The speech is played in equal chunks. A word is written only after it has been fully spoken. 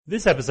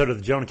This episode of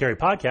the Jonah Keri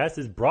podcast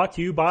is brought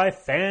to you by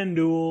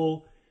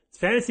FanDuel. It's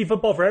fantasy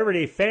football for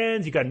everyday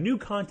fans. You got new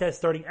contests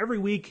starting every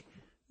week.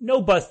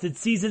 No busted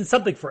season.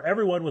 Something for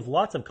everyone with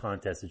lots of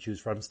contests to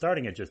choose from,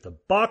 starting at just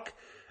 $1.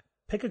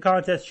 Pick a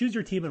contest, choose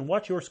your team, and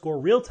watch your score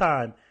real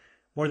time.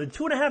 More than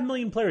 2.5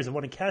 million players have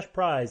won a cash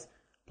prize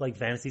playing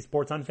fantasy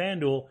sports on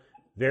FanDuel.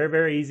 Very,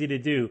 very easy to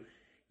do.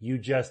 You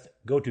just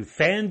go to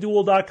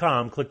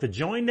FanDuel.com, click the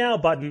Join Now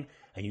button,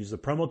 and use the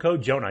promo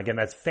code Jonah. Again,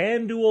 that's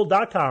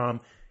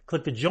FanDuel.com.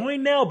 Click the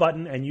Join Now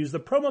button and use the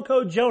promo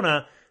code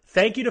Jonah.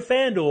 Thank you to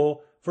FanDuel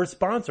for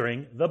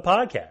sponsoring the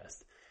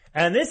podcast.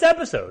 And this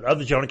episode of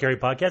the Jonah Keri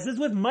podcast is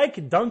with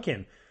Mike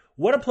Duncan.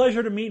 What a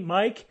pleasure to meet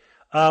Mike.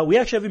 We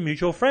actually have a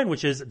mutual friend,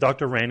 which is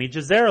Dr. Ranny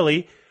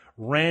Jazarely.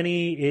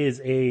 Ranny is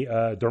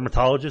a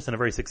dermatologist and a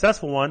very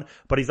successful one,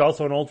 but he's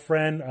also an old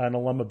friend, an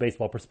alum of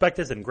Baseball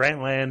Prospectus and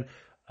Grantland.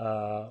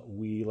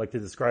 We like to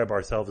describe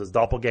ourselves as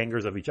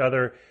doppelgangers of each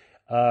other.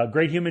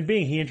 Great human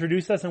being. He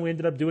introduced us and we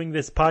ended up doing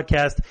this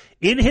podcast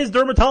in his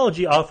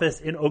dermatology office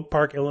in Oak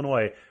Park,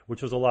 Illinois,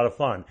 which was a lot of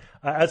fun.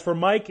 As for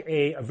Mike,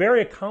 a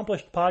very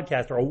accomplished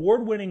podcaster,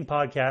 award-winning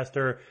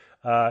podcaster,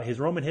 his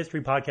Roman history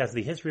podcast,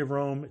 The History of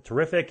Rome,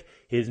 terrific.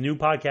 His new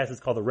podcast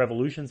is called The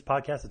Revolutions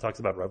Podcast. It talks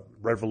about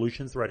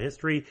revolutions throughout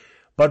history.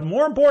 But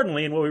more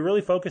importantly, and what we really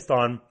focused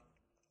on,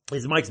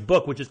 is Mike's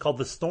book, which is called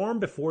The Storm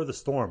Before the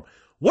Storm.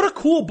 What a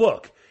cool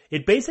book.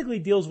 It basically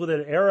deals with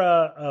an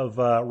era of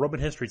Roman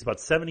history. It's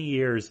about 70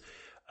 years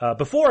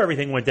before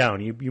everything went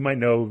down. You might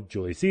know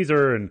Julius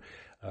Caesar and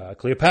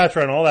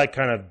Cleopatra and all that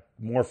kind of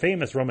more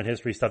famous Roman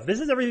history stuff.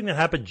 This is everything that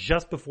happened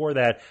just before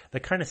that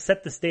kind of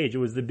set the stage. It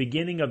was the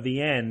beginning of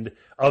the end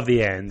of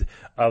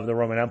the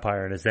Roman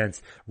Empire in a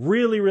sense.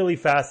 Really, really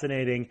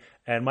fascinating.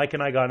 And Mike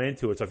and I got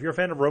into it. So if you're a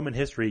fan of Roman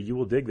history, you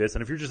will dig this.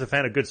 And if you're just a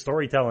fan of good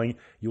storytelling,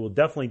 you will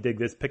definitely dig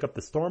this. Pick up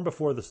The Storm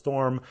Before the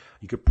Storm.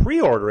 You could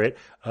pre-order it.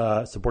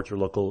 Support your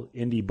local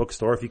indie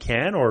bookstore if you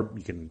can, or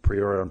you can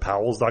pre-order it on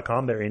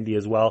Powell's.com. They're indie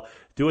as well.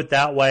 Do it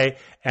that way.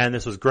 And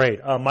this was great.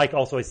 Mike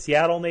also a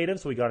Seattle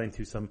native, so we got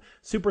into some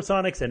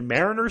Supersonics and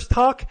Mariners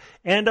talk.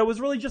 And it was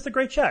really just a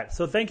great chat.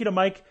 So thank you to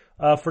Mike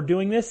for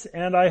doing this.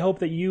 And I hope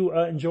that you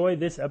enjoy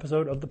this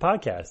episode of the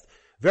podcast.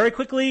 Very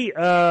quickly,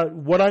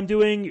 what I'm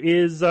doing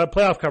is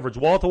playoff coverage,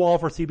 wall-to-wall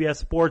for CBS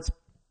Sports.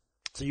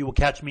 So you will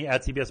catch me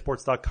at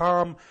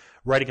cbssports.com,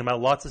 writing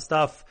about lots of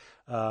stuff.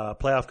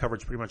 Playoff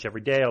coverage pretty much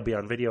every day. I'll be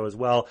on video as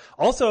well.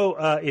 Also,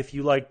 if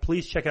you like,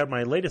 please check out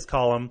my latest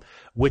column,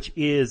 which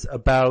is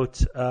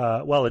about,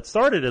 it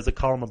started as a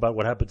column about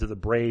what happened to the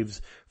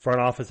Braves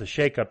front office, a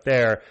shakeup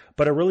there,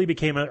 but it really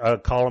became a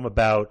column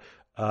about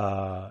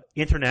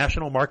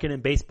international market in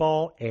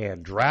baseball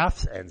and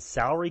drafts and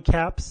salary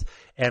caps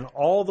and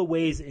all the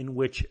ways in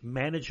which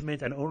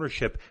management and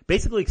ownership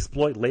basically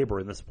exploit labor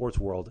in the sports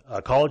world.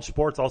 College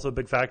sports also a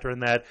big factor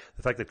in that.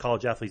 The fact that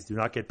college athletes do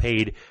not get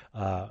paid,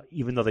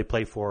 even though they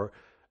play for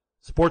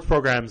sports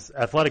programs,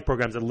 athletic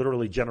programs that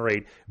literally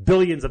generate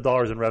billions of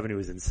dollars in revenue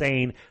is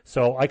insane.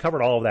 So I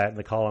covered all of that in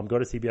the column. Go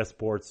to CBS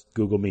Sports,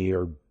 Google me,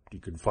 or you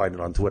can find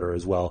it on Twitter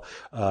as well.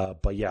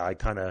 But yeah, I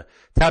kind of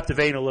tapped the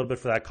vein a little bit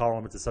for that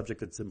column. It's a subject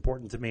that's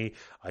important to me.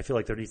 I feel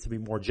like there needs to be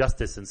more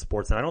justice in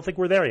sports, and I don't think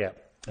we're there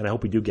yet. And I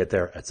hope we do get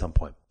there at some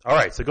point. All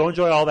right, so go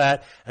enjoy all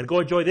that, and go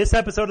enjoy this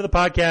episode of the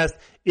podcast.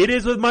 It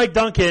is with Mike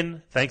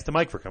Duncan. Thanks to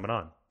Mike for coming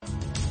on.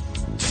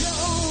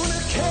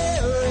 Jonah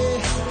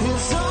Keri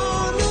is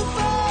on the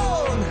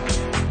phone.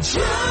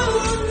 Jonah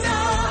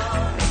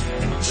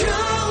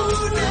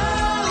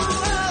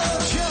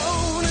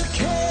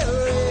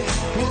Keri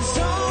is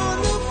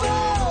on the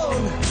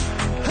phone.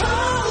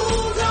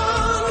 Hold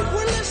on,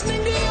 we're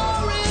listening to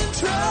your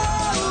intro.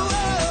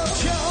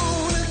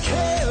 Jonah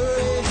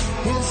Keri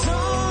is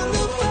on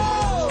the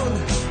phone.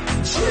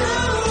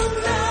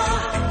 Jonah.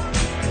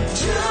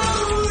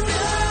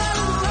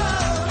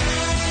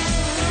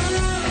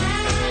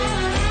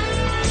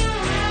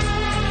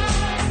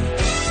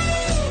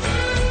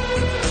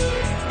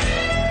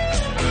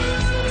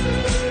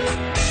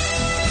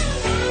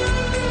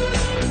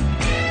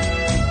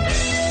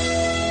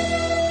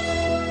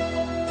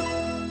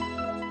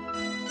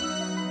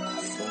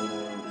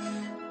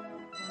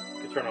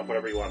 Turn off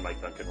whatever you want,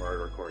 Mike Duncan. We're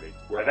already recording.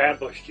 I've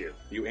ambushed you.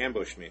 You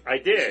ambushed me. I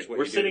did.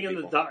 We're sitting in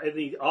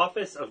the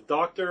office of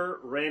Dr.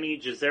 Ranny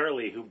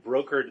Jazarely, who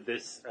brokered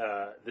this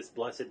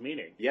blessed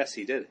meeting. Yes,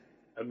 he did.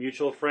 A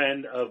mutual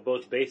friend of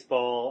both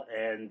baseball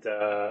and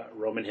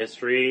Roman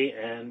history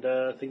and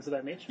things of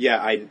that nature. Yeah,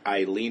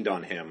 I leaned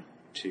on him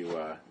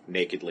to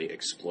nakedly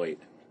exploit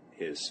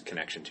his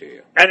connection to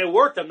you. And it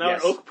worked. I'm now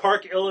Yes. in Oak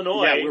Park,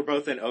 Illinois. Yeah, we're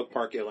both in Oak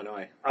Park,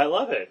 Illinois. I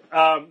love it.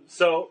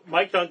 So,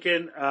 Mike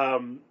Duncan,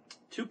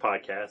 2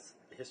 podcasts,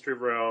 The History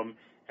of Rome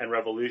and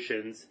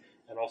Revolutions,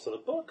 and also the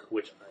book,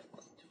 which I'm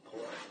going to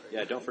pull out.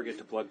 Yeah, don't forget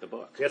to plug the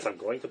book. Yes, I'm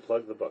going to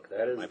plug the book.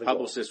 That is My the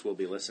publicist will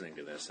be listening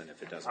to this, and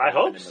if it doesn't I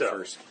happen hope in so. the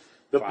first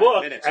The 5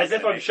 book, minutes, as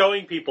if I'm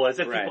showing people, as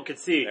if Right. people could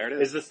see, There it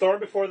is is. The Storm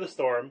Before the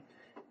Storm.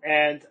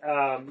 And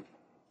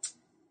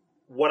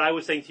what I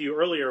was saying to you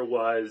earlier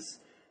was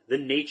the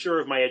nature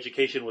of my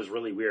education was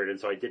really weird, and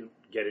so I didn't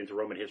get into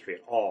Roman history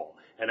at all.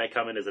 and I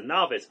come in as a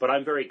novice, but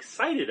I'm very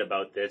excited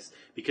about this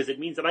because it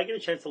means that I get a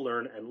chance to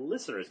learn and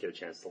listeners get a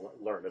chance to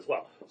learn as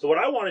well. So what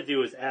I want to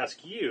do is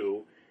ask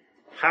you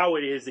how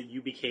it is that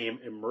you became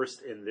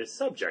immersed in this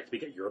subject.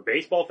 Because you're a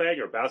baseball fan,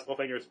 you're a basketball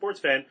fan, you're a sports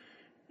fan.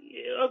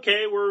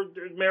 Okay, we're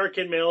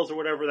American males or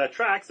whatever that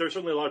tracks. There's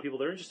certainly a lot of people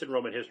that are interested in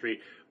Roman history,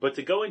 but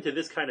to go into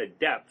this kind of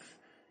depth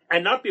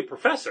and not be a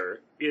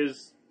professor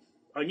is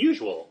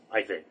unusual,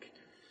 I think.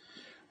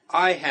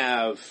 I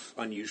have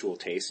unusual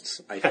tastes,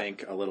 I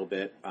think, a little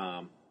bit.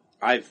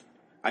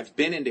 I've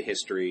been into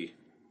history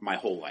my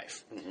whole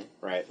life,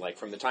 right? Like,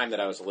 from the time that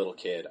I was a little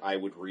kid, I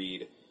would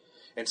read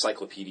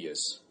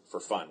encyclopedias for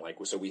fun. Like,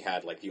 so we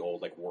had, like, the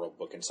old, like, World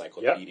Book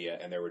Encyclopedia,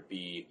 and there would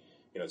be,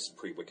 this is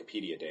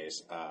pre-Wikipedia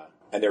days,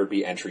 and there would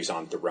be entries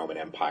on the Roman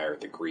Empire,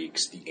 the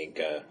Greeks, the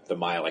Inca, the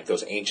Maya, like,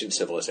 those ancient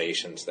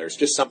civilizations. There's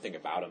just something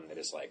about them that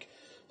is, like,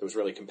 that was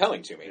really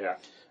compelling to me.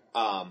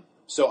 Yeah.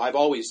 So I've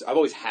always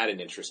had an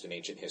interest in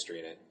ancient history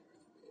and a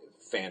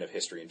fan of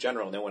history in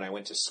general. And then when I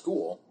went to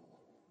school,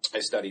 I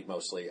studied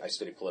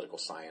political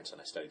science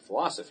and I studied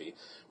philosophy,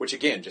 which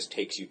again just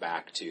takes you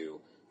back to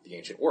the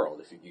ancient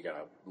world. If you got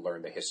to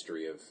learn the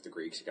history of the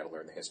Greeks, you got to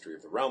learn the history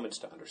of the Romans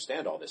to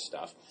understand all this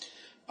stuff.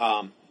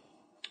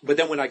 But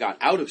then when I got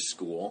out of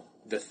school,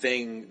 the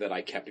thing that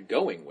I kept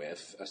going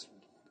with,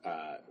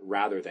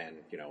 rather than,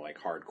 like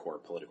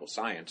hardcore political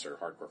science or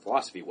hardcore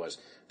philosophy, was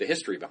the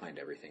history behind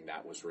everything.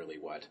 That was really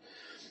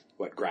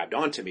what grabbed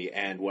onto me.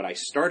 And what I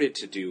started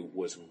to do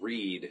was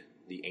read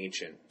the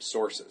ancient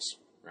sources,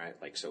 right?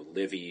 Like, so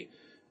Livy,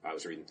 I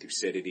was reading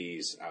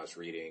Thucydides, I was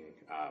reading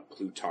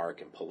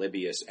Plutarch and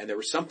Polybius, and there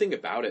was something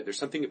about it. There's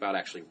something about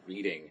actually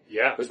reading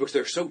those books.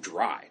 They're so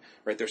dry,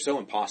 right? They're so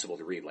impossible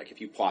to read. Like, if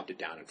you plopped it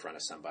down in front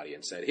of somebody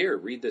and said, here,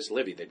 read this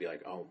Livy, they'd be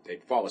like, oh,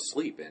 they'd fall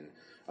asleep in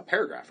a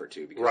paragraph or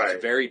two because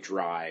it's very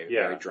dry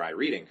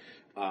reading.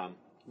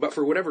 But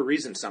for whatever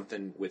reason,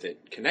 something with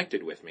it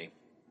connected with me.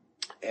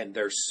 And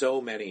there's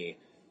so many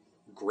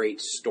great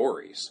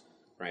stories,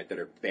 right, that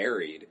are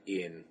buried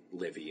in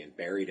Livy and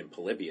buried in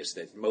Polybius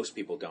that most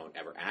people don't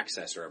ever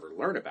access or ever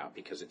learn about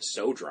because it's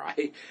so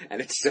dry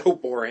and it's so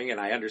boring, and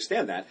I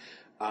understand that.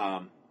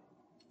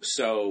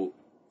 So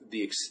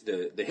the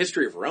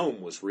history of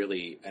Rome was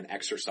really an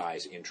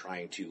exercise in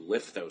trying to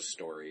lift those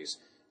stories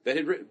that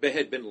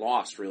had been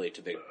lost really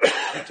to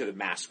the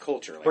mass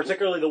culture, like,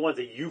 particularly the ones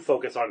that you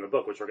focus on in the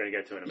book, which we're going to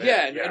get to in a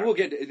minute. And we'll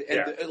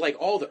get like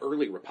all the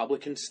early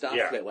Republican stuff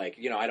that, like,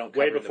 I don't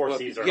cover way before in the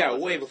book. Caesar. Yeah,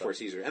 way before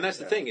Caesar. And that's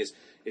the thing is,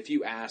 if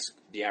you ask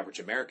the average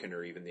American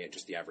or even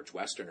just the average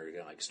Westerner,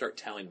 like, start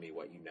telling me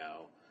what you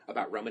know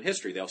about Roman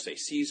history, they'll say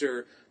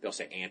Caesar, they'll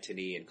say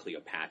Antony and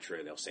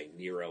Cleopatra, they'll say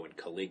Nero and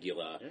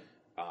Caligula.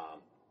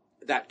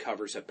 That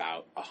covers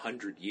about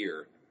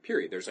 100-year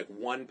period. There's like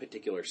one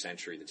particular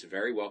century that's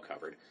very well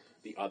covered.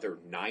 The other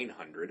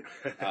 900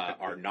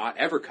 are not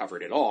ever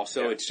covered at all.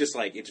 So it's just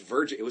like,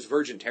 it was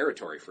virgin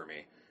territory for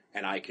me.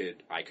 And I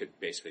could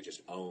basically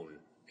just own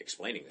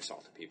explaining this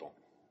all to people.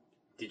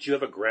 Did you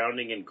have a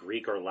grounding in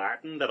Greek or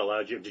Latin that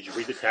allowed you? Did you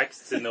read the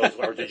texts in those,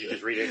 or did you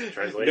just read it in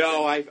translation?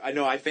 No,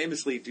 I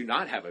famously do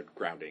not have a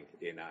grounding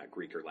in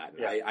Greek or Latin.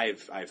 Yeah.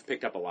 I've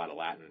picked up a lot of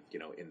Latin,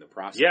 in the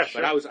process. Yeah,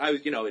 sure. But I was,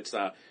 it's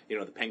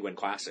the Penguin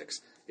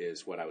Classics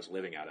is what I was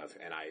living out of,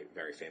 and I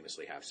very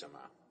famously have some.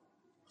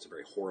 It's a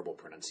very horrible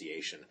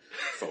pronunciation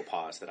faux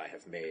pas that I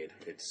have made.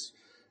 It's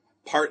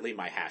partly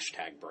my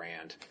hashtag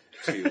brand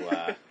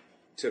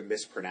to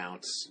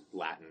mispronounce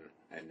Latin.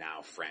 And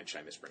now French,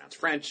 I mispronounce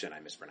French, and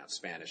I mispronounce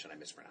Spanish, and I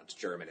mispronounce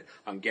German. And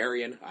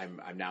Hungarian, I'm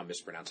now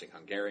mispronouncing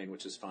Hungarian,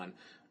 which is fun.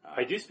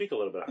 I do speak a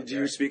little bit of Hungarian.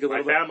 Do you speak a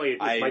little bit? My family,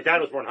 my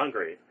dad was born in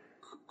Hungary.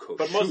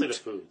 But mostly the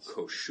foods.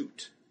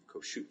 Koshoot.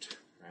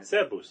 Right?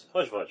 Sebus.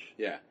 Hush.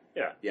 Yeah.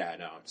 Yeah.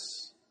 No,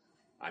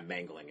 I'm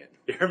mangling it.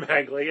 You're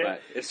mangling it?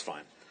 But it's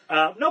fun.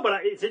 No,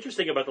 but it's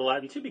interesting about the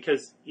Latin, too,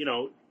 because,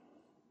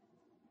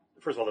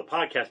 first of all, the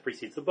podcast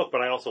precedes the book,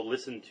 but I also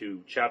listened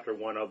to chapter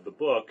 1 of the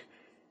book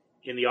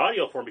in the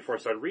audio form before I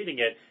started reading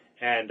it,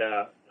 and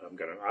I'm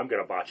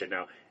gonna botch it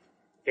now.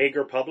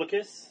 Ager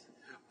Publicus?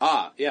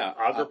 Yeah.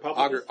 Ager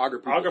Publicus? Ager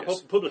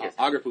Publicus.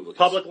 Ager Publicus.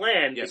 Public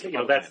land. Yes,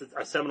 because, that's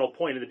a seminal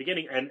point in the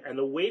beginning, and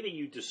the way that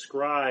you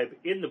describe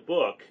in the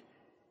book,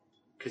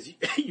 because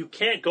you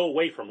can't go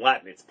away from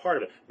Latin. It's part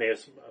of it.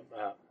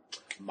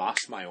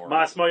 Mas Maiorum.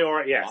 Mas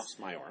Maiorum, yes.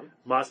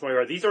 Mas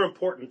Maiorum. These are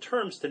important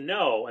terms to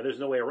know, and there's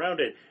no way around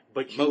it.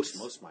 But Most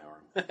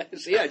Maiorum.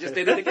 See, I just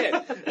did it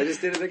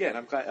again.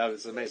 I'm glad.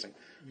 It's amazing.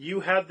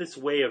 You have this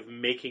way of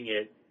making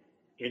it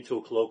into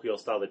a colloquial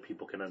style that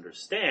people can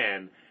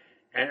understand,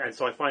 and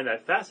so I find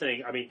that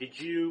fascinating. I mean, did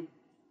you,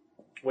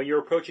 when you're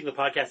approaching the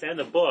podcast and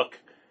the book,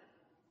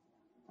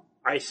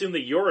 I assume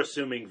that you're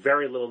assuming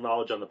very little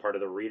knowledge on the part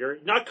of the reader,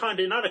 not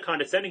a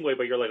condescending way,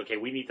 but you're like, okay,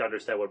 we need to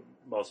understand what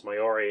Mos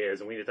Maiorum is,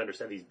 and we need to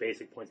understand these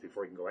basic points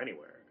before we can go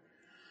anywhere.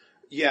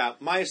 Yeah,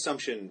 my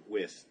assumption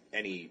with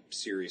any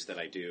series that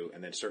I do,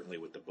 and then certainly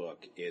with the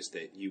book, is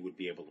that you would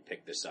be able to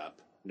pick this up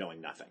knowing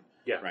nothing.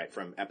 Yeah. Right,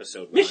 from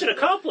episode 1. Mission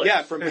accomplished!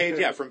 Yeah, from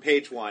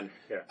page 1.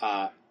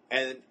 Yeah.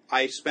 And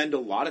I spend a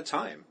lot of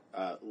time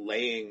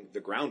laying the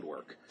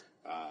groundwork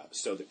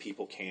so that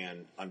people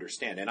can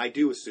understand. And I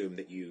do assume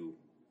that you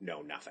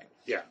know nothing.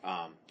 Yeah.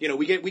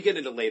 We get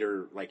into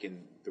later, like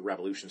in the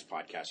Revolutions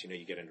podcast,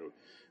 you get into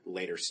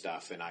later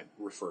stuff, and I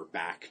refer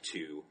back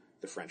to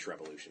the French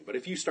Revolution. But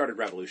if you started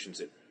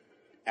Revolutions at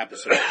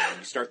episode 1,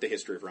 you start the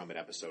history of Rome at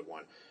episode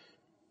 1,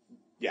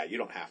 yeah, you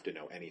don't have to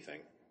know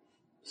anything.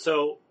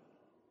 So,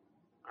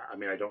 I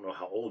mean, I don't know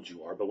how old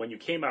you are, but when you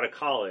came out of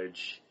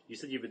college, you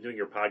said you've been doing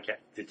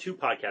the 2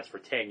 podcasts for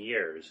 10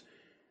 years.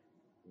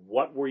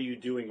 What were you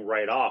doing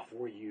right off?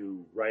 Were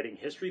you writing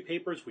history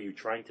papers? Were you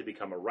trying to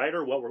become a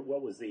writer?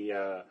 What was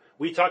the?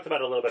 We talked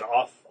about it a little bit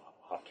off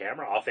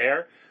camera, off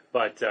air,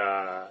 but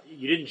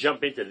you didn't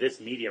jump into this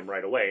medium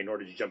right away, nor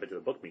did you jump into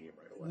the book medium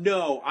right away.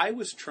 No, I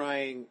was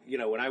trying.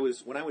 When I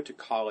went to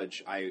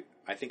college, I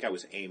think I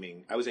was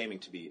aiming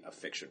to be a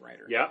fiction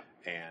writer. Yeah,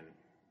 and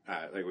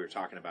like we were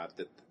talking about,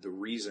 the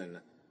reason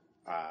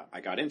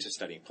I got into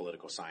studying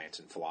political science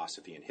and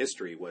philosophy and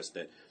history was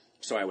that.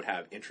 So I would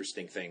have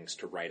interesting things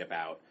to write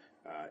about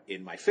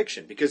in my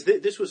fiction, because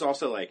this was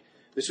also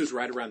this was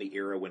right around the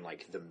era when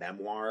the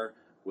memoir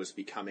was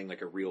becoming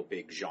like a real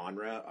big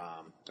genre,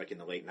 like in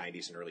the late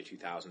 90s and early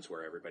 2000s,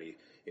 where everybody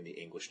in the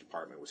English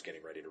department was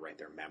getting ready to write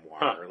their memoir.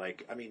 Huh. Or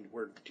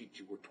we're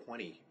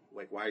 20.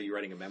 Why are you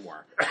writing a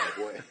memoir?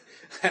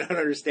 I don't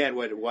understand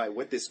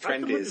what this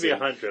trend is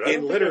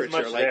in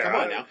literature. Come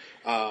on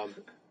now.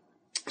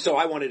 So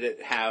I wanted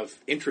to have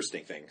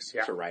interesting things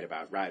to write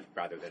about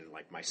rather than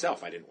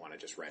myself. I didn't want to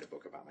just write a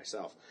book about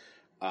myself.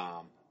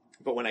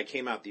 But when I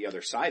came out the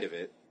other side of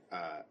it,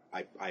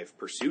 I've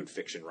pursued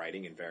fiction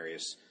writing in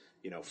various,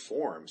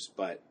 forms,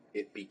 but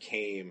it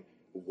became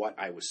what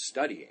I was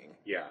studying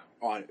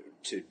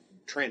to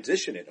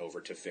transition it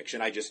over to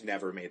fiction. I just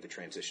never made the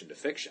transition to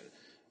fiction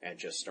and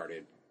just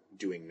started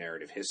doing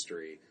narrative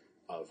history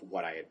of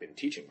what I had been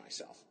teaching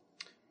myself.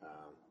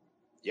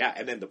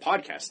 And then the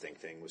podcasting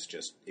thing was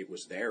it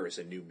was there as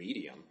a new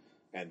medium,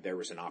 and there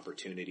was an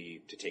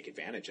opportunity to take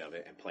advantage of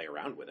it and play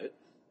around with it,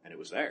 and it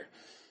was there.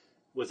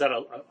 Was that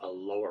a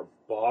lower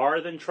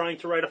bar than trying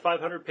to write a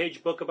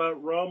 500-page book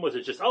about Rome? Was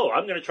it just,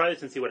 I'm going to try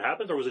this and see what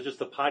happens? Or was it just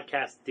the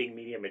podcasting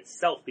medium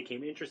itself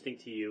became interesting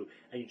to you,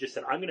 and you just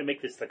said, I'm going to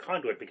make this the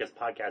conduit because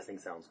podcasting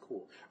sounds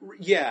cool?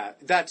 Yeah,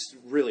 that's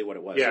really what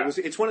it was. Yeah.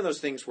 It's one of those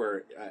things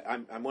where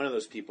I'm one of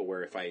those people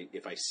where if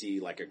I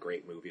see a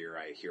great movie or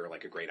I hear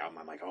a great album,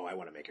 I'm like, I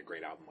want to make a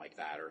great album like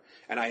that.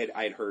 And I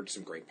had heard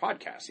some great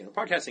podcasts.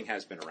 Podcasting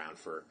has been around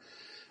for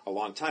a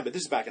long time, but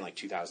this is back in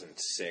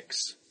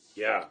 2006.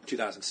 Yeah.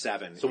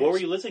 2007. So what were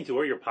you listening to? What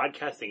were your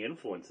podcasting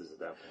influences at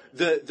that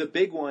point? The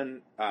big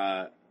one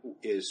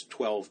is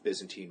 12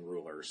 Byzantine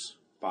Rulers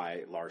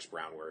by Lars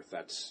Brownworth.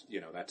 That's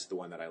the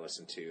one that I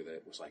listened to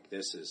that was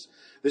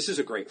this is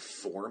a great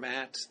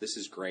format. This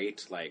is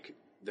great.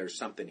 There's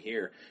something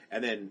here.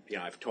 And then,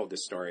 I've told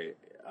this story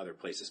other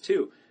places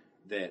too,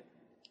 that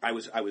I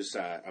was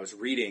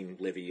reading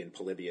Livy and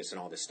Polybius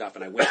and all this stuff,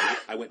 and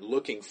I went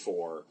looking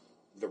for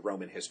the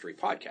Roman history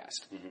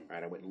podcast. Mm-hmm.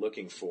 Right? I went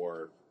looking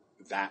for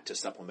that to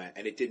supplement,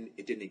 and it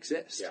didn't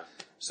exist. Yeah.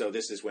 So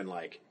this is when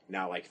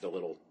now the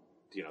little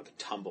the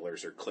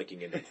tumblers are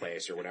clicking into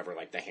place or whatever,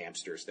 the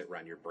hamsters that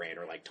run your brain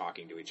are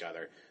talking to each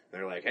other.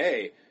 They're like,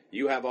 hey,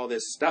 you have all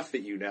this stuff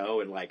that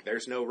and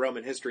there's no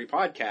Roman history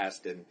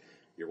podcast, and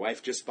your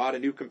wife just bought a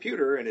new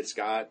computer and it's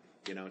got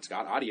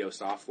audio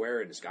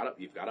software and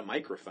you've got a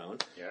microphone.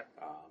 Yeah.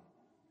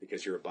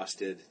 Because you're a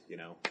busted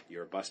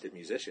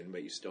musician,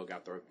 but you still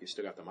got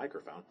the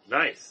microphone.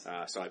 Nice.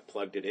 So I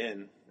plugged it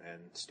in and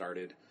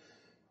started.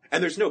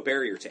 And there's no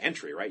barrier to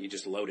entry, right? You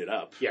just load it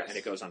up, and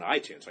it goes onto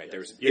iTunes, right?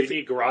 Yes. You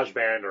need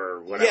GarageBand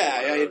or whatever.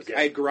 Yeah,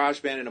 I had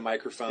GarageBand and a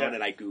microphone,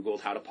 and I Googled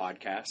how to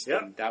podcast,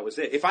 and that was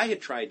it. If I had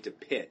tried to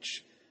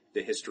pitch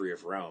the history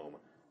of Rome,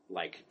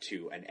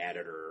 to an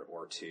editor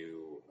or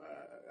to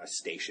a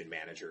station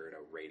manager at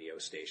a radio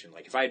station,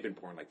 if I had been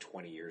born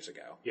 20 years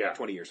ago,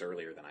 20 years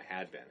earlier than I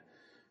had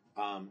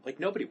been,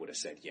 nobody would have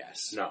said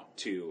yes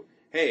to,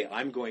 hey,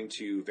 I'm going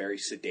to very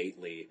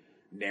sedately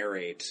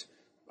narrate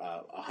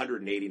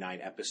 189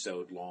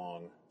 episode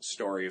long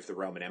story of the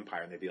Roman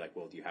Empire, and they'd be like,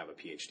 well, do you have a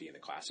PhD in the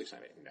classics? I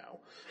mean, no.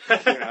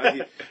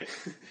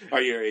 Are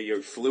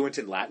you fluent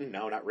in Latin?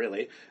 No, not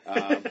really.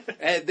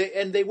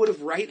 And they would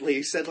have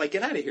rightly said,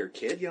 get out of here,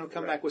 kid.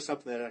 Come back with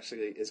something that actually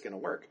is going to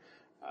work.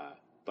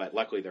 But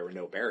luckily there were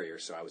no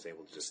barriers, so I was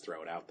able to just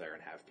throw it out there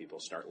and have people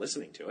start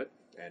listening to it,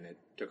 and it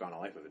took on a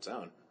life of its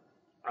own.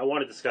 I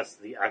want to discuss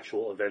the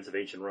actual events of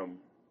ancient Rome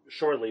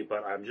shortly,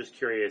 but I'm just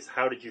curious,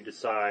 how did you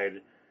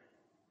decide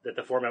that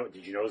the format,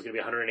 did you know it was going to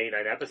be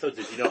 189 episodes?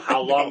 Did you know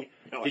how long?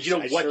 Did you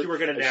know what you were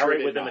going to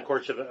narrate within the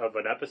course of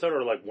an episode,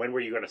 or when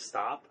were you going to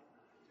stop?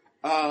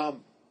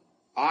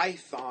 I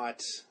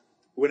thought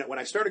when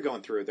I started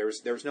going through it,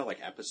 there was no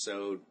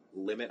episode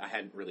limit. I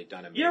hadn't really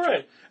done a major. You're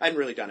right. I hadn't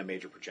really done a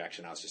major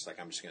projection. I was just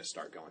I'm just going to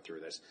start going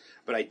through this.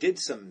 But I did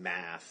some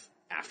math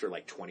after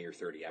 20 or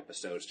 30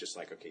 episodes, just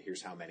okay,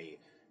 here's how many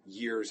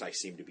years I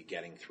seem to be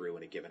getting through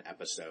in a given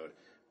episode.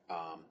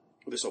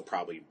 This will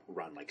probably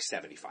run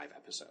 75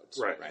 episodes.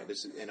 Right.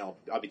 And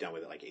I'll be done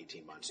with it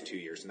 18 months, 2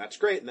 years, and that's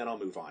great, and then I'll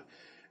move on.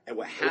 And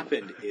what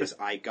happened is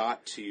I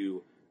got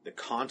to the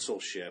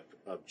consulship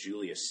of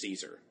Julius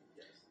Caesar.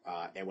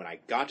 And when I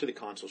got to the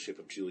consulship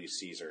of Julius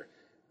Caesar,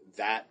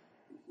 that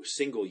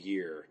single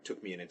year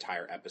took me an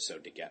entire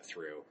episode to get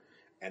through.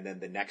 And then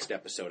the next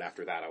episode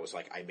after that, I was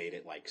like, I made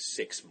it like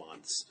 6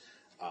 months.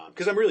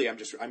 Because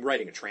I'm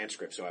writing a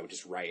transcript, so I would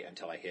just write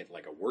until I hit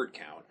like a word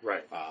count.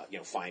 Right.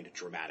 Find a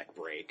dramatic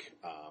break,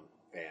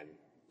 and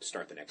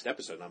start the next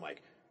episode. And I'm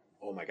like,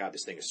 oh my God,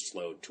 this thing is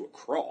slowed to a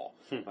crawl.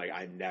 Like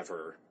I'm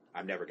never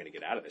going to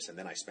get out of this. And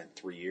then I spent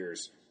 3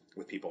 years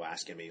with people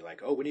asking me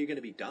like, oh, when are you going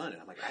to be done?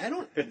 And I'm like, I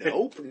don't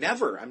know.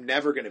 Never. I'm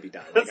never going to be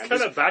done. Like, That's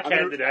kind of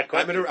backhanded that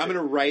question. I'm going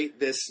to write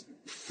this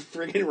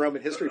friggin'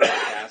 Roman history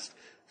podcast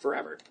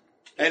forever.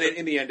 And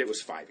in the end, it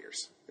was 5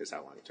 years is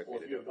how long it took me to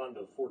do it. If you had gone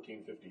to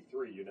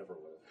 1453, you never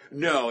would have.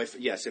 No,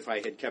 if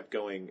I had kept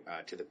going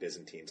to the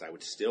Byzantines, I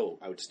would still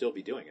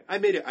be doing it. I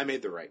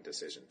made the right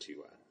decision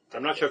to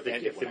I'm not sure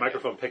if the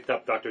microphone picked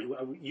up, Doctor.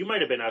 You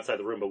might have been outside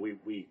the room, but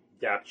we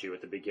dapped you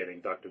at the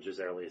beginning. Dr.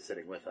 Gisarelli is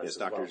sitting with us. Yes,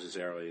 Dr.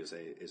 Gisarelli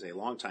is a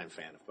longtime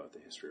fan of both the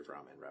history of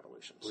Rome and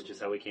revolutions. Which is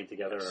how we came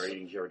together and are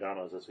eating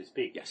Giordano's as we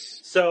speak.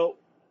 Yes. So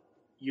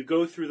you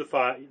go through the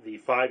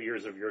 5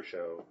 years of your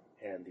show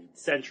and the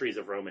centuries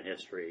of Roman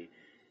history.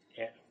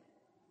 And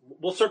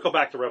we'll circle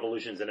back to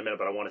revolutions in a minute,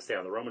 but I want to stay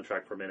on the Roman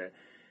track for a minute.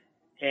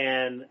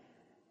 And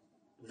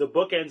the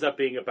book ends up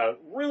being about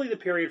really the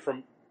period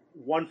from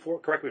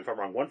correct me if I'm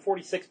wrong,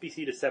 146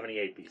 BC to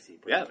 78 BC.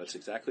 Yeah, that's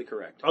exactly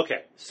correct.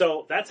 Okay,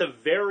 so that's a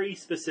very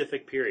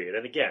specific period.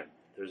 And again,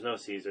 there's no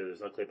Caesar,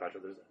 there's no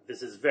Cleopatra.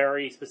 This is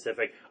very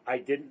specific. I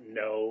didn't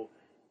know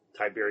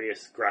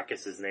Tiberius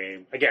Gracchus's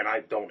name. Again,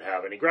 I don't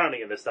have any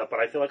grounding in this stuff, but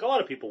I feel like a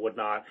lot of people would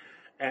not.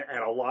 And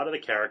a lot of the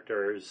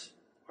characters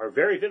are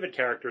very vivid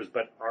characters,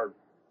 but are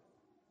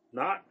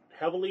not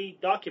heavily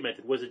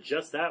documented. Was it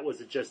just that?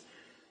 Was it just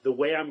the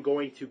way I'm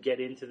going to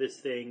get into this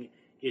thing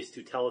is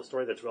to tell a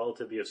story that's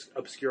relatively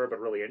obscure but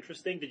really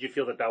interesting? Did you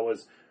feel that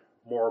was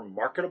more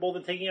marketable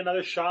than taking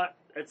another shot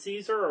at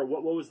Caesar? Or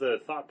what was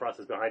the thought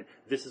process behind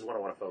this is what I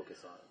want to focus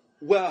on?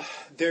 Well,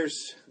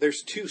 there's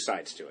two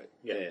sides to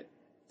it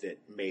that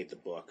made the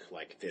book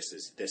like this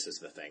is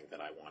the thing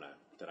that I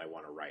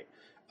want to write.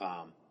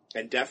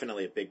 And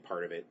definitely a big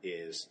part of it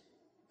is,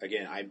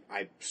 again,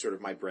 I sort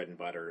of my bread and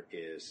butter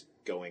is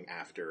going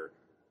after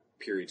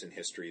periods in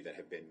history that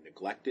have been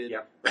neglected,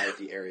 right?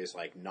 The areas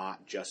like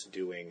not just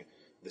doing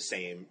the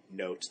same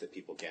notes that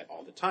people get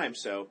all the time.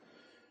 So,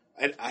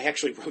 and I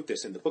actually wrote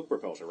this in the book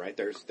proposal, right?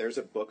 There's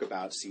a book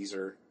about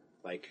Caesar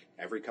like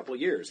every couple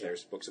of years.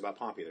 There's books about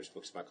Pompey. There's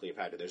books about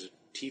Cleopatra. There's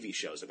TV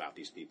shows about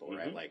these people,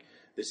 right? Like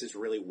this is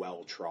really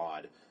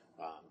well-trod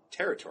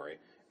territory.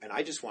 And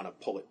I just want to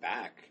pull it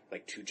back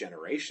like 2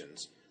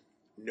 generations.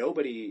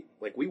 Nobody,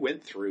 like we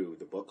went through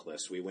the book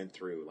list. We went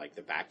through like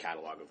the back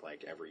catalog of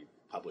like every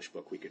published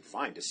book we could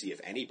find to see if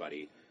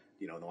anybody,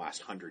 in the last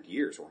 100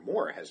 years or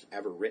more has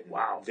ever written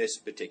this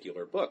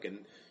particular book. And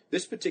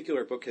this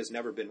particular book has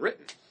never been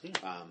written.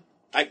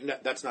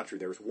 That's not true.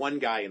 There was one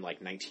guy in like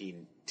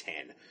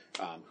 1910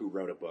 who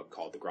wrote a book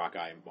called The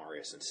Gracchi,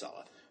 Marius, and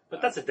Sulla.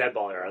 But that's a dead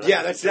ball era.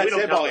 That's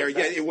dead ball era.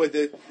 Yeah,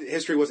 the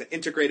history wasn't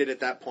integrated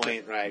at that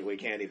point, right?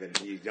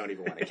 You don't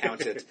even want to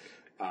count it.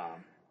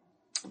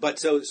 But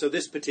so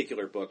this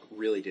particular book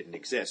really didn't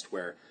exist,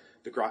 where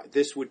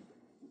this would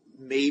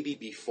maybe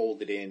be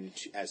folded in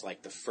as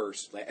like the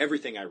first, like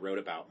everything I wrote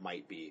about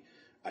might be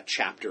a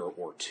chapter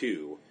or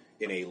 2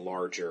 in a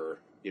larger,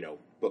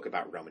 book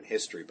about Roman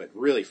history, but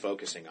really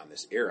focusing on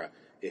this era,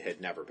 it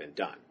had never been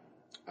done.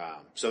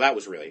 So that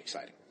was really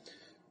exciting.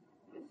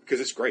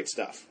 Because it's great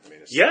stuff. I mean,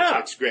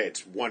 it's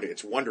great.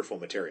 It's wonderful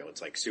material.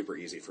 It's like super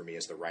easy for me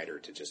as the writer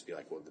to just be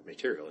like, well, the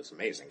material is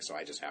amazing, so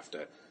I just have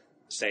to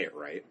say it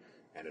right,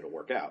 and it'll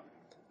work out.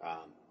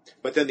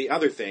 But then the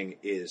other thing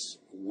is,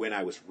 when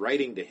I was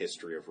writing the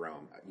history of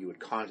Rome,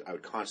 I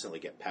would constantly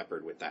get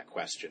peppered with that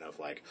question of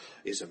like,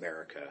 is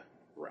America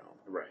Rome?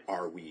 Right.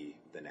 Are we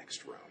the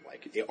next Rome?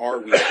 Like, are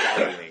we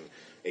following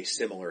a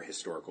similar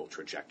historical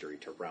trajectory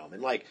to Rome?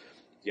 And like,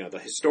 the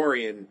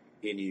historian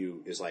in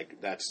you is like,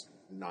 that's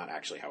not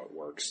actually how it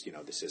works.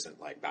 This isn't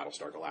like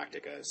Battlestar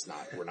Galactica.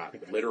 We're not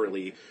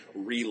literally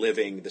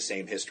reliving the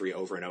same history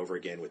over and over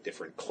again with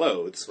different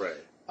clothes.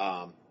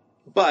 Right.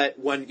 But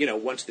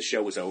once the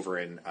show was over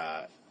and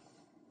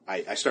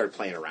I started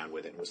playing around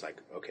with it and was like,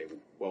 okay,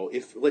 well,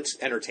 let's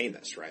entertain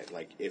this, right?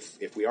 Like,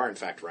 if we are in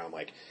fact Rome,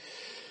 like,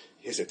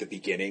 is it the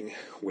beginning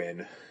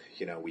when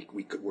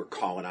we're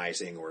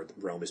colonizing or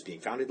Rome is being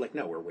founded? Like,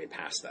 no, we're way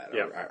past that.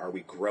 Yeah. Are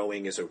we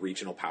growing as a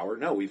regional power?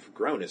 No, we've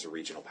grown as a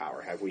regional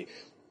power. Have we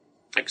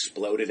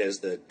exploded as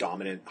the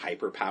dominant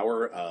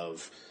hyperpower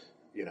of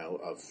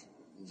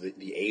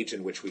the age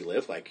in which we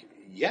live? Like,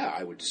 yeah,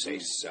 I would say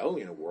so.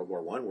 World War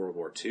I, World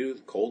War II,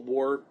 the Cold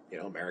War.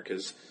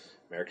 America's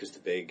the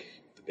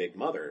big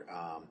mother.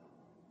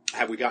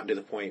 Have we gotten to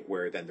the point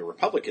where then the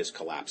Republic has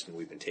collapsed and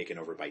we've been taken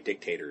over by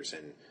dictators?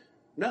 And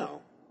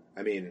no,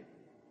 I mean,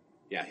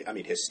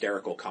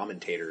 hysterical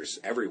commentators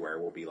everywhere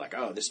will be like,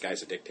 oh, this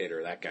guy's a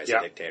dictator, that guy's a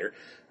dictator.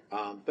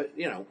 But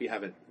we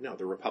haven't. No,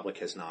 the Republic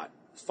has not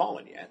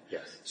fallen yet.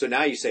 Yes. So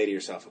now you say to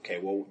yourself, okay,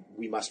 well,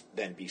 we must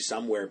then be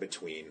somewhere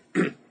between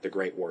the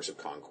Great Wars of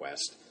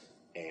Conquest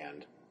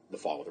and the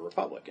fall of the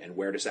Republic. And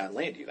where does that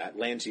land you? That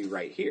lands you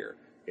right here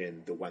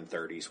in the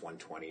 130s,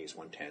 120s,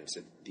 110s,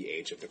 at the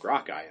age of the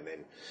Gracchi. And then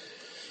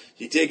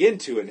you dig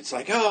into it, and it's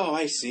like, oh,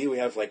 I see. We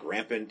have like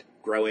rampant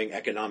growing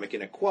economic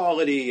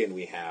inequality, and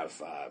we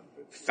have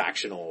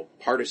factional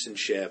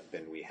partisanship,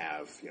 and we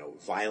have,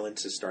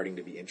 violence is starting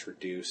to be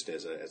introduced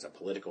as a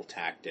political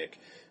tactic.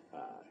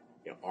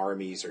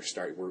 Armies are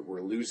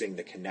we're losing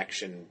the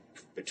connection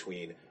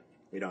between,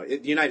 the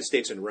United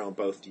States and Rome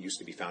both used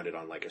to be founded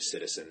on like a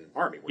citizen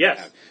army. Where Yes.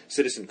 you have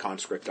citizen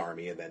conscript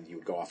army, and then you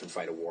would go off and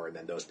fight a war, and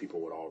then those people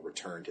would all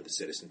return to the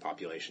citizen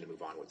population to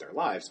move on with their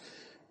lives.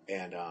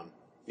 And,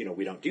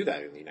 we don't do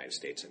that in the United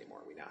States anymore.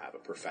 We now have a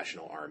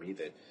professional army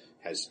that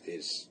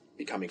is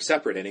becoming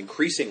separate. And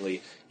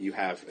increasingly, you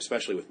have,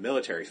 especially with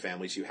military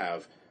families, you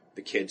have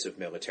the kids of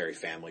military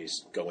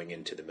families going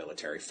into the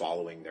military,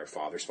 following their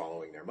fathers,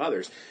 following their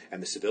mothers,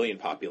 and the civilian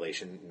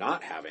population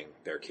not having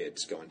their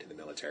kids go into the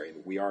military.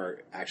 We are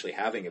actually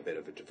having a bit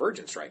of a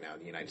divergence right now in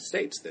the United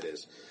States that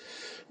is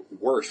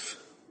worth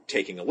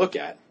taking a look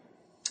at,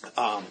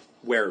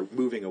 where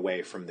moving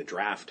away from the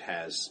draft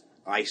has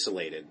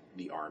isolated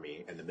the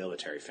army and the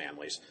military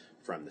families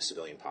from the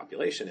civilian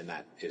population, and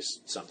that is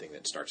something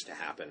that starts to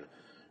happen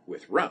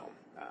with Rome.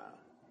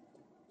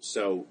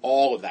 So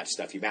all of that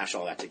stuff, you mash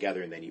all that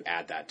together, and then you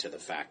add that to the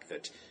fact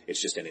that it's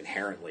just an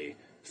inherently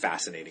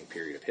fascinating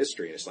period of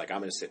history, and it's like, I'm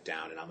going to sit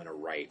down and I'm going to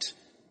write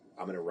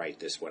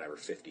this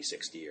 50,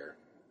 60 year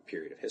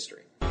period of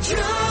history.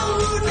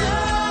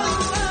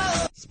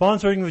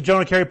 Sponsoring the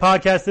Jonah Keri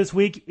podcast this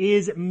week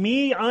is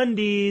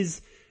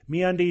MeUndies.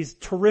 MeUndies,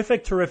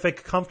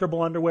 terrific,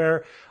 comfortable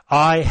underwear.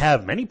 I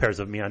have many pairs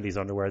of MeUndies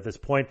underwear at this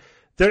point.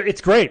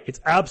 It's great. It's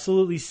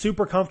absolutely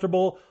super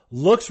comfortable.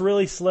 Looks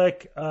really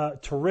slick.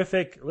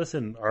 Terrific.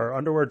 Listen, our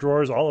underwear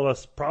drawers, all of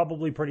us,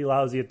 probably pretty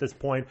lousy at this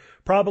point.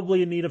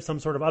 Probably in need of some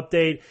sort of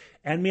update.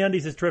 And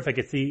MeUndies is terrific.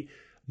 It's the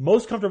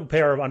most comfortable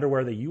pair of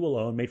underwear that you will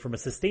own, made from a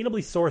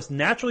sustainably sourced,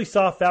 naturally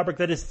soft fabric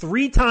that is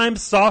 3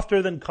 times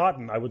softer than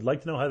cotton. I would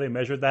like to know how they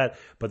measured that,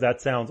 but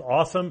that sounds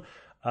awesome.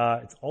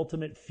 It's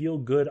ultimate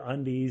feel-good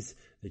undies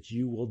that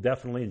you will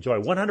definitely enjoy.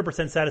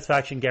 100%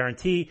 satisfaction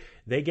guarantee.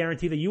 They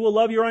guarantee that you will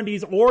love your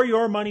undies or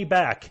your money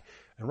back.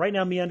 And right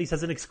now, MeUndies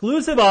has an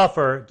exclusive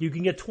offer. You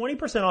can get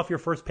 20% off your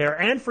first pair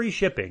and free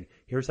shipping.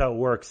 Here's how it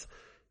works.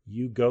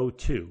 You go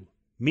to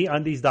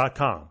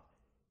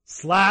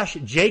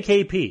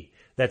MeUndies.com/JKP.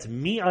 That's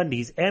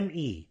MeUndies,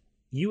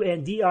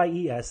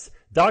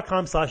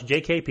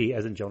 MEUNDIES.com/JKP,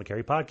 as in Jonah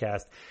Keri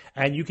podcast.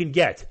 And you can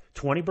get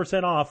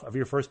 20% off of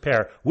your first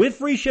pair with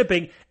free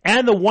shipping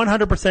and the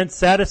 100%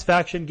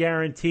 satisfaction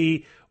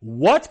guarantee.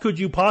 What could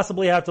you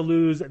possibly have to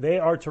lose? They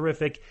are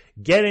terrific.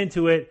 Get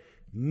into it.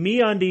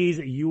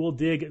 MeUndies, you will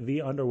dig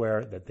the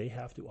underwear that they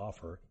have to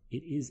offer.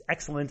 It is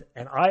excellent,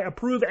 and I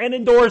approve and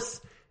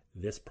endorse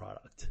this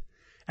product.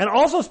 And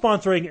also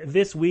sponsoring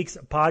this week's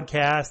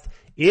podcast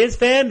is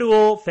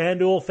FanDuel.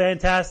 FanDuel,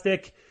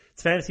 fantastic.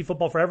 It's fantasy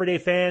football for everyday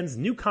fans.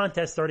 New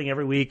contest starting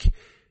every week.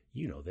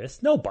 You know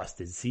this. No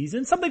busted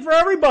season. Something for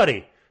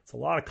everybody. It's a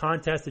lot of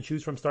contests to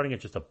choose from, starting at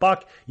just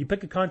 $1. You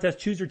pick a contest,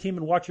 choose your team,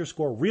 and watch your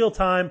score real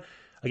time.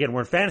 Again,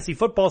 we're in fantasy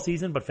football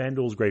season, but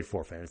FanDuel is great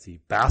for fantasy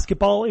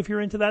basketball if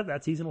you're into that.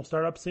 That season will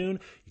start up soon.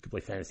 You can play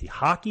fantasy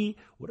hockey,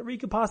 whatever you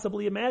could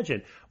possibly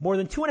imagine. More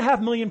than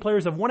 2.5 million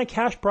players have won a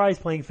cash prize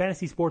playing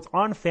fantasy sports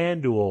on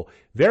FanDuel.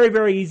 Very,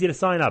 very easy to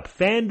sign up.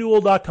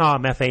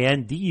 FanDuel.com,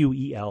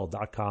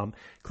 FanDuel.com.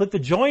 Click the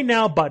Join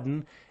Now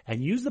button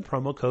and use the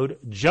promo code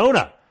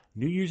Jonah.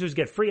 New users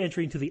get free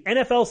entry into the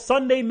NFL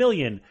Sunday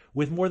Million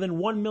with more than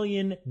 $1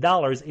 million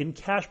in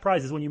cash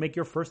prizes when you make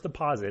your first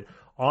deposit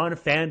on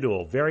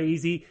FanDuel. Very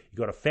easy. You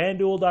go to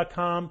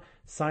FanDuel.com,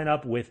 sign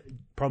up with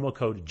promo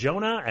code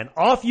Jonah, and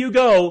off you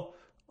go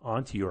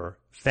onto your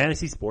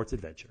fantasy sports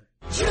adventure.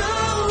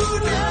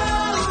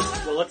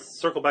 Well, let's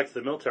circle back to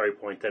the military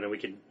point then, and we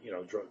can,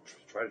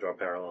 try to draw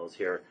parallels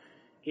here.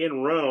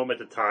 In Rome at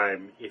the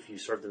time, if you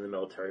served in the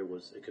military,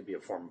 it could be a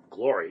form of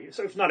glory.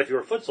 So if you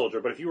were a foot soldier,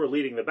 but if you were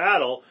leading the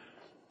battle,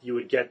 you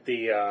would get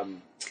the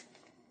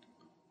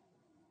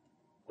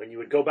when you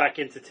would go back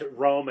into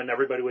Rome, and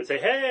everybody would say,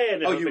 "Hey!"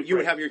 And you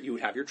would have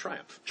your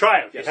triumph.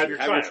 Triumph. Yes, you'd have your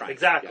triumph.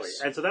 Exactly.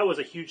 Yes. And so that was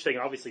a huge thing.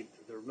 Obviously,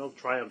 there were no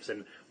triumphs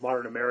in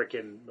modern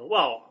American.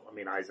 Well, I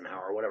mean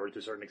Eisenhower, or whatever, to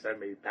a certain extent,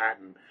 maybe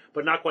Patton,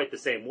 but not quite the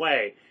same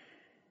way.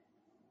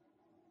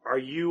 Are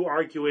you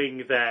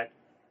arguing that?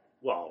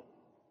 Well.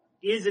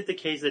 Is it the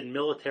case that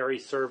military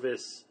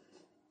service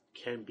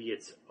can be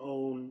its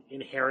own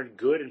inherent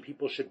good and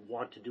people should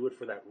want to do it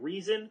for that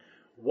reason?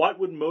 What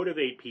would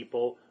motivate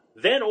people,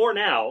 then or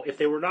now, if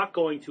they were not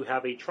going to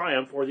have a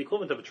triumph or the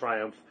equivalent of a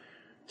triumph,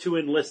 to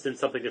enlist in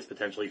something that's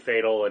potentially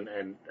fatal and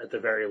at the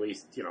very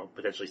least,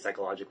 potentially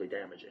psychologically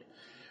damaging?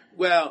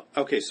 Well,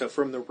 okay, so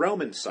from the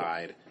Roman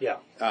side, yeah,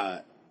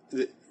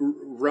 the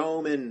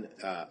Roman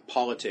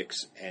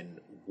politics and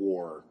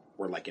war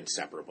were like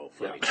inseparable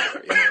from each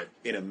other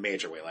in a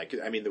major way. Like,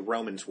 I mean, the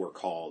Romans were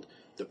called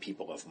the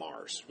people of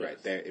Mars, right?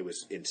 Yes. It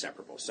was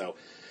inseparable. So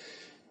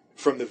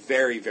from the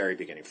very, very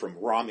beginning, from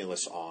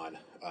Romulus on,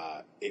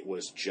 it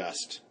was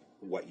just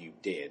what you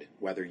did,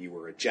 whether you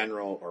were a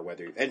general or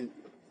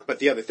but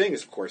the other thing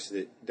is, of course,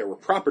 that there were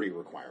property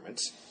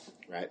requirements,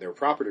 right? There were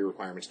property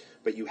requirements,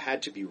 but you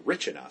had to be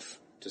rich enough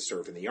to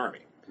serve in the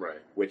army, Right.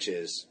 which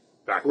is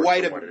Backwards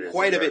quite from what it is a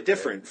in bit America.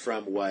 different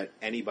from what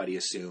anybody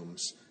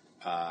assumes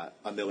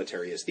a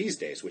military is these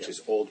days, which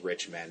is old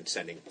rich men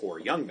sending poor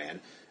young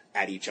men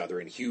at each other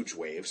in huge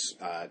waves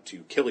to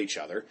kill each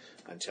other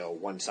until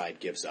one side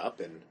gives up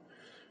and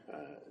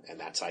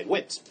that side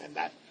wins, and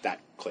that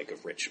clique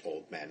of rich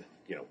old men,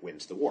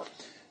 wins the war.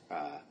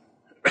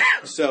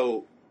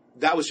 So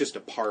that was just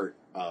a part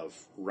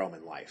of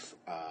Roman life.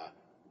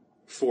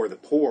 For the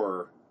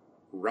poor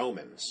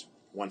Romans,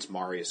 once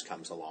Marius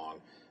comes along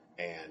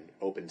and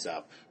opens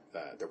up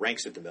the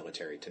ranks of the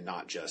military to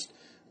not just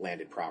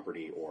landed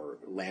property or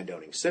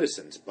landowning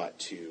citizens, but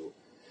to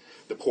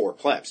the poor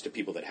plebs, to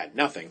people that had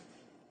nothing,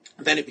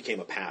 then it became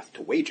a path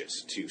to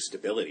wages, to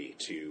stability,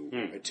 to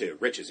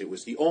riches. It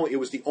was the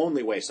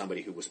only way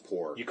somebody who was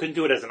poor. You couldn't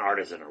do it as an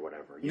artisan or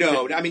whatever. If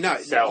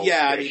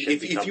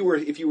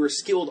you were a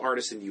skilled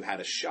artisan, you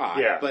had a shot.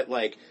 Yeah. But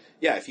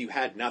if you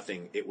had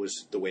nothing, it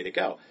was the way to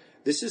go.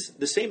 The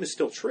same is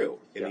still true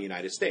in the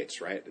United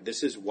States, right?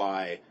 This is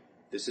why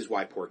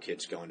poor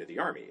kids go into the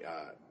army.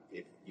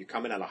 If you're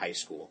coming out of high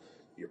school,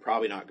 you're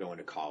probably not going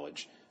to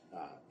college.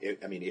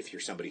 If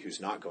you're somebody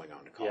who's not going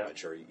on to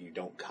college or you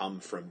don't come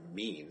from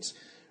means,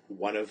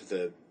 one of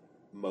the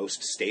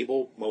most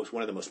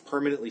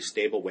permanently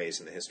stable ways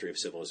in the history of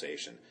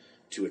civilization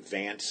to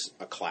advance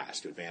a class,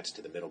 to advance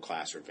to the middle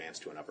class or advance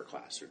to an upper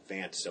class or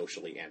advance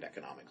socially and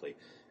economically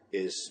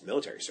is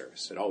military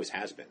service. It always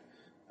has been.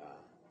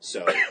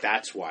 So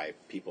that's why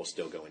people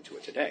still go into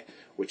it today,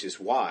 which is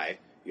why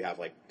you have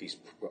these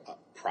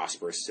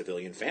prosperous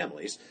civilian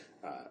families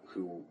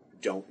who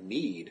don't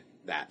need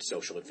that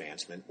social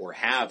advancement or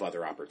have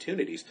other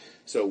opportunities.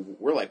 So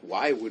we're like,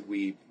 why would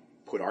we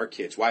put our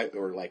kids,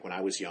 when I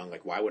was young,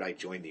 why would I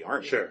join the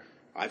army? Sure.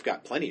 I've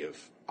got plenty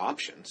of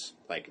options.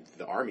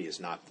 The army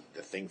is not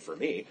the thing for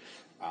me.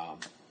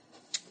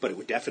 But it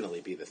would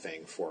definitely be the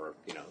thing for,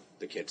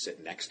 the kid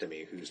sitting next to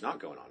me who's not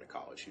going on to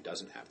college, who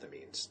doesn't have the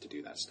means to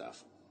do that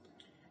stuff.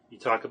 You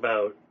talk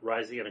about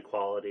rising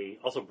inequality,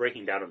 also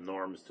breaking down of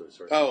norms to a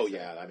certain Oh,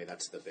 extent. yeah. I mean,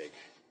 that's the big...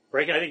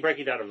 I think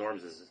breaking down of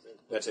norms is...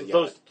 That's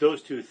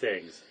those two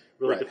things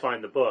really Right.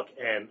 define the book.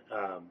 And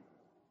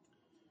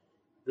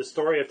the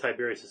story of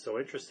Tiberius is so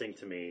interesting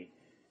to me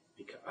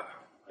because,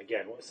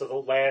 again, so the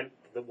land...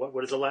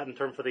 what is the Latin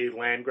term for the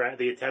land grant,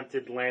 the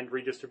attempted land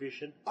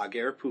redistribution?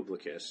 Ager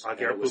publicus.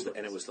 Ager publicus.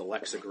 And it was the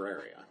lex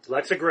agraria.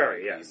 Lex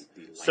agraria, yes.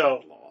 The land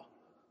So, law.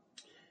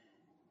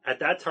 at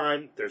that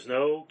time, there's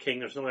no king,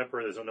 there's no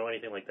emperor, there's no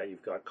anything like that.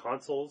 You've got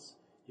consuls,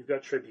 you've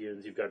got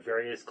tribunes, you've got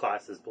various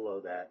classes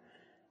below that.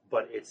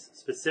 But it's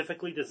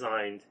specifically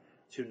designed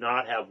to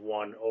not have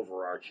one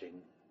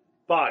overarching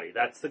body.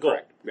 That's the goal.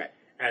 Correct. Right.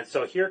 And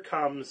so here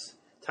comes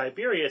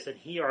Tiberius, and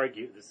he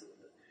argues,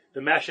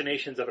 the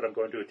machinations of it I'm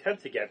going to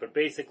attempt to get, but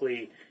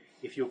basically,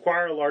 if you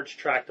acquire a large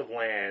tract of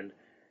land,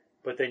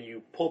 but then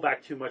you pull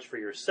back too much for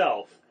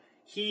yourself,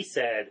 he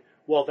said,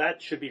 well,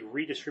 that should be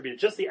redistributed.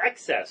 Just the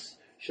excess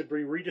should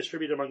be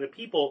redistributed among the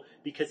people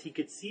because he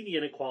could see the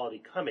inequality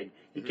coming.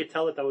 He could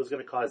tell that was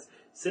going to cause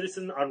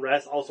citizen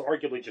unrest, also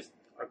arguably just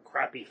a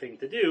crappy thing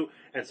to do.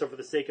 And so for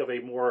the sake of a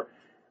more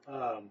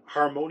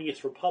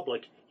harmonious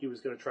republic, he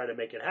was going to try to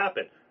make it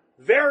happen.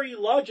 Very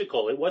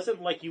logical. It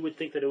wasn't like you would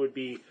think that it would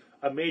be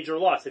a major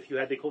loss if you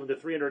had the equivalent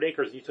of 300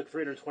 acres and you took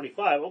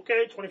 325.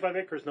 Okay, 25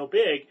 acres, no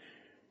big.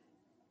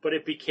 But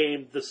it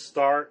became the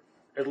start,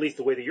 at least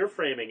the way that you're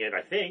framing it,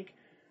 I think,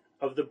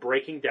 of the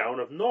breaking down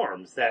of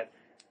norms, that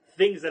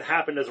things that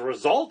happened as a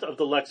result of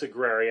the Lex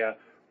Agraria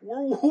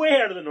were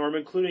way out of the norm,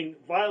 including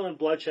violent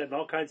bloodshed and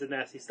all kinds of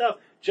nasty stuff,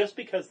 just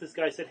because this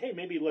guy said, hey,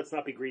 maybe let's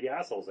not be greedy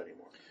assholes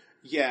anymore.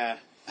 Yeah.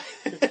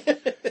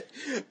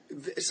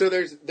 So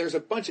there's a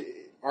bunch of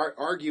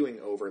arguing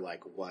over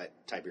what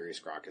Tiberius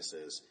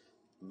Gracchus's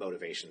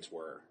motivations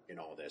were in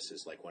all this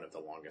is one of the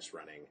longest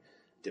running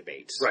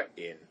debates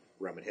in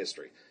Roman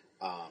history.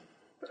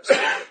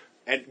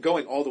 And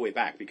going all the way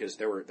back, because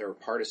there were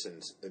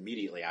partisans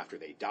immediately after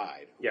they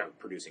died who were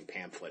producing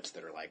pamphlets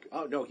that are like,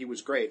 oh no, he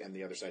was great, and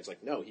the other side's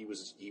like, no, he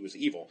was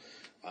evil.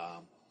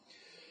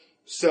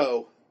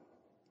 So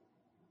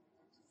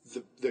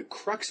the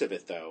crux of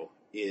it, though,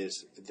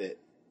 is that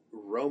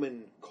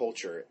Roman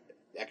culture,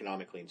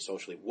 economically and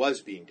socially,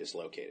 was being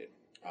dislocated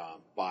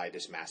by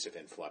this massive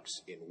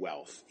influx in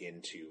wealth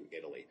into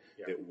Italy.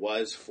 That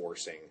was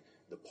forcing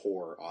the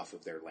poor off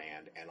of their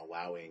land and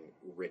allowing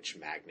rich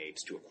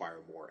magnates to acquire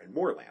more and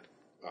more land.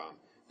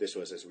 This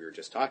was, as we were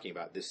just talking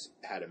about, this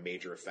had a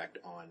major effect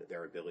on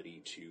their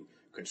ability to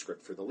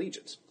conscript for the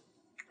legions,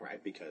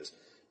 right? Because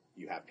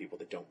you have people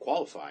that don't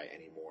qualify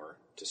anymore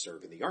to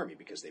serve in the army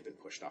because they've been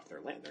pushed off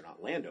their land. They're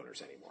not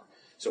landowners anymore.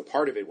 So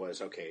part of it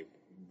was, okay,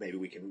 maybe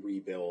we can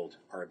rebuild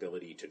our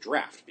ability to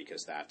draft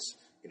because that's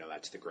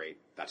the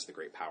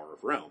great power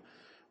of Rome.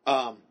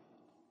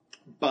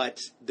 But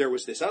there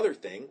was this other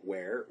thing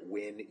where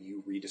when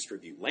you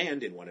redistribute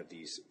land in one of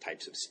these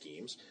types of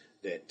schemes,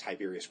 that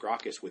Tiberius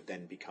Gracchus would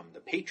then become the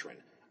patron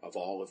of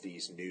all of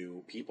these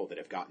new people that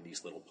have gotten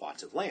these little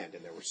plots of land.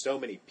 And there were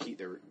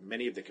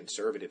many of the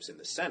conservatives in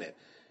the Senate,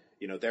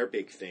 their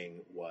big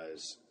thing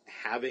was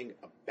having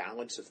a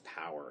balance of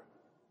power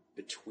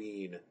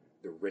between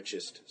the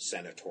richest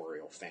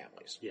senatorial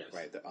families, yes.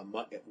 right?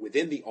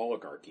 Within the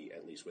oligarchy,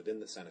 at least within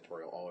the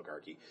senatorial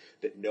oligarchy,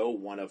 that no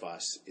one of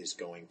us is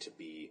going to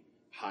be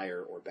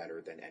higher or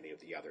better than any of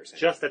the others.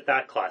 Just at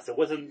that class, it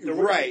wasn't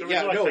right.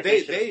 There was no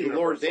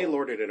They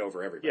lorded it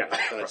over everybody.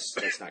 Yeah,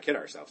 Let's not kid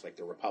ourselves. Like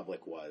the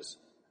Republic was,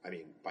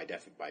 by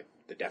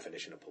the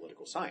definition of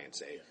political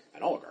science,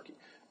 an oligarchy.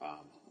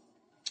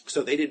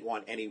 So they didn't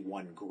want any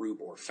one group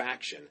or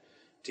faction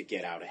to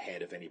get out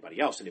ahead of anybody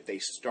else. And if they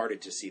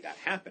started to see that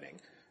happening,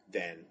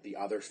 then the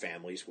other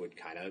families would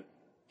kind of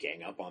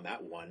gang up on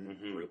that one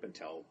group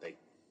until they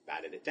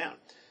batted it down.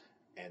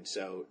 And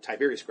so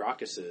Tiberius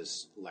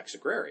Gracchus's Lex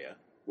Agraria,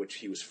 which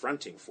he was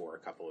fronting for a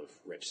couple of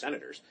rich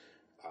senators,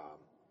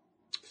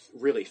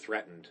 really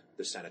threatened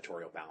the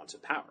senatorial balance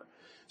of power.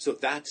 So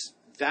that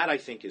I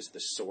think is the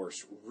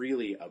source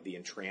really of the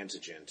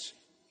intransigent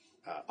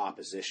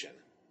opposition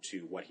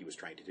to what he was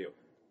trying to do.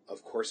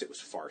 Of course it was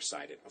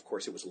far-sighted. Of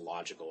course it was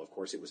logical. Of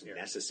course it was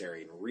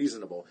necessary and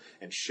reasonable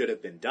and should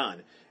have been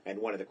done. And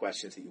one of the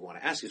questions that you want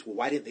to ask is, well,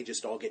 why didn't they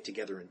just all get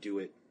together and do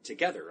it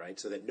together, right?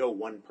 So that no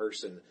one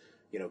person,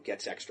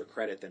 gets extra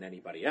credit than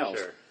anybody else.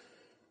 Sure.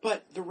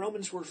 But the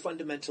Romans were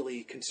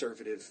fundamentally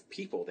conservative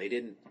people. They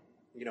didn't,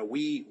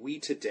 we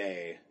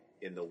today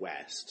in the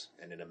West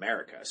and in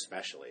America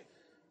especially,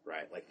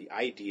 right? Like the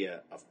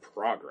idea of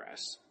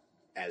progress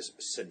as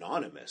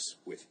synonymous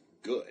with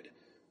good,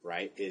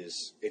 right?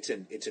 It's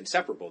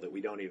inseparable that we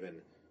don't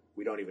even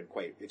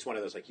quite, it's one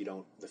of those, like,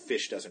 the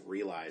fish doesn't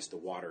realize the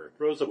water.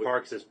 Rosa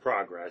Parks is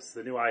progress.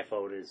 The new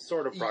iPhone is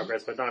sort of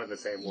progress, but not in the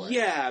same way.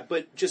 Yeah,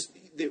 but just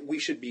that we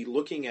should be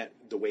looking at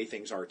the way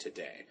things are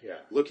today,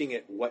 looking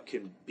at what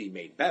can be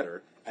made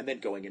better, and then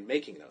going and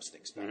making those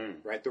things better,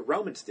 right? The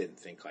Romans didn't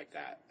think like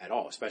that at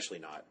all, especially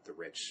not the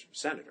rich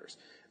senators.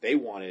 They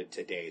wanted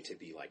today to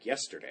be like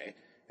yesterday,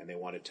 and they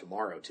wanted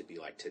tomorrow to be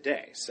like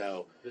today.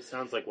 So this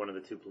sounds like one of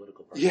the two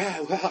political parties.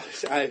 Yeah, well,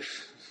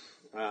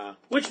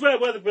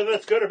 whether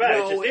that's good or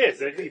bad, it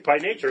just is. By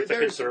nature, it's a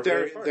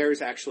conservative party.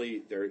 There's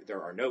actually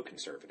there are no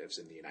conservatives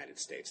in the United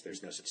States.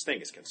 There's no such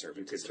thing as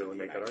conservatives in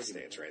the United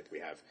States, right?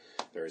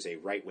 There is a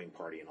right wing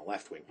party and a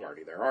left wing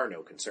party. There are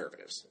no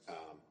conservatives.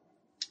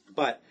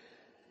 But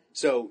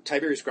so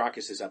Tiberius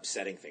Gracchus is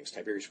upsetting things.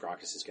 Tiberius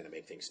Gracchus is going to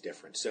make things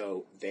different.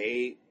 So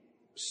they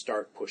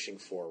start pushing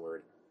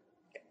forward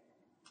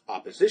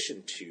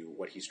opposition to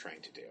what he's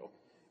trying to do.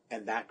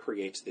 And that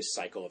creates this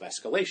cycle of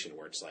escalation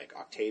where it's like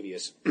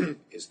Octavius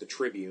is the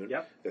tribune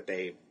that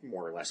they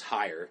more or less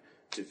hire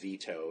to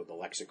veto the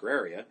Lex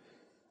Agraria.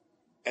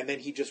 And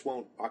then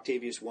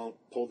Octavius won't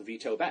pull the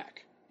veto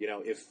back.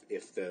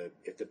 If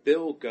the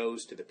bill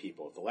goes to the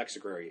people, if the Lex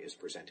Agraria is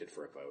presented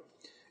for a vote,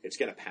 it's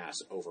going to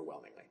pass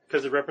overwhelmingly.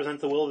 Because it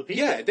represents the will of the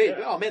people.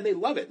 Oh man, they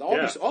love it.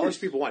 All these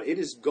people want it. It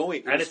is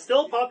going, and it's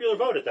still a popular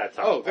vote at that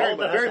time. Oh, very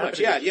much.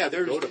 Yeah.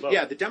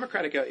 The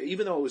Democratic,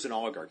 even though it was an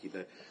oligarchy,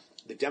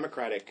 the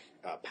Democratic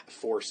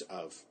force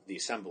of the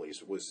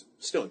assemblies was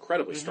still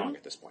incredibly strong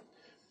at this point.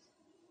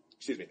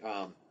 Excuse me.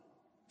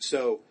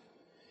 So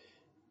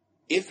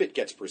if it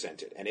gets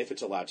presented and if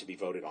it's allowed to be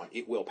voted on,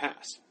 it will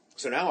pass.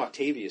 So now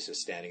Octavius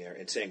is standing there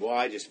and saying, well,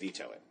 I just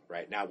veto it,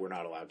 right? Now we're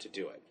not allowed to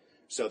do it.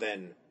 So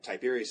then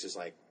Tiberius is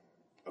like,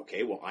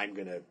 okay, well, I'm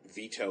going to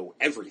veto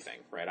everything,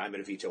 right? I'm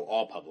going to veto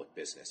all public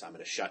business. I'm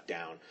going to shut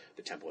down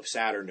the Temple of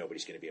Saturn.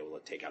 Nobody's going to be able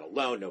to take out a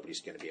loan.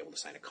 Nobody's going to be able to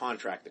sign a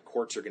contract. The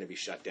courts are going to be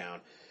shut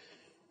down.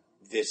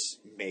 This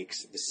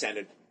makes the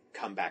Senate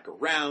come back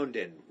around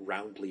and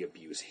roundly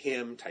abuse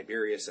him,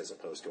 Tiberius, as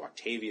opposed to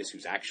Octavius,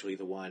 who's actually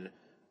the one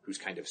who's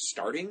kind of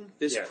starting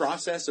this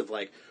process of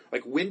like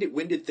when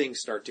did things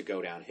start to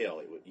go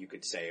downhill? You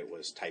could say it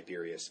was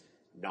Tiberius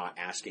not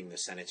asking the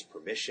Senate's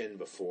permission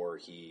before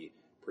he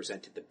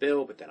presented the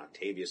bill, but then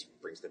Octavius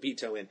brings the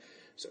veto in.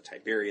 So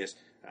Tiberius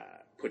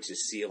puts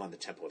his seal on the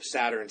Temple of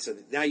Saturn. So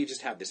now you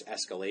just have this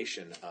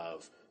escalation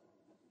of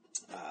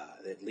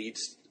that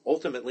leads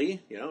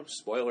ultimately,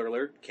 spoiler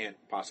alert, can't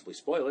possibly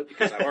spoil it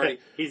because I've already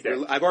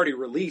I've already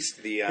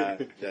released the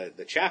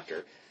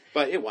chapter,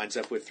 but it winds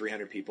up with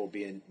 300 people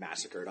being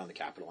massacred on the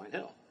Capitoline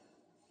Hill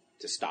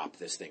to stop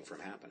this thing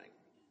from happening.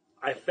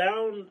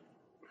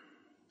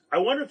 I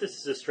wonder if this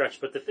is a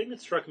stretch, but the thing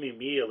that struck me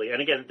immediately, and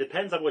again, it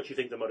depends on what you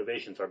think the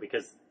motivations are,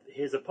 because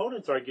his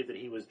opponents argued that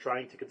he was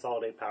trying to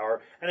consolidate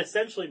power and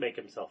essentially make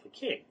himself a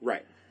king.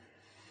 Right.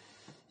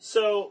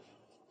 So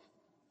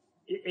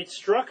it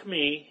struck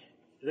me,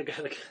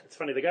 it's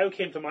funny, the guy who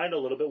came to mind a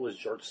little bit was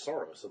George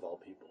Soros, of all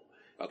people.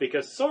 Okay.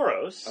 Because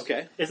Soros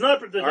is not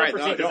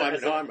perceived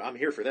I'm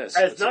here for this.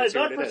 It's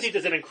not perceived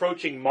as an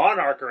encroaching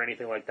monarch or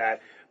anything like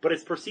that, but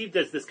it's perceived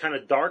as this kind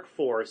of dark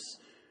force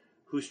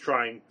who's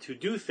trying to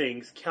do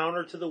things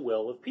counter to the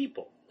will of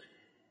people.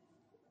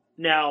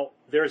 Now,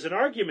 there's an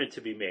argument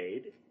to be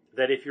made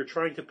that if you're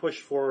trying to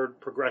push forward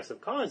progressive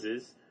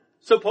causes,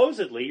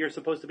 supposedly you're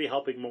supposed to be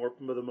helping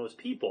the most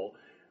people,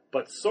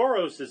 but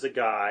Soros is a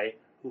guy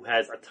who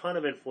has a ton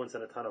of influence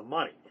and a ton of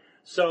money.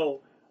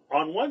 So,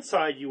 on one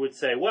side you would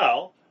say,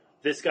 well,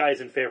 this guy is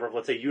in favor of,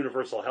 let's say,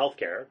 universal health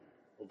care.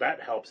 Well,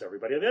 that helps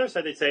everybody. On the other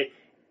side, they'd say,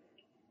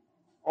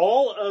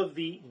 all of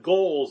the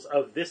goals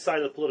of this side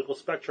of the political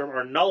spectrum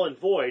are null and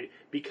void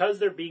because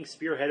they're being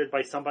spearheaded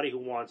by somebody who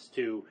wants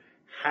to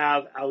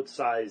have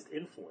outsized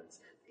influence.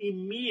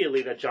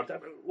 Immediately that jumped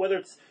out. Whether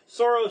it's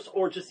Soros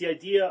or just the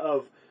idea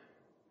of,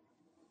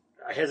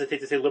 I hesitate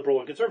to say liberal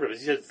and conservative,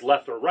 he says it's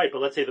left or right,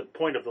 but let's say the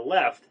point of the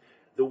left,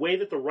 the way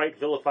that the right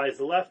vilifies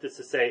the left is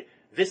to say,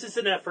 this is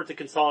an effort to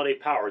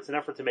consolidate power. It's an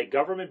effort to make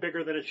government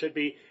bigger than it should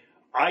be.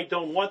 I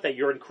don't want that.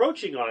 You're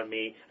encroaching on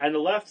me. And the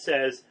left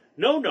says,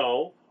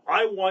 no,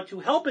 I want to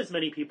help as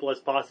many people as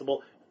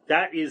possible.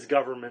 That is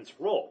government's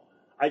role.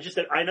 I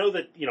know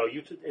that,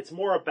 it's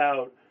more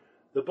about,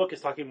 the book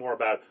is talking more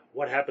about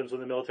what happens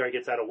when the military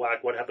gets out of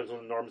whack, what happens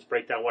when the norms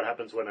break down, what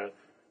happens when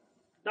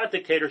not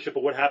dictatorship,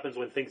 but what happens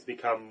when things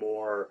become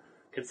more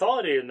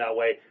consolidated in that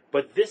way.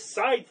 But this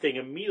side thing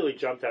immediately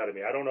jumped out at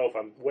me. I don't know if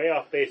I'm way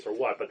off base or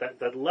what, but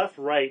that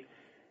left-right,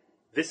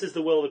 this is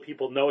the will of the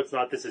people, no it's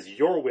not, this is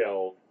your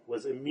will,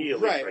 was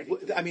immediately right.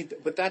 I mean,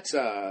 but that's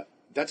a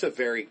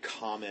very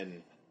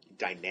common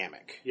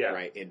dynamic,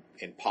 right,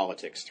 in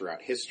politics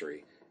throughout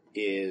history,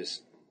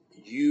 is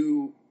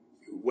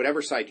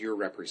whatever side you're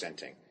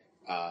representing,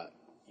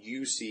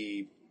 you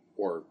see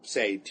or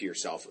say to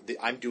yourself,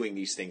 I'm doing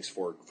these things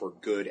for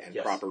good and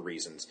proper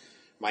reasons.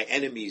 My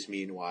enemies,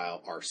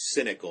 meanwhile, are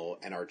cynical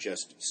and are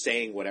just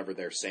saying whatever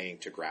they're saying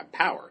to grab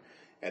power.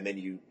 And then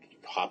you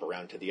hop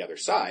around to the other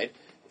side,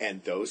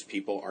 and those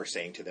people are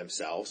saying to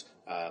themselves,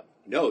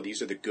 no,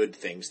 these are the good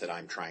things that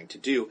I'm trying to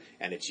do,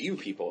 and it's you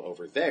people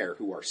over there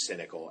who are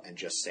cynical and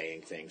just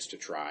saying things to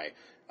try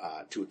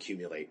to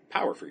accumulate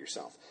power for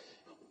yourself.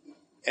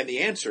 And the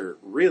answer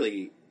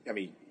really,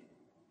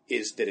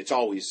 is that it's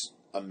always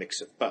a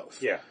mix of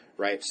both. Yeah.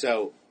 Right?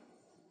 So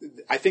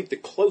I think the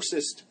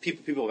closest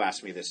people have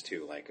asked me this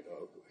too, like,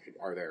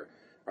 are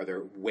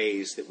there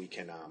ways that we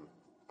can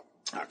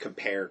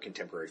compare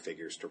contemporary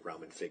figures to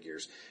Roman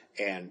figures?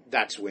 And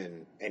that's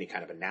when any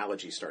kind of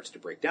analogy starts to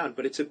break down.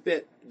 But it's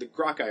the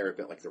Gracchi are a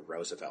bit like the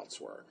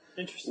Roosevelts were.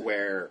 Interesting.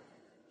 Where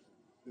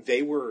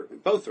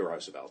both the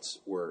Roosevelts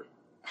were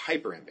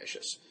hyper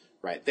ambitious,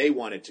 right? They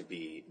wanted to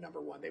be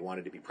number one. They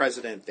wanted to be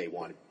president. They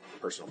wanted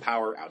personal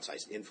power,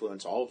 outsized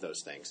influence, all of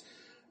those things.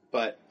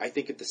 But I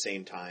think at the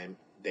same time,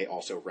 they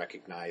also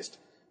recognized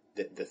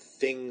that the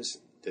things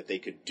that they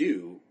could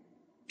do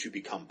to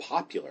become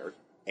popular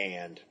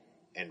and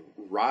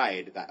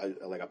ride that,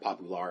 like a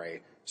populare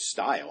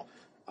style,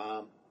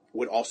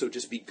 would also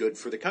just be good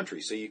for the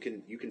country. So you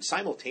can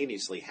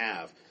simultaneously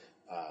have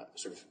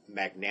sort of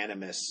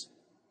magnanimous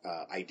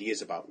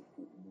ideas about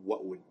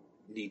what would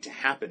need to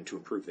happen to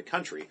improve the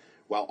country,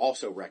 while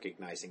also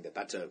recognizing that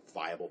that's a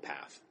viable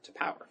path to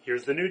power.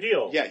 Here's the New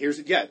Deal. Yeah,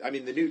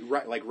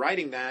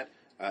 writing that.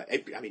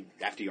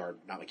 FDR,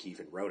 not like he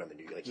even wrote on the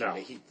New Deal.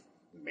 Like he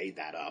made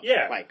that up.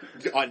 Yeah. Like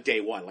on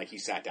day one, like he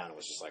sat down and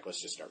was just like, let's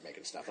just start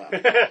making stuff up.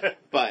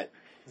 But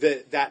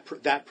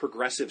that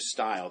progressive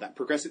style,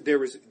 there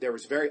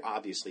was very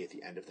obviously at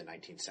the end of the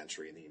 19th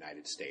century in the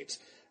United States,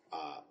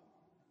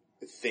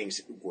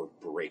 things were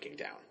breaking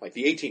down. Like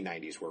the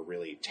 1890s were a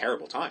really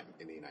terrible time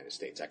in the United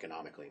States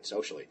economically and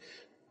socially.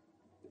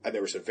 And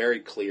there was a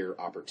very clear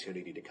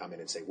opportunity to come in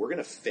and say, we're going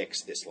to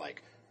fix this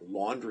like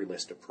laundry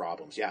list of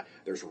problems. Yeah,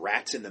 there's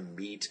rats in the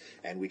meat,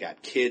 and we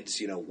got kids,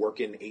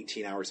 working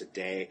 18 hours a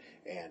day,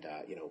 and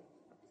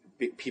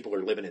people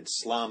are living in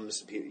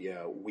slums.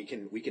 We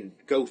can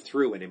go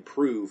through and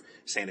improve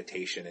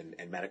sanitation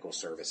and medical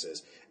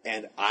services,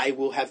 and I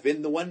will have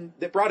been the one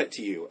that brought it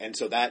to you. And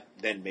so that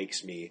then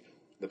makes me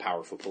the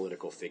powerful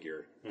political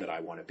figure that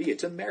I want to be.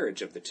 It's a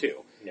marriage of the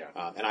two. Yeah.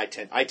 And I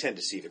tend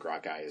to see the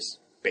Gracchi as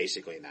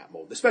basically in that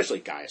mold, especially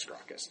Gaius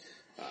Gracchus.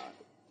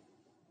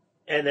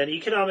 And then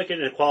economic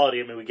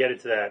inequality, we get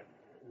into that.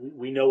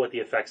 We know what the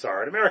effects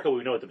are in America.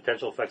 We know what the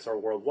potential effects are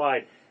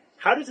worldwide.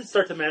 How does it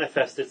start to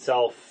manifest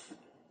itself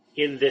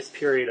in this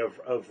period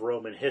of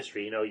Roman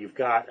history? You've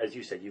got, as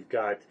you said, you've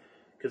got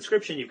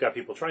conscription, you've got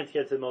people trying to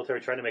get to the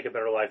military, trying to make a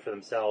better life for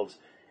themselves.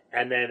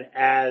 And then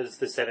as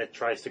the Senate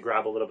tries to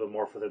grab a little bit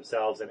more for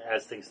themselves and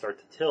as things start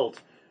to tilt,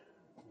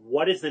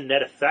 what is the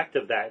net effect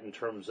of that in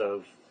terms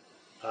of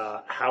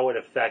how it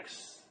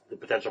affects the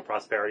potential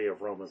prosperity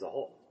of Rome as a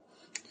whole?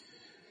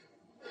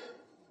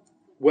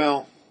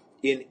 Well,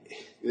 in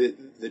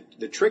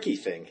the tricky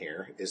thing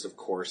here is, of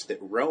course, that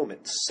Rome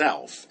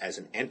itself, as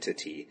an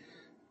entity,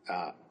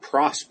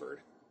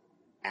 prospered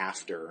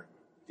after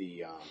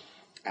the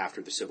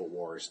civil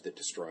wars that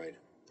destroyed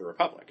the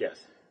Republic. Yes,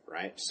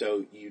 right.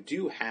 So you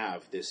do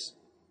have this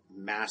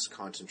mass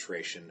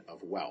concentration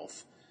of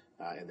wealth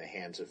in the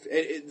hands of,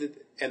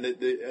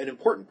 an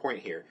important point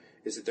here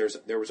is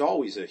that there was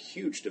always a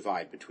huge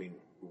divide between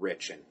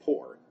rich and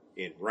poor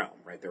in Rome,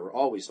 right? There were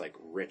always like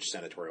rich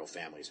senatorial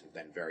families and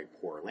then very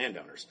poor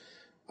landowners.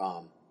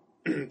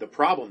 The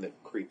problem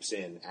that creeps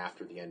in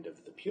after the end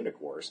of the Punic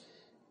Wars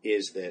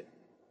is that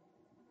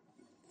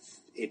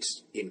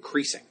it's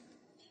increasing,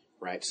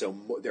 right? So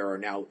there are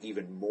now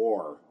even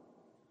more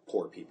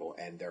poor people,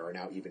 and there are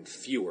now even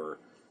fewer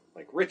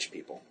like rich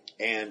people,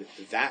 and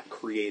that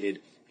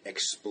created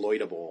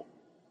exploitable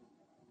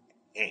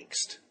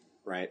angst,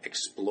 right?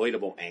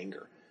 Exploitable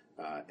anger,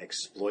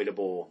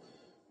 exploitable,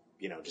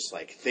 just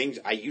like things.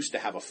 I used to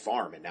have a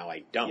farm and now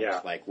I don't.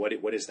 Yeah. Like,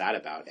 what is that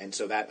about? And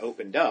so that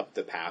opened up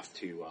the path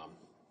to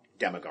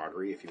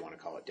demagoguery, if you want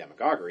to call it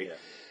demagoguery,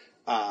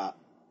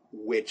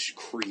 which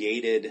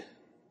created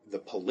the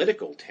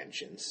political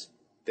tensions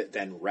that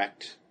then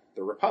wrecked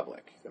the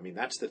Republic. I mean,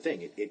 that's the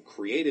thing. It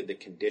created the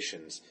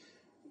conditions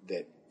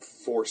that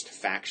forced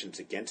factions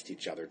against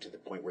each other to the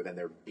point where then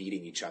they're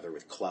beating each other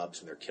with clubs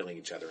and they're killing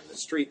each other in the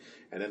street,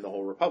 and then the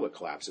whole Republic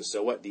collapses.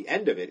 So what the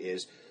end of it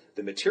is,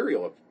 the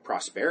material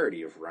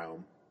prosperity of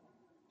Rome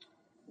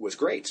was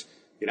great.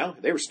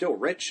 They were still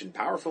rich and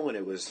powerful, and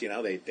it was,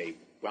 they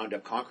wound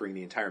up conquering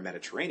the entire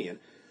Mediterranean.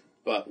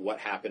 But what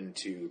happened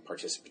to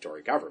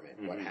participatory government?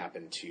 Mm-hmm. What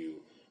happened to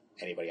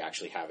anybody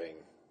actually having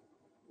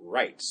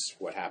rights?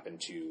 What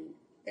happened to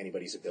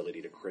anybody's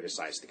ability to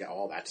criticize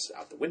all that's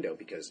out the window,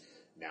 because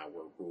now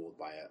we're ruled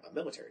by a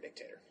military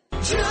dictator.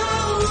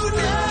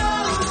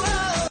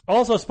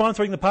 Also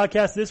sponsoring the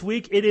podcast this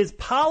week, it is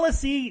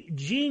Policy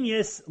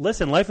Genius.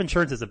 Listen, life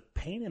insurance is a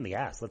pain in the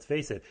ass, let's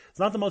face it. It's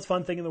not the most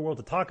fun thing in the world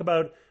to talk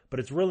about, but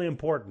it's really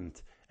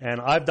important. And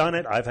I've done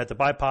it. I've had to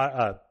buy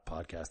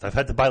I've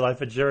had to buy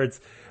life insurance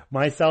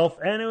myself,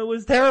 and it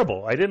was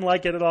terrible. I didn't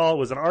like it at all. It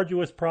was an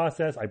arduous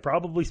process. I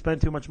probably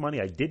spent too much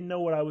money. I didn't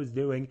know what I was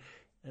doing.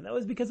 And that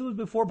was because it was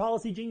before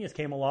Policy Genius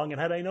came along.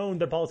 And had I known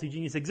that Policy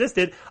Genius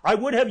existed, I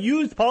would have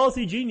used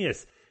Policy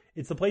Genius.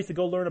 It's the place to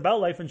go learn about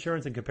life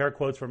insurance and compare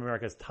quotes from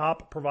America's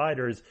top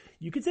providers.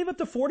 You can save up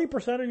to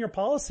 40% on your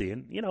policy.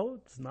 And,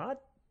 it's not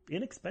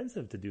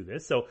inexpensive to do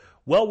this. So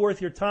well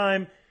worth your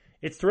time.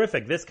 It's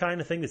terrific. This kind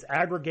of thing, this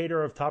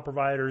aggregator of top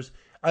providers,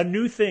 a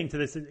new thing to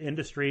this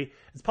industry.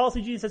 As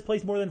Policy Genius has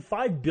placed more than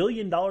 $5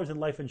 billion in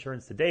life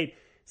insurance to date.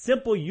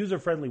 Simple,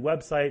 user-friendly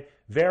website.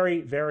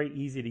 Very, very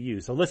easy to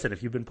use. So listen,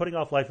 if you've been putting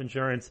off life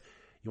insurance,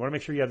 you want to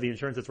make sure you have the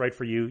insurance that's right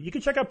for you, you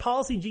can check out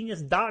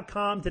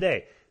PolicyGenius.com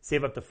today.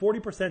 Save up to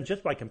 40%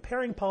 just by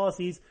comparing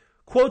policies.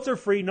 Quotes are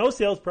free, no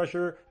sales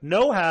pressure,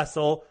 no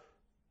hassle.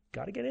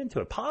 Got to get into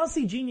it.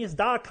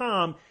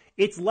 PolicyGenius.com.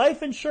 It's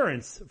life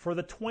insurance for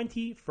the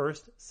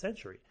 21st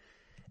century.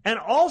 And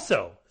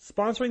also,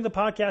 sponsoring the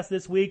podcast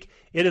this week,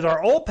 it is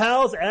our old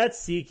pals at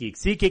SeatGeek.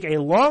 SeatGeek,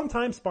 a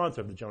longtime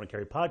sponsor of the Jonah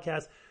Keri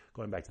podcast,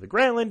 going back to the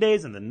Grantland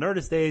days and the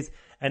Nerdist days,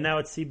 and now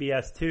it's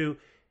CBS too.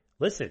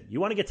 Listen, you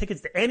want to get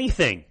tickets to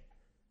anything.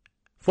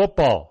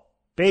 Football,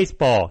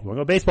 baseball. You want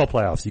to go to baseball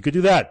playoffs? You could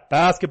do that.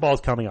 Basketball's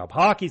coming up.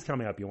 Hockey's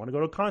coming up. You want to go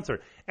to a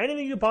concert.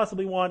 Anything you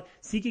possibly want.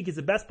 SeatGeek is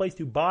the best place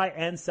to buy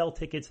and sell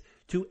tickets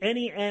to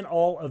any and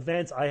all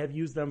events. I have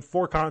used them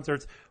for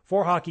concerts,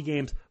 for hockey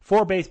games,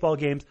 for baseball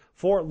games,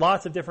 for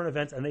lots of different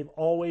events, and they've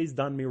always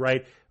done me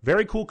right.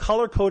 Very cool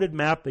color-coded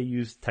map. They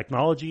use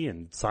technology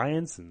and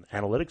science and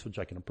analytics, which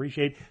I can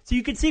appreciate. So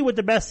you can see what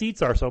the best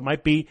seats are. So it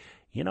might be,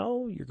 you're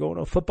going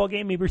to a football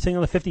game. Maybe you're sitting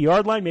on the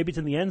 50-yard line. Maybe it's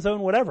in the end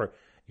zone, whatever.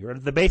 You're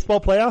at the baseball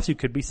playoffs. You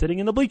could be sitting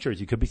in the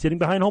bleachers. You could be sitting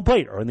behind home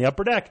plate or in the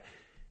upper deck.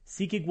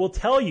 SeatGeek will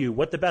tell you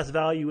what the best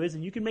value is,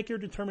 and you can make your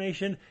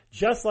determination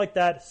just like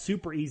that.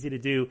 Super easy to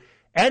do.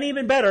 And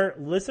even better,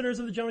 listeners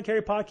of the Jonah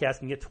Keri podcast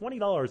can get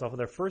 $20 off of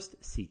their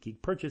first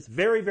SeatGeek purchase.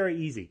 Very, very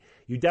easy.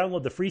 You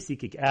download the free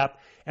SeatGeek app,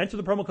 enter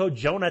the promo code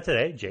Jonah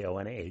today,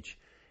 Jonah,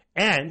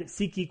 and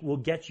SeatGeek will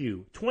get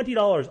you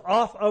 $20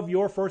 off of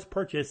your first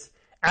purchase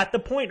at the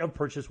point of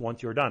purchase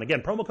once you're done.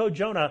 Again, promo code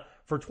Jonah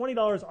for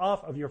 $20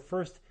 off of your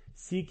first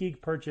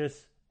SeatGeek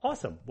purchase.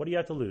 Awesome. What do you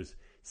have to lose?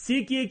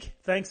 SeatGeek,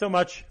 thanks so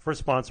much for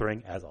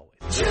sponsoring, as always.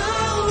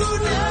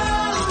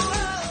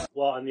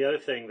 Well, and the other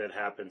thing that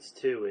happens,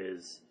 too,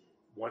 is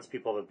once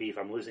people have a beef,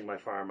 I'm losing my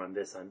farm, I'm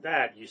this, I'm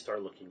that, you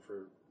start looking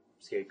for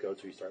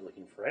scapegoats or you start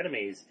looking for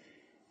enemies.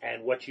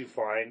 And what you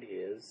find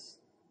is,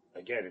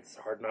 again, it's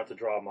hard not to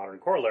draw a modern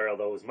corollary,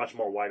 although it was much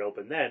more wide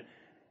open then.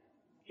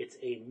 It's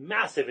a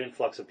massive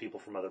influx of people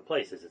from other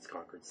places. It's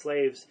conquered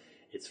slaves.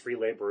 It's free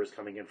laborers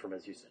coming in from,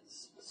 as you said,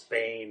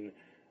 Spain,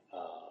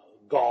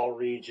 Gaul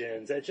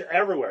regions,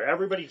 everywhere.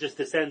 Everybody just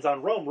descends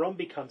on Rome. Rome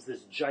becomes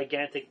this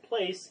gigantic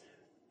place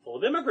full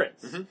of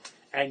immigrants. Mm-hmm.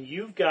 And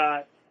you've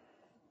got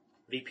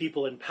the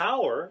people in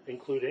power,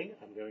 including,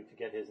 I'm going to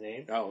get his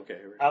name. Oh, okay.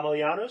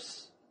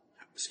 Aemilianus.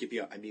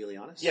 Scipio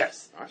Aemilianus?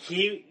 Yes. Right.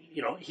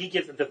 He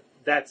gives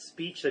that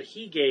speech that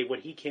he gave when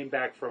he came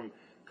back from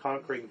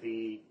conquering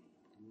the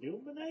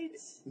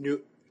Numanites?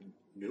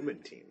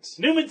 Numantines.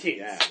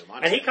 Yeah,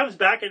 and he comes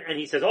back and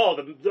he says,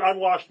 the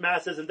unwashed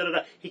masses and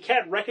da-da-da. He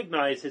can't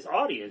recognize his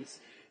audience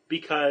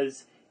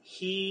because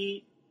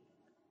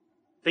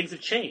things have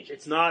changed.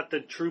 It's not the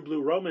true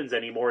blue Romans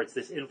anymore. It's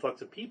this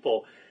influx of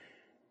people.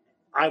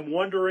 I'm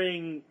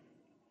wondering,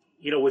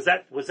 was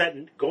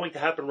that going to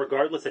happen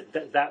regardless?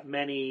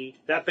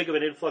 That big of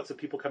an influx of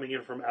people coming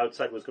in from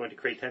outside was going to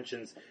create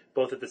tensions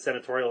both at the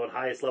senatorial and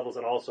highest levels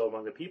and also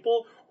among the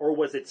people? Or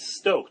was it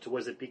stoked?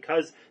 Was it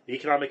because the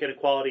economic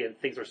inequality and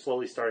things are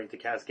slowly starting to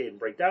cascade and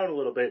break down a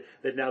little bit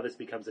that now this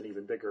becomes an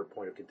even bigger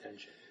point of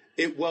contention?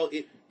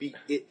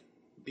 It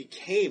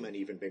became an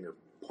even bigger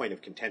point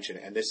of contention,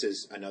 and this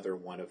is another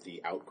one of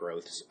the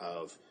outgrowths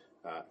of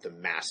the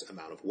mass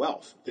amount of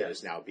wealth that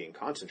is now being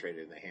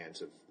concentrated in the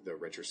hands of the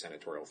richer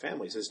senatorial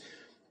families, is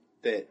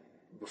that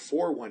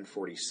before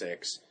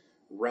 146,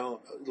 Rome,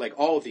 like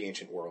all of the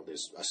ancient world,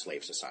 is a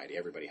slave society.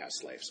 Everybody has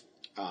slaves.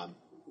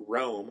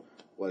 Rome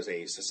was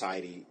a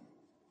society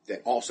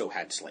that also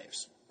had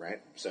slaves,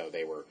 right? So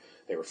they were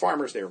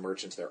farmers, they were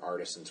merchants, they're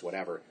artisans,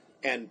 whatever,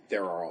 and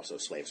there are also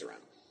slaves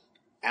around.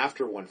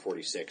 After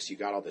 146, you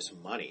got all this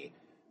money.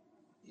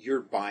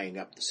 You're buying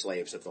up the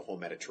slaves of the whole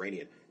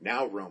Mediterranean.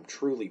 Now Rome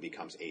truly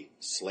becomes a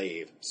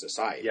slave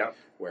society,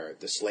 where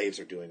the slaves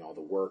are doing all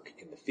the work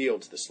in the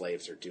fields. The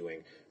slaves are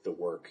doing the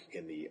work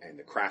in the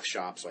craft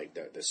shops, like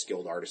the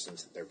skilled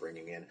artisans that they're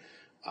bringing in.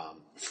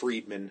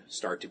 Freedmen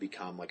start to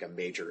become like a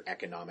major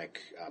economic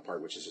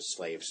part, which is just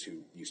slaves who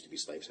used to be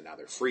slaves and now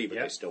they're free, but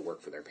they still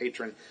work for their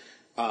patron.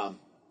 And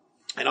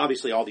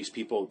obviously all these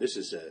people, this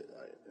is a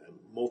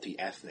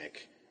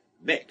multi-ethnic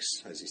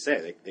mix, as you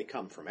say. They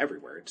come from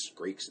everywhere. It's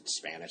Greeks, it's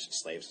Spanish,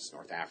 it's slaves, it's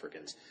North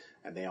Africans,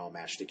 and they all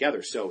mash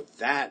together. So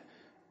that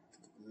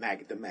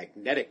the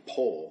magnetic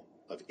pole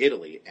of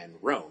Italy and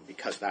Rome,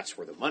 because that's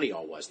where the money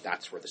all was,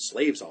 that's where the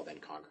slaves all then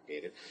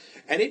congregated,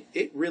 and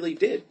it really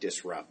did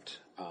disrupt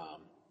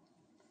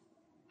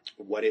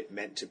what it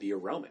meant to be a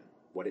Roman,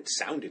 what it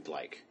sounded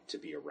like to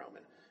be a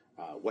Roman.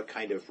 What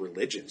kind of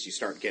religions you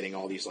start getting,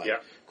 all these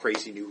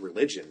crazy new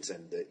religions,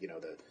 and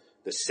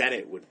the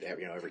Senate would,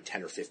 every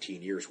 10 or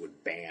 15 years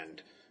would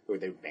ban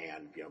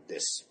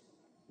this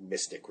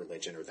mystic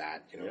religion or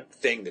that,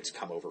 thing that's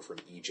come over from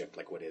Egypt.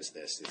 Like, what is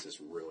this? This is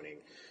ruining,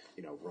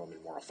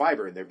 Roman moral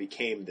fiber. And there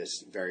became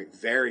this very,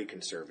 very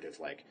conservative,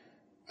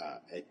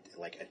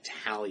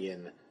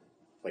 Italian,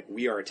 like,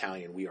 we are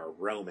Italian, we are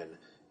Roman.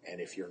 And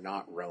if you're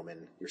not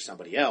Roman, you're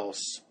somebody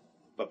else.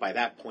 But by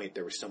that point,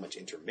 there was so much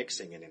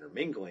intermixing and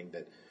intermingling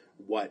that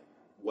what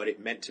it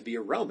meant to be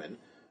a Roman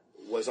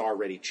was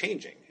already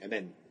changing. And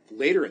then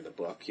later in the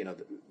book,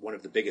 one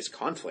of the biggest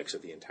conflicts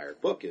of the entire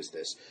book is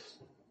this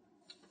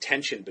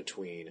tension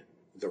between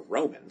the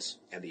Romans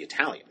and the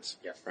Italians,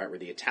 right? Where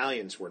the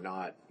Italians were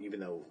not,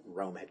 even though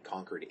Rome had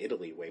conquered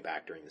Italy way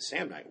back during the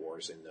Samnite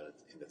Wars in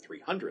the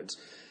 300s,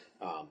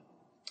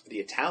 the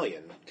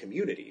Italian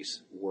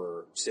communities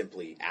were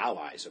simply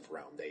allies of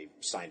Rome. They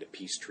signed a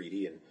peace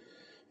treaty and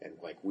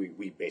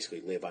we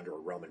basically live under a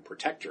Roman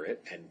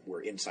protectorate and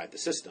we're inside the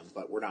system,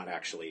 but we're not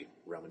actually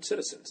Roman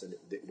citizens. And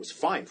it was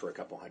fine for a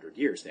couple hundred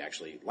years. They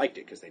actually liked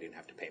it because they didn't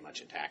have to pay much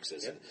in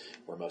taxes and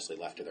were mostly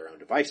left to their own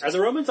devices. And the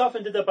Romans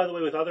often did that, by the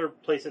way, with other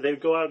places. They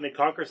would go out and they'd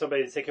conquer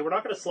somebody and say, okay, we're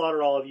not going to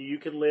slaughter all of you. You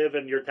can live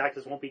and your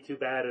taxes won't be too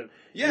bad. And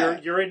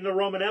you're in the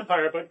Roman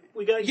Empire, but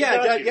we got you.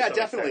 Yeah,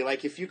 definitely.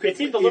 Like, if you could, it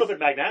seemed a little bit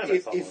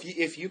magnanimous.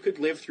 If you could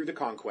live through the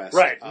conquest,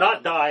 right?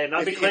 Not die and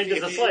not be claimed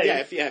as a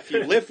slave.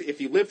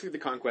 If you lived through the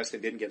conquest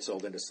and didn't get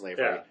sold into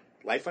slavery,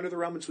 life under the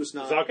Romans was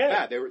not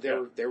bad.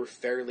 They were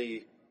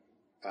fairly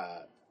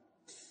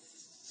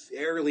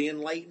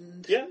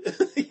enlightened. Yeah,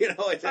 you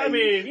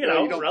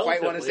don't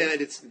quite want to say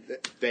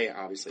that. They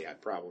obviously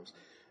had problems,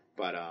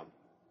 but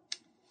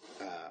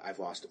I've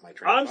lost my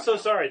train. I'm so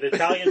sorry. The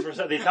Italians were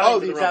the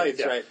Italians. The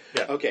Italians, right?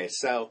 Yeah. Okay,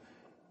 so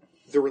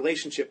the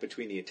relationship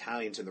between the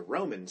Italians and the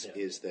Romans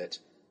is that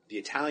the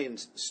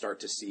Italians start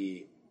to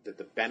see that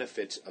the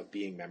benefits of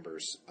being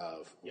members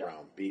of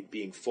Rome,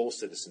 being full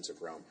citizens of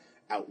Rome,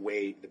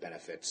 outweigh the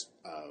benefits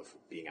of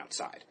being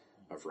outside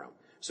of Rome.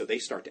 So they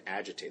start to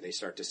agitate. They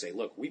start to say,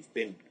 look,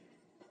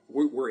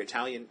 we're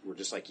Italian. We're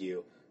just like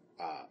you.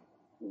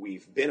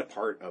 We've been a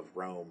part of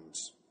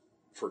Rome's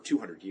for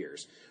 200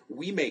 years.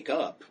 We make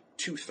up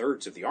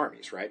 2/3 of the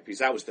armies, right? Because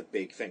that was the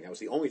big thing. That was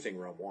the only thing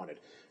Rome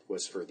wanted,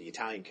 was for the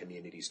Italian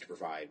communities to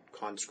provide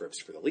conscripts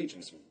for the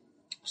legions.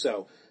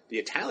 So the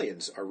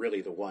Italians are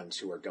really the ones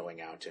who are going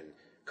out and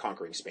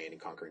conquering Spain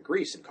and conquering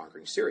Greece and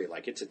conquering Syria.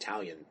 Like, it's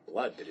Italian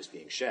blood that is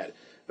being shed,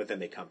 but then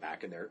they come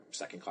back and they're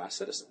second-class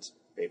citizens.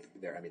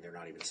 They're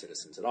not even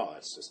citizens at all.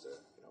 That's just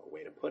a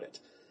way to put it.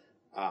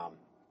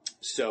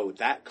 So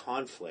that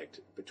conflict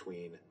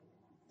between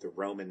the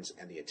Romans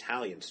and the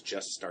Italians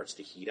just starts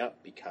to heat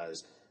up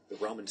because the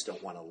Romans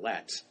don't want to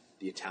let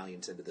the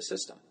Italians into the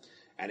system.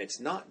 And it's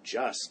not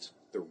just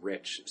the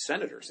rich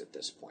senators at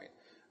this point.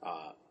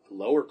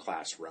 Lower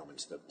class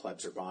Romans, the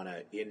plebs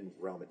urbana in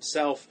Rome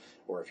itself,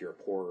 or if you're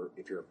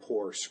a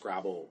poor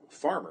Scrabble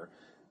farmer,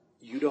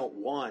 you don't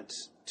want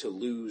to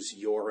lose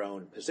your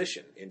own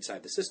position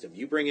inside the system.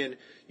 You bring in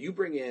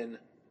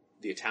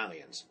the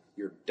Italians,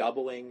 you're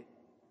doubling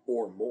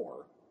or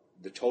more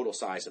the total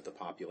size of the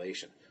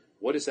population.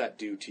 What does that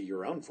do to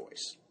your own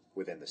voice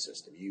within the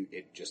system?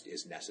 It just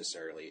is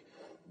necessarily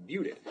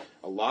muted.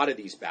 A lot of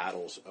these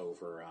battles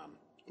over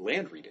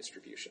land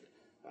redistribution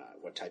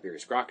what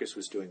Tiberius Gracchus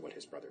was doing, what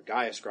his brother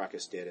Gaius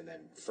Gracchus did, and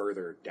then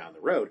further down the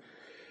road,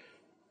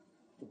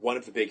 one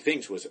of the big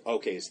things was,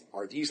 okay,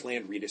 are these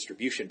land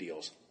redistribution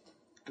deals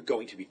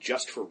going to be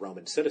just for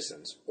Roman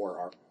citizens, or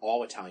are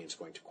all Italians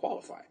going to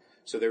qualify?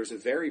 So there's a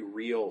very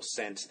real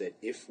sense that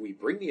if we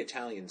bring the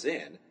Italians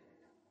in,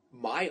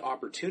 my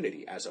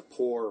opportunity as a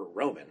poor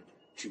Roman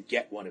to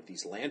get one of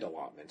these land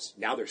allotments,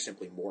 now there's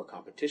simply more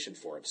competition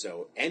for it.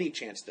 So any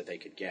chance that they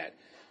could get,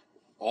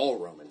 all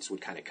Romans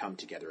would kind of come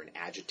together and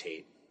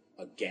agitate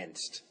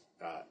against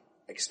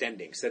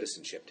extending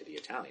citizenship to the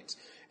Italians.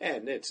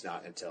 And it's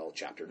not until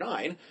chapter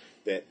 9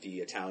 that the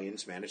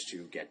Italians managed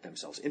to get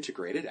themselves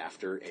integrated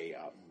after a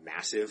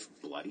massive,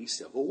 bloody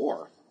civil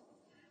war.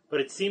 But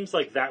it seems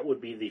like that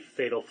would be the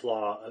fatal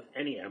flaw of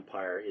any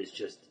empire, is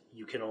just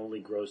you can only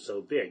grow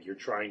so big. You're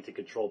trying to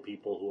control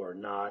people who are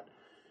not,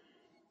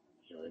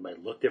 they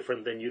might look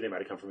different than you, they might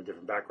have come from a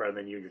different background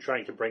than you. You're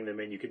trying to bring them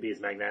in. You could be as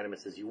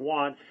magnanimous as you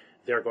want.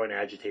 They're going to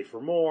agitate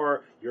for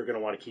more. You're going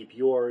to want to keep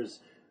yours.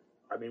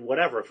 I mean,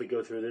 whatever, if we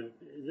go through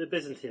the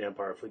Byzantine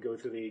Empire, if we go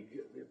through the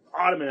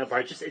Ottoman Empire,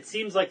 it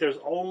seems like there's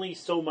only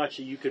so much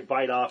that you could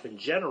bite off in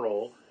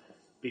general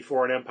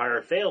before an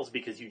empire fails,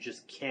 because you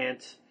just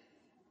can't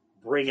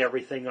bring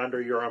everything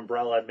under your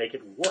umbrella and make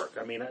it work.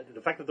 I mean,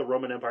 the fact that the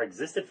Roman Empire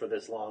existed for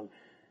this long,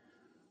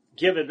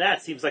 given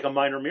that, seems like a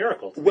minor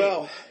miracle to me.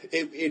 Well,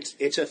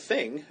 it's a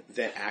thing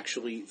that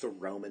actually the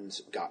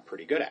Romans got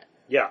pretty good at.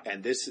 Yeah.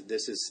 And this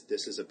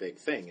is a big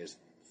thing, is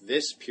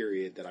this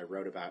period that I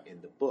wrote about in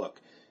the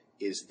book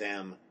is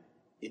them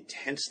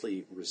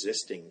intensely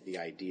resisting the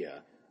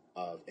idea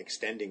of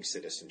extending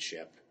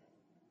citizenship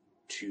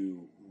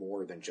to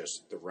more than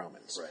just the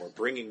Romans, right, or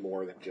bringing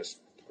more than just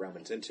the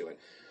Romans into it.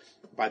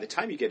 By the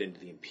time you get into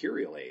the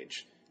Imperial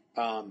Age,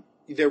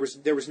 there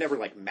was never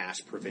like mass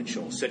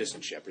provincial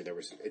citizenship, or there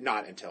was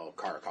not until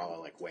Caracalla,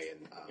 like way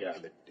in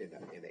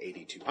the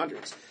AD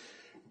 200s.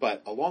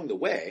 But along the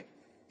way,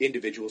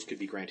 individuals could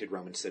be granted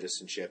Roman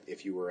citizenship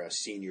if you were a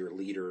senior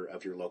leader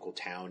of your local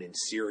town in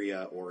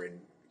Syria or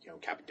in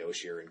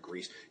Cappadocia or in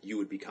Greece. You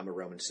would become a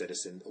Roman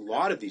citizen. A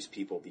lot of these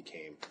people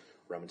became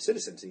Roman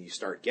citizens, and you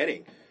start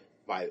getting,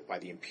 by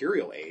the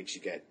Imperial Age, you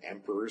get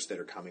emperors that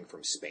are coming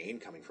from Spain,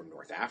 coming from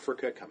North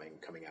Africa,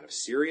 coming out of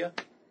Syria.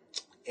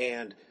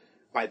 And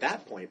by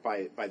that point,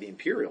 by the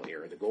Imperial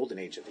era, the Golden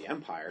Age of the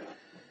Empire,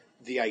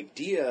 the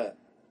idea,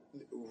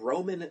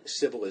 Roman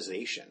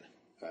civilization,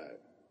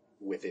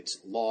 with its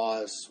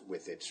laws,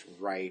 with its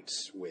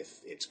rights,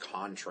 with its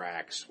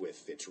contracts,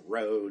 with its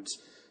roads,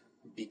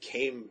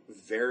 became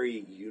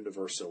very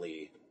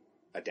universally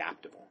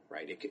adaptable,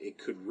 right? It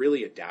could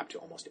really adapt to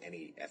almost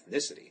any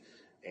ethnicity.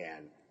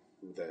 And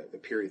the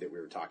period that we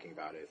were talking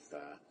about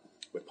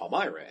with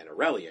Palmyra and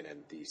Aurelian and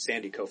the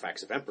Sandy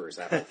Koufax of emperors,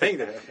 that whole thing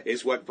that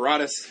is what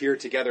brought us here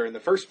together in the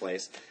first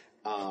place.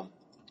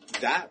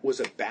 That was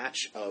a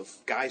batch of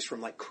guys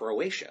from like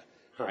Croatia,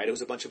 right? It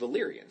was a bunch of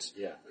Illyrians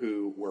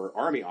who were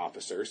army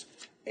officers,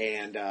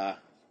 and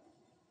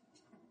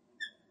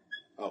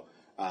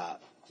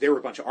they were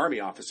a bunch of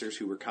army officers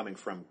who were coming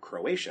from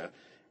Croatia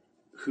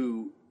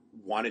who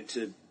wanted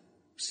to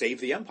save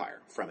the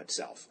empire from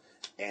itself.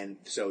 And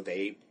so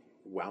they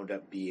wound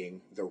up being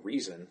the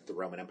reason the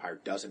Roman Empire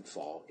doesn't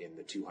fall in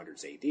the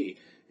 200s AD,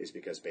 is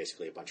because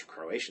basically a bunch of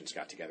Croatians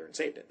got together and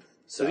saved it.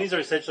 So these are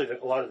essentially,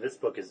 a lot of this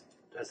book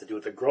has to do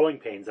with the growing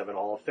pains of it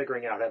all,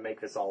 figuring out how to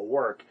make this all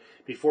work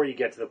before you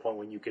get to the point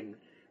when you can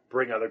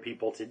bring other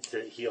people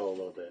to heal a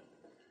little bit.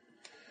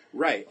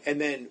 Right.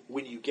 And then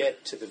when you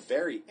get to the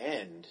very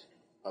end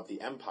of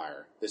the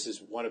empire, this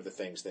is one of the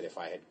things that if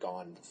I had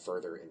gone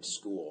further in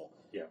school,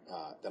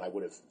 that I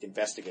would have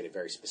investigated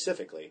very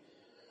specifically,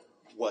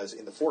 was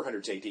in the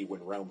 400s AD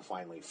when Rome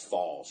finally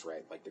falls,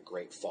 right? Like the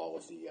great fall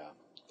of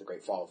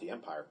the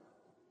empire,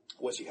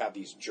 was you have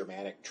these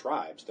Germanic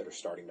tribes that are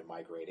starting to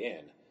migrate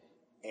in,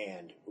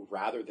 and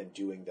rather than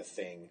doing the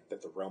thing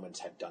that the Romans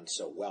had done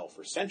so well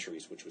for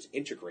centuries, which was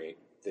integrate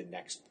the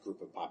next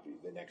group of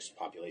the next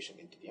population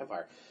into the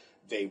empire,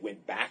 they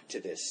went back to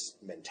this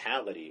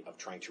mentality of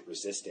trying to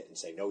resist it and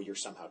say, no, you're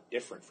somehow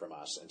different from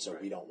us, and so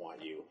we don't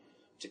want you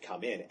to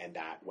come in, and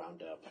that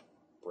wound up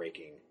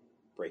breaking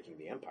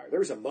the empire. There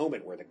was a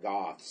moment where the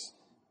Goths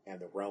and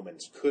the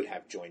Romans could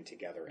have joined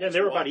together. Yeah,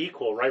 they were about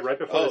equal, right? Right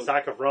before the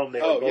sack of Rome,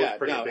 they were both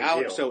pretty big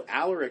deal. So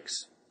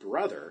Alaric's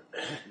brother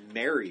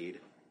married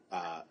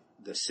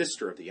the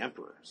sister of the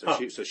emperor.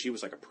 So she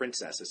was like a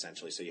princess,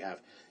 essentially. So you have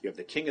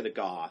the king of the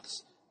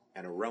Goths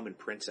and a Roman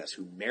princess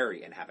who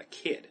marry and have a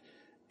kid.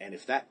 And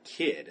if that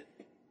kid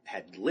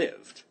had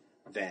lived,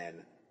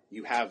 then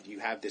you have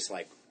this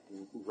like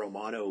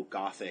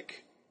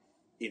Romano-Gothic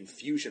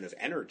infusion of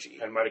energy.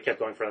 And it might have kept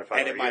going for another 5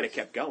 years. And it might have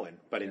kept going,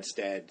 but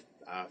instead,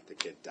 the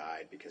kid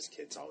died, because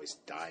kids always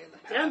die in the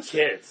past. Damn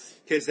kids.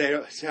 Kids,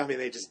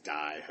 they just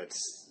die.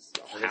 It's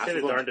they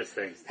say the darndest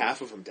things.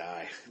 Half of them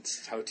die.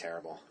 It's so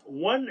terrible.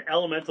 One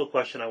elemental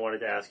question I wanted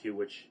to ask you,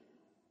 which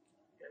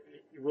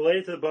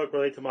related to the book,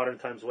 related to modern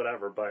times,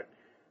 whatever, but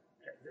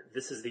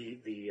this is the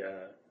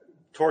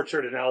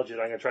tortured analogy that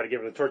I'm going to try to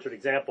give, a tortured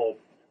example.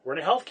 We're in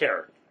a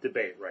healthcare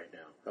debate right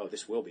now. Oh,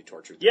 this will be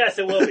tortured. Yes,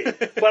 it will be.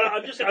 But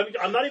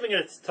I'm not even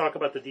going to talk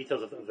about the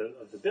details of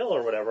the bill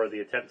or whatever, or the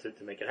attempt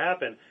to make it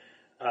happen.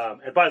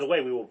 And by the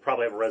way, we will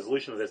probably have a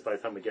resolution of this by the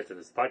time we get to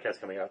this podcast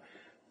coming out.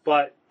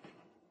 But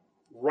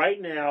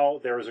right now,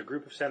 there is a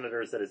group of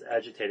senators that is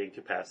agitating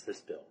to pass this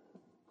bill.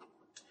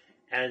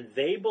 And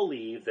they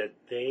believe that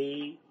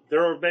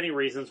there are many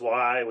reasons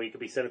why we could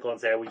be cynical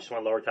and say, we just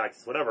want to lower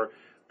taxes, whatever.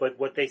 But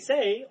what they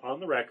say on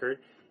the record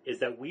is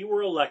that we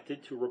were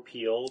elected to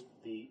repeal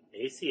the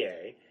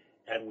ACA,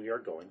 and we are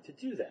going to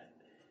do that.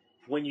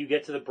 When you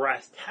get to the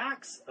brass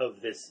tacks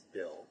of this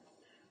bill,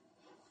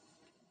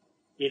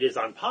 it is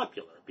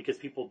unpopular because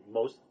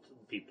most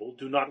people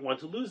do not want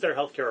to lose their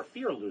health care or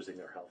fear losing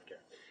their health care.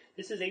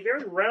 This is a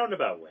very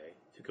roundabout way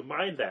to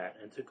combine that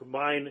and to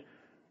combine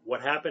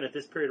what happened at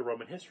this period of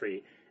Roman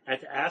history and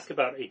to ask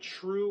about a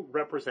true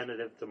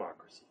representative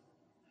democracy.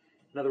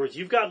 In other words,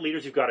 you've got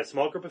leaders, you've got a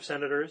small group of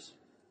senators,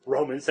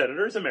 Roman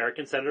senators,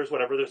 American senators,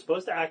 whatever, they're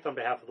supposed to act on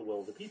behalf of the will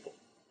of the people.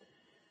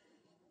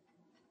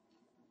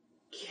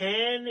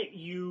 Can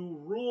you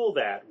rule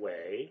that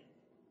way?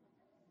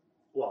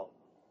 Well,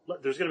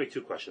 there's going to be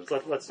two questions.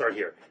 Let's start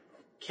here.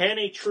 Can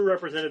a true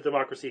representative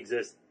democracy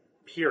exist,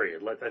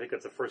 period? I think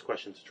that's the first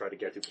question to try to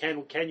get to.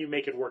 Can you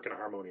make it work in a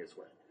harmonious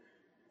way?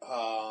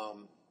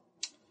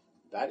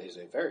 That is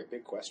a very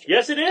big question.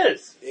 Yes, it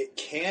is.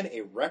 Can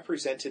a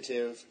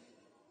representative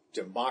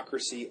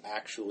democracy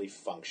actually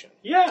function?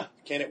 Yeah.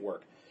 Can it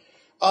work?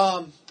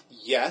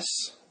 Yes,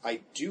 I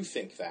do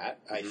think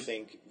that. Mm-hmm. I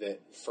think that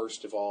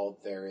first of all,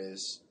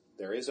 there's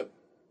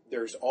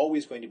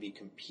always going to be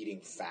competing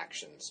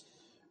factions,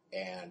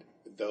 and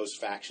those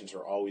factions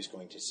are always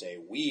going to say,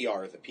 "We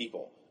are the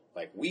people."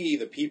 Like, we,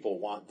 the people,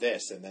 want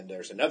this, and then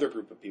there's another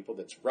group of people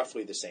that's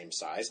roughly the same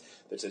size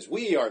that says,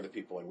 we are the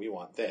people and we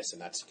want this, and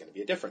that's going to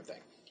be a different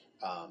thing.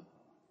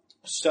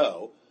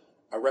 So,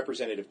 a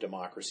representative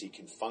democracy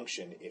can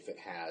function if it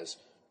has,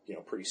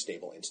 pretty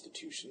stable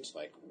institutions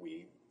like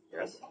we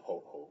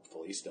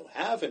hopefully still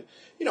have. And,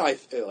 I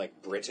feel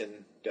like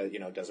Britain,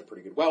 does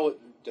pretty well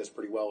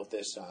with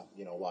this. A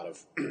lot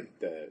of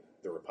the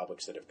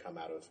republics that have come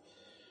out of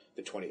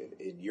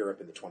in Europe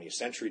in the 20th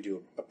century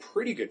do a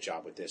pretty good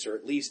job with this, or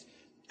at least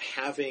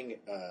having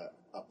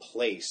a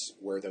place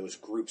where those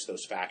groups,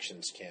 those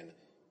factions can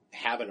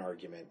have an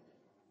argument.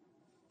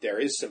 There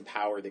is some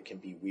power that can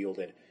be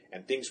wielded,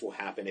 and things will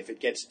happen. If it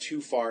gets too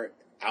far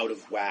out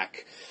of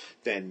whack,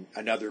 then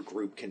another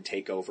group can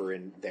take over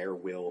and their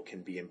will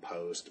can be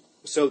imposed.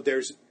 So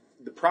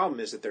the problem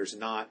is that there's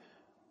not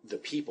the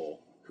people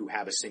who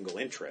have a single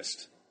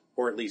interest,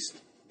 or at least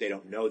they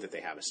don't know that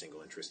they have a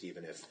single interest,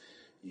 even if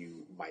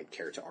you might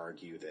care to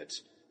argue that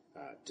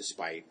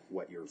despite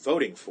what you're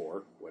voting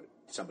for, what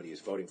somebody is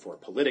voting for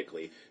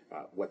politically,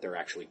 what they're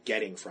actually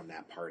getting from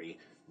that party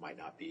might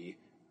not be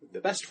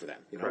the best for them.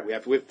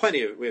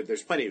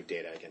 There's plenty of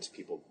data against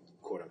people,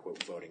 quote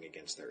unquote, voting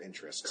against their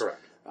interests.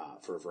 Correct.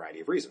 For a variety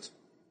of reasons.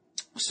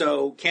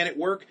 So can it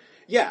work?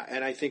 Yeah,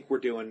 and I think we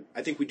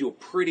do a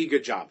pretty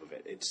good job of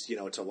it. It's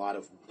a lot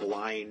of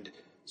blind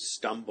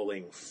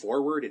stumbling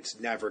forward. It's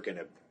never going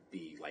to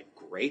be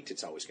great.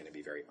 It's always going to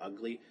be very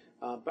ugly.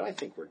 But I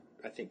think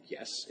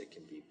yes, it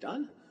can be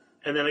done.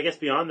 And then I guess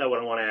beyond that, what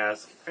I want to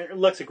ask,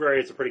 Lex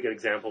Agraria is a pretty good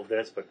example of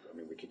this, but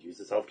we could use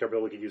this healthcare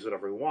bill, we could use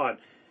whatever we want.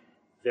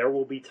 There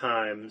will be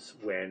times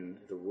when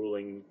the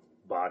ruling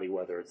body,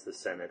 whether it's the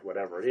Senate,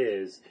 whatever it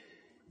is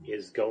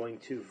going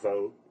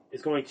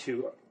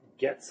to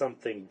get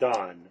something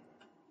done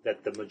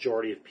that the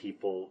majority of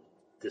people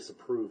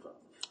disapprove of.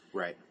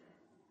 Right.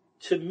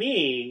 To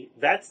me,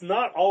 that's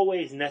not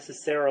always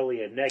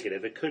necessarily a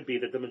negative. It could be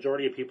that the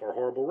majority of people are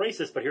horrible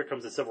racists, but here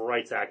comes the Civil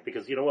Rights Act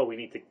because, we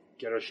need to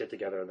get our shit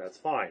together and that's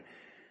fine.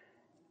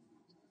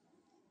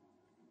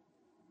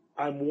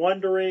 I'm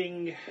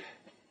wondering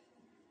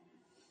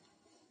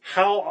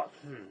how...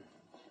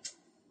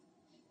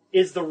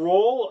 Is the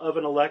role of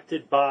an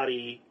elected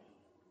body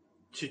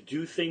to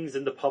do things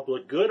in the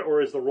public good,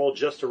 or is the role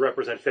just to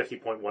represent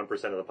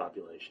 50.1% of the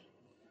population?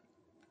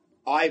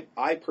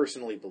 I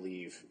personally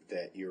believe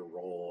that your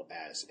role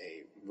as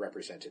a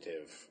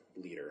representative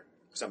leader,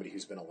 somebody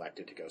who's been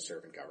elected to go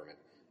serve in government,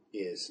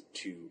 is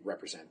to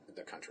represent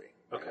the country,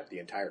 okay. The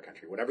entire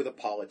country. Whatever the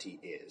polity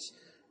is,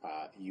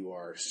 you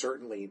are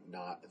certainly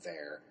not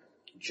there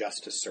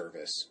just to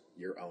service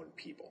your own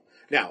people.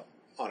 Now,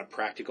 on a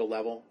practical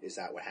level, is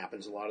that what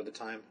happens a lot of the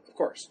time? Of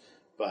course.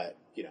 But,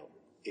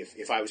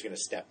 if I was going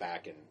to step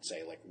back and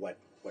say, what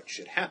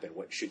should happen?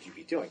 What should you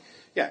be doing?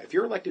 Yeah, if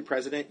you're elected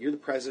president, you're the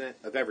president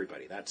of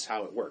everybody. That's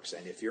how it works.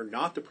 And if you're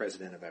not the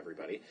president of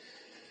everybody,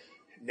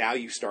 now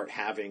you start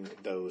having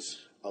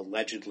those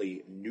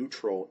allegedly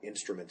neutral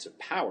instruments of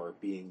power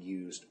being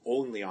used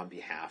only on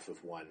behalf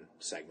of one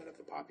segment of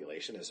the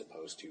population as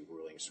opposed to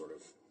ruling sort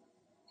of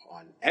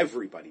on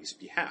everybody's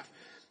behalf.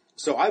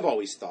 So I've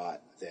always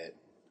thought that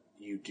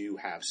you do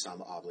have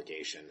some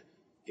obligation,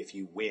 if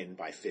you win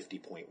by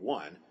 50.1,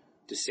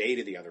 to say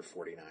to the other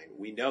 49,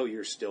 we know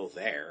you're still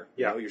there.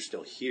 We know you're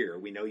still here.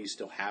 We know you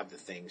still have the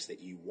things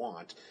that you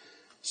want.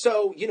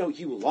 So,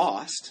 you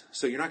lost,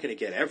 so you're not going to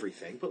get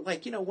everything, but we'll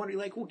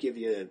give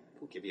you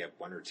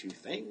one or two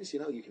things,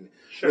 you can,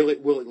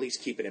 we'll at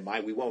least keep it in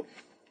mind. We won't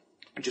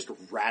just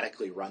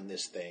radically run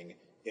this thing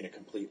in a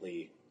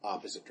completely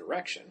opposite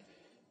direction.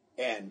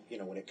 And,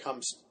 when it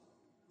comes,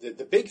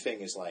 the big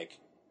thing is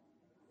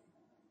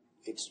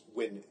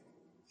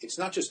it's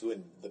not just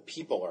when the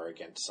people are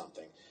against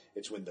something,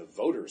 it's when the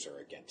voters are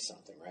against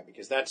something, right?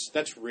 Because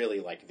that's really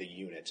the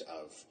unit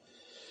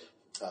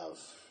of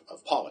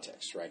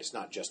politics, right? It's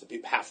not just the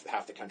people.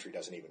 Half the country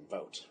doesn't even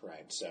vote,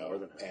 right?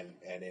 So, and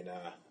in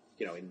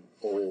in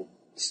old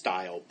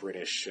style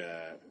British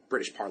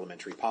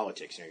parliamentary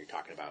politics, you're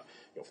talking about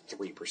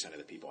 3% of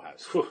the people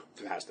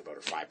has the vote,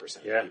 or 5%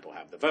 of the people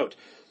have the vote.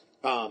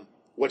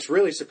 What's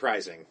really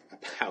surprising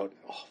about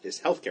all this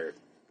healthcare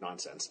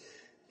nonsense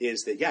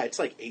is that it's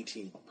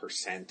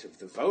 18% of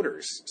the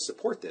voters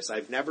support this.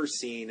 I've never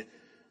seen,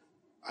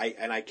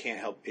 I can't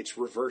help, it's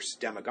reverse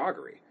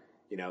demagoguery.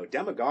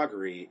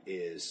 Demagoguery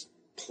is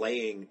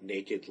playing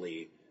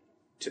nakedly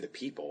to the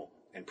people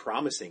and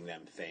promising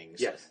them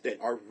things that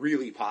are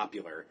really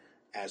popular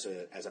as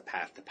a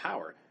path to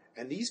power.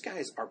 And these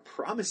guys are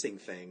promising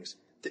things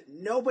that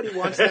nobody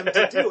wants them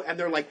to do. And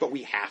they're like, but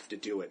we have to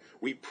do it.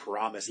 We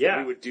promised that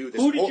we would do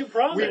this. Who did you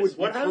promise?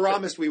 We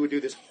promised we would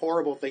do this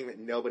horrible thing that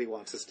nobody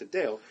wants us to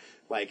do.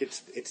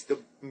 It's the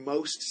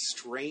most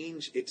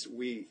strange, it's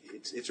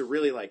a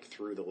really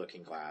through the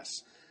looking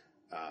glass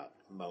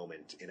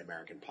moment in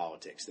American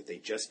politics, that they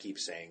just keep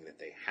saying that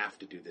they have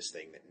to do this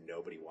thing that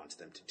nobody wants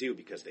them to do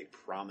because they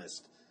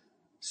promised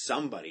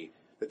somebody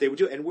that they would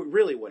do. And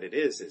really what it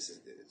is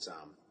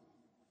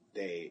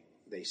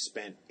they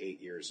spent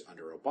 8 years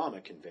under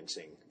Obama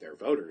convincing their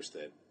voters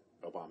that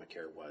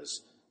Obamacare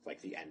was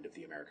the end of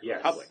the American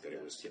Republic, that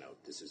it was,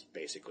 this is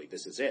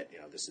it.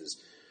 This is,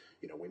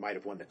 we might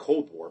have won the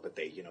Cold War, but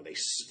they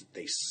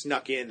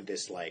snuck in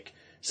this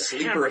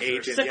sleeper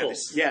agent,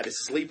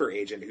 this sleeper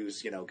agent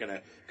who's going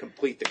to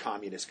complete the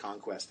communist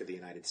conquest of the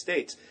United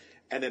States.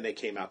 And then they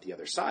came out the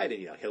other side,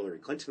 and Hillary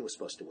Clinton was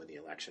supposed to win the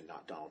election,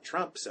 not Donald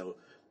Trump. So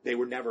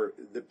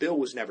the bill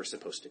was never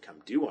supposed to come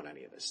due on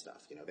any of this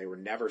stuff. They were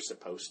never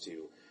supposed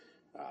to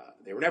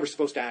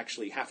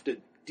actually have to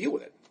deal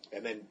with it.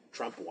 And then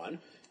Trump won,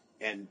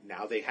 and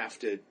now they have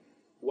to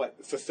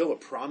fulfill a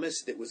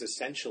promise that was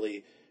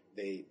essentially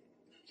to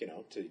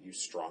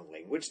use strong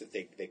language, that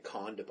they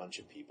conned a bunch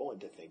of people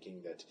into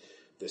thinking that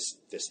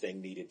this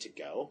thing needed to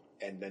go.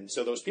 And then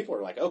so those people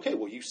are like, okay,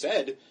 well, you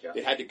said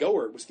it had to go,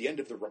 or it was the end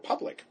of the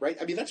republic, right?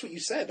 I mean, that's what you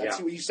said. That's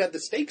what you said the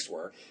stakes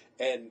were.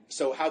 And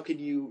so how can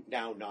you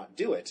now not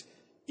do it,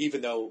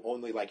 even though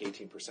only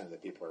 18% of the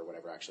people or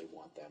whatever actually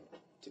want them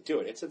to do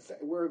it?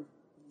 We're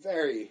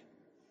very,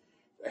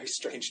 very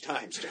strange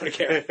times, Jonah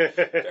Keri.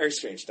 Very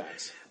strange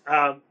times.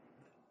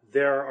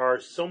 There are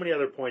so many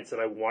other points that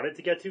I wanted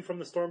to get to from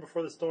the storm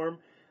before the storm,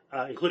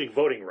 including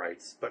voting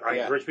rights. But I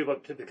encourage people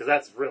to, because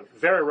that's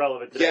very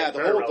relevant today. Yeah,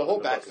 the whole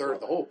back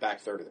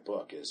third of the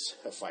book is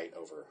a fight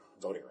over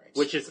voting rights,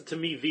 which is to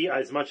me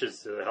as much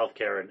as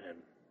healthcare and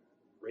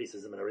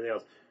racism and everything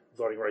else.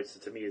 Voting rights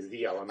to me is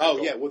the element.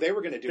 Oh yeah, well they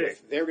were going to do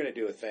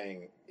a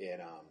thing in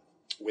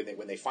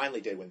when they finally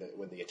did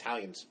when the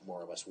Italians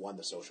more or less won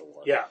the social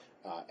war. Yeah,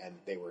 and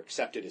they were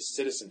accepted as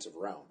citizens of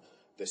Rome.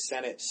 The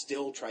Senate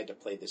still tried to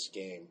play this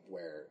game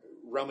where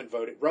Roman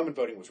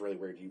voting was really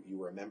weird. You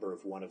were a member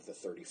of one of the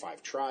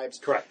 35 tribes.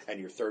 Correct.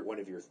 And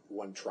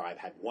one tribe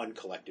had one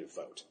collective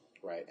vote,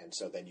 right? And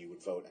so then you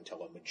would vote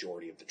until a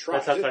majority of the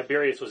tribes. That's how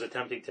Tiberius was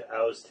attempting to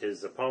oust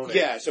his opponent.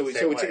 Yeah, so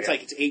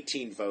it's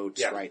 18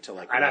 votes, right? To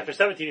and after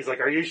 17, he's like,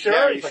 "Are you sure?"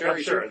 Yeah, he's like,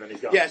 "I'm sure," and then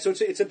he's gone. Yeah, so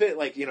it's a bit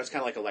it's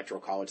kind of like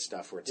electoral college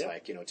stuff where it's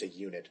it's a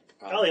unit.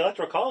 The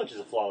electoral college is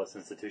a flawless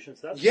institution.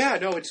 So that's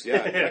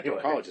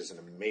electoral college is an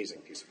amazing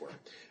piece of work.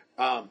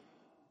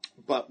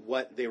 But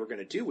what they were going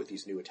to do with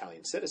these new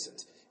Italian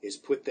citizens is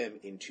put them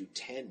into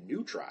 10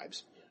 new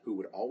tribes who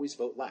would always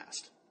vote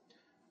last.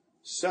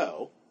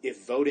 So,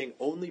 if voting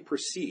only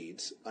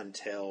proceeds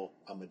until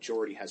a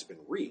majority has been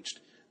reached,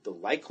 the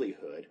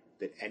likelihood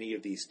that any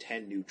of these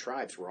 10 new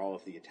tribes, where all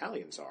of the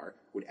Italians are,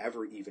 would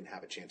ever even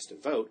have a chance to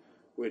vote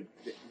would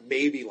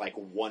maybe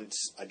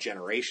once a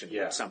generation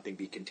would something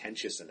be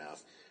contentious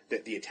enough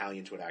that the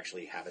Italians would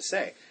actually have a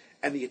say.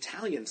 And the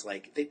Italians,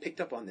 they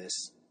picked up on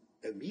this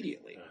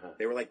immediately.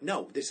 They were like,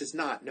 no, this is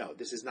not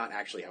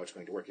actually how it's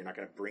going to work. You're not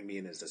going to bring me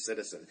in as a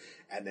citizen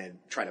and then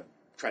try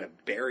to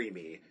bury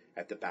me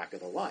at the back of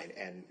the line.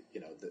 And,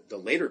 the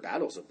later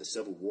battles of the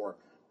Civil War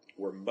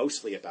were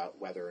mostly about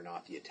whether or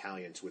not the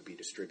Italians would be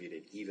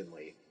distributed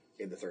evenly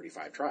in the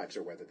 35 tribes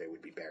or whether they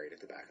would be buried at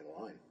the back of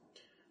the line.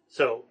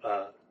 So,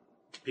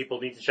 people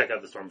need to check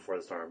out The Storm Before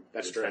the Storm.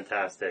 That's it's true.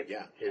 Fantastic.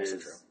 Yeah, it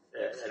is true.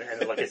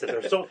 And like I said,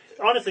 there's so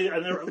honestly,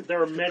 and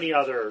there are many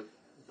other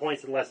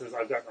points and lessons.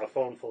 I've got a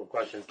phone full of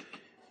questions,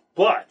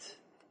 but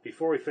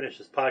before we finish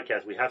this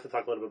podcast, we have to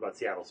talk a little bit about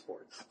Seattle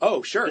sports.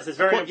 Oh, sure. This is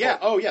very important. Yeah.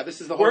 Oh, yeah. This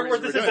is the whole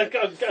reason this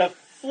is a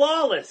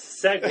flawless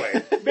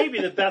segue, maybe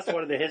the best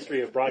one in the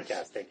history of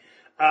broadcasting.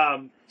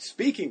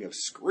 Speaking of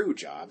screw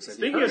jobs, the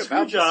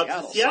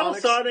Seattle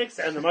Sonics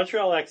and the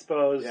Montreal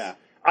Expos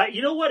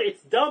You know what?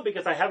 It's dumb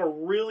because I have a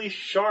really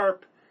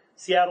sharp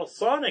Seattle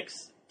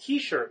Sonics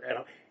T-shirt, and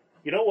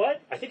you know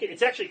what? I think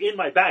it's actually in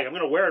my bag. I'm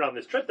going to wear it on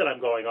this trip that I'm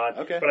going on.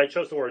 Okay. But I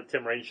chose to wear a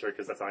Tim Raines shirt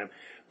because that's how I am.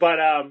 But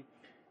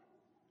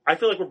I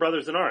feel like we're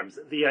brothers in arms.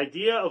 The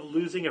idea of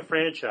losing a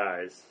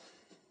franchise,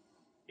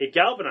 it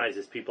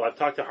galvanizes people. I've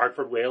talked to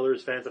Hartford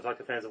Whalers fans. I've talked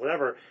to fans of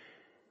whatever.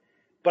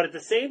 But at the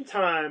same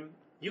time,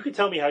 you can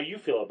tell me how you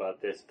feel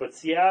about this, but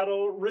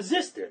Seattle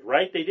resisted,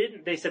 right?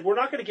 They said, we're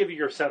not going to give you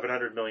your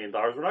 $700 million.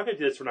 We're not going to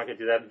do this. We're not going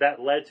to do that. And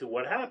that led to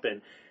what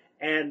happened.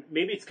 And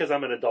maybe it's because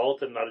I'm an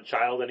adult and not a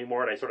child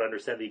anymore, and I sort of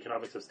understand the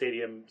economics of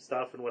stadium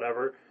stuff and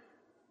whatever.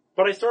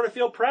 But I sort of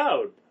feel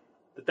proud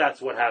that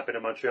that's what happened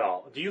in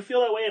Montreal. Do you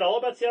feel that way at all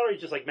about Seattle, or are you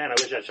just like, man, I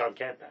wish I had Sean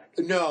Kemp back?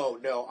 No,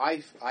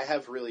 I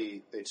have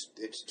really,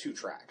 it's two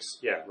tracks.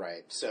 Yeah.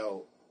 Right.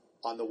 So,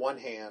 on the one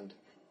hand,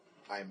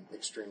 I'm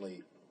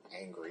extremely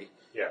angry,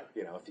 Yeah.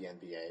 at the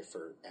NBA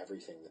for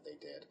everything that they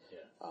did.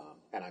 Yeah.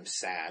 And I'm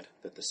sad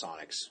that the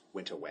Sonics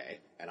went away,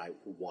 and I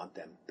want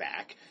them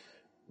back.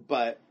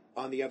 But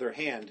on the other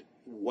hand,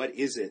 what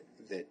is it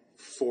that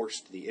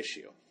forced the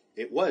issue?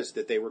 It was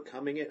that they were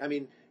coming in. I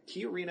mean,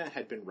 Key Arena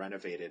had been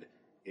renovated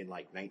in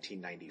like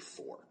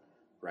 1994,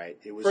 right?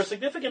 It was For a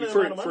significant amount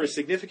of money. For a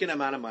significant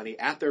amount of money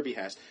at their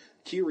behest.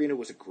 Key Arena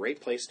was a great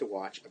place to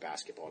watch a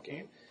basketball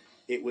game.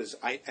 It was,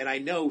 I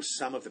know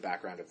some of the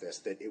background of this,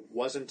 that it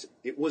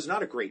was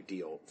not a great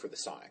deal for the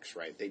Sonics,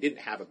 right? They didn't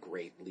have a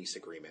great lease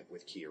agreement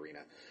with Key Arena.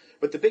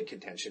 But the big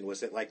contention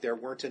was that, like, there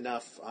weren't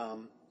enough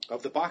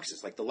of the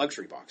boxes, like the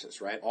luxury boxes,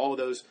 right? All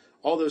those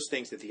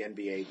things that the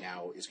NBA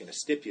now is going to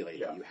stipulate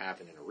that you have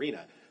in an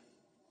arena.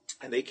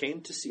 And they came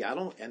to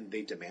Seattle and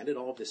they demanded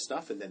all of this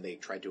stuff, and then they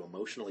tried to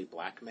emotionally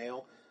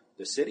blackmail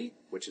the city,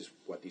 which is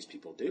what these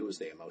people do, is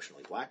they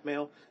emotionally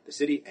blackmail the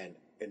city, and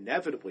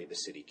inevitably the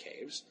city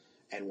caves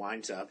and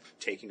winds up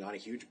taking on a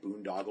huge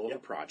boondoggle of a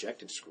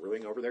project and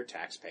screwing over their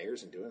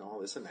taxpayers and doing all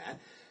this and that.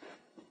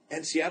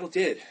 And Seattle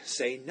did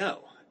say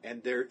no.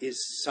 And there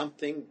is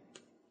something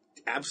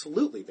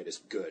absolutely that is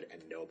good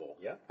and noble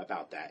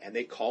about that. And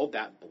they called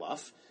that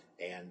bluff,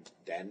 and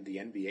then the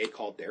NBA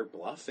called their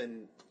bluff,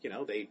 and,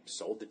 they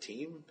sold the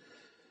team.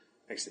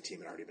 I guess the team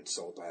had already been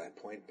sold by that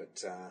point,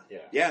 but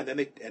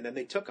and then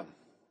they took them.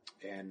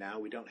 And now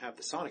we don't have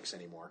the Sonics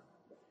anymore.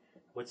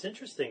 What's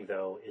interesting,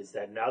 though, is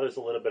that now there's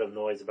a little bit of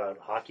noise about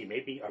hockey,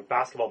 maybe, or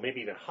basketball,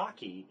 maybe even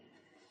hockey,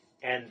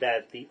 and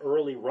that the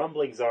early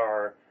rumblings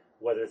are,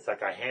 whether it's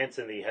like a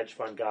Hansen, the hedge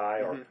fund guy,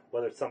 or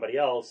whether it's somebody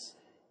else,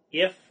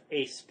 if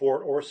a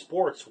sport or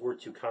sports were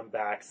to come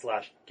back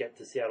 / get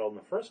to Seattle in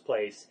the first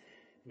place,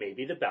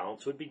 maybe the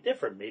balance would be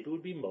different. Maybe it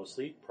would be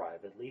mostly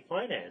privately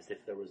financed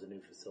if there was a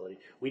new facility.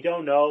 We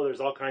don't know. There's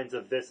all kinds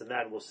of this and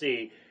that. We'll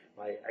see.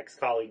 My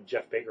ex-colleague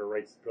Jeff Baker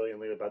writes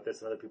brilliantly about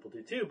this, and other people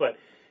do too. But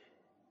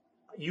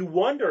you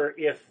wonder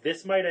if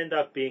this might end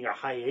up being a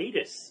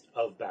hiatus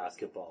of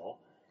basketball,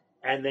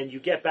 and then you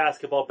get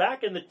basketball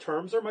back, and the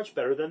terms are much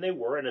better than they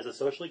were. And as a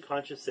socially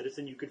conscious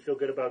citizen, you could feel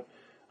good about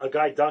a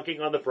guy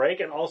dunking on the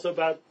break, and also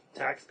about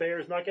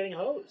taxpayers not getting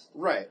hosed.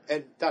 Right,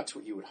 and that's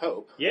what you would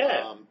hope.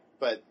 Yeah.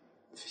 But,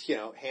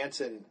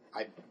 Hansen,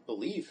 I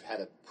believe,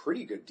 had a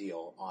pretty good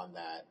deal on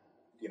that,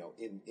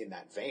 in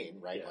that vein,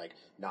 right? Yeah. Like,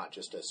 not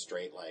just a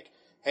straight, like,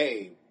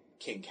 hey,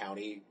 King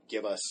County,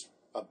 give us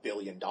 $1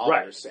 billion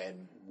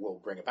and we'll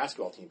bring a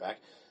basketball team back.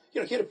 He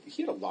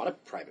had a lot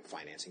of private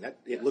financing.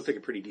 It looked like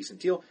a pretty decent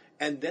deal.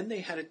 And then they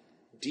had a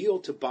deal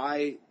to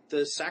buy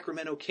the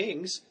Sacramento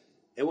Kings.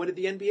 And what did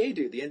the NBA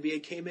do? The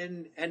NBA came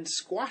in and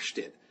squashed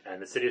it.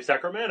 And the city of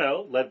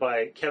Sacramento, led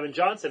by Kevin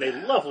Johnson, a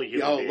lovely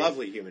human being.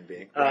 Lovely human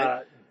being.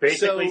 Right?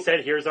 Basically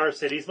said, here's our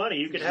city's money.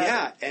 You can have it.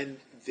 Yeah, and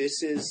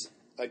this is,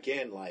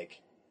 again,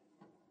 like,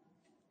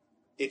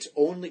 it's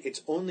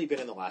only been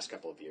in the last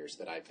couple of years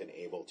that I've been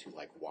able to,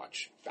 like,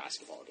 watch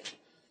basketball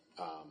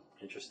again.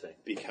 Interesting.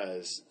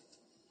 Because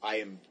I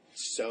am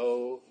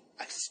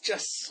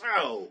just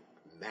so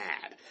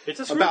mad. It's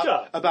a screw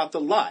job about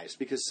the lies,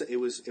 because it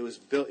was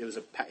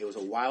a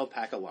wild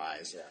pack of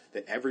lies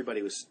that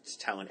everybody was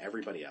telling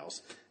everybody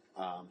else.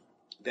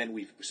 Then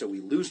we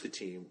lose the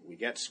team, we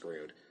get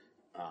screwed.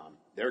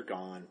 They're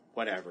gone,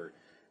 whatever.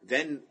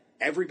 Then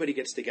everybody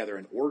gets together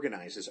and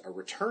organizes a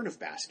return of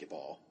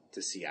basketball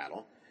to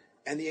Seattle,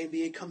 and the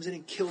NBA comes in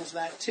and kills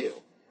that too.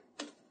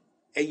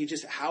 And you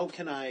just, how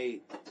can I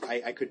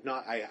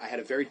had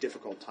a very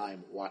difficult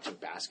time watching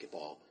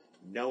basketball,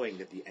 knowing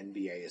that the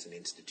NBA as an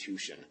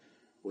institution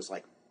was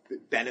like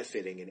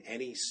benefiting in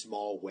any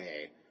small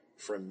way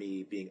from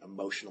me being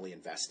emotionally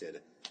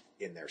invested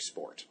in their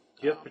sport.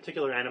 Do you have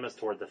particular animus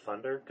toward the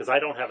Thunder? Because I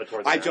don't have it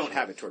towards the Nationals. Don't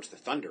have it towards the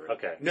Thunder.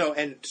 Okay. No,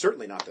 and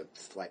certainly not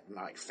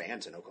not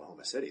fans in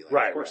Oklahoma City.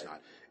 Right. Of course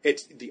not.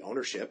 It's the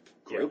ownership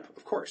group,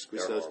 of course,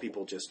 because They're those horrible.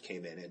 people just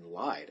came in and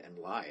lied and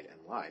lied and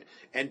lied.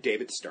 And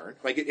David Stern.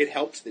 Like, it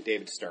helps that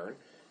David Stern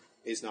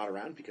is not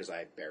around, because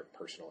I bear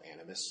personal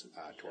animus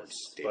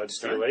towards David Bud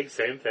Stern. Selig,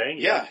 same thing.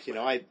 Yeah,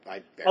 I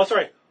bear... Oh,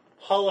 sorry.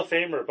 Hall of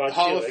Famer, Bud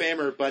Hall of Selig.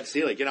 Famer Bud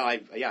Selig. You know, I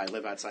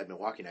live outside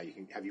Milwaukee now.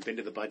 Have you been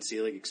to the Bud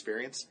Selig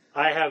experience?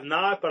 I have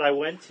not, but I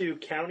went to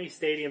County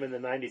Stadium in the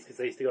 90s because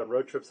I used to go on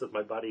road trips with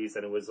my buddies,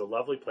 and it was a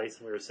lovely place.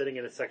 And we were sitting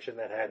in a section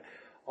that had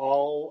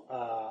all,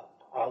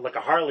 like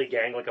a Harley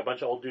gang, like a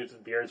bunch of old dudes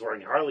with beards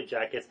wearing Harley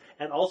jackets,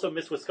 and also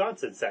Miss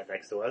Wisconsin sat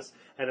next to us,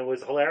 and it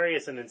was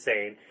hilarious and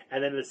insane.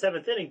 And then in the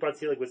seventh inning, Bud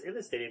Selig was in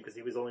the stadium because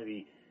he was only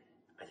the,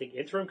 I think,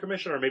 interim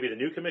commissioner, or maybe the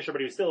new commissioner,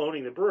 but he was still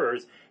owning the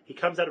Brewers. He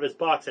comes out of his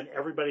box, and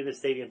everybody in the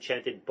stadium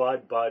chanted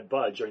Bud, Bud,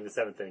 Bud during the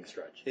seventh inning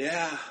stretch.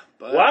 Yeah.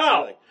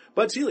 Wow. Selig.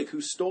 Bud Selig,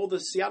 who stole the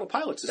Seattle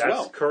Pilots as That's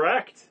well.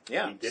 correct.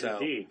 Yeah. He did so,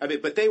 indeed. I mean,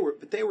 but they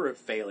were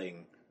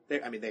failing.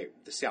 The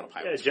Seattle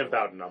Yeah, Pilots. Jim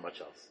Bowden, not much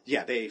else.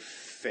 Yeah, they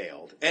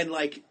failed. And,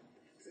 like,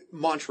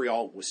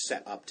 Montreal was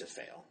set up to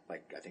fail.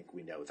 Like, I think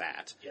we know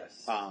that.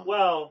 Yes. Um,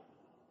 Well,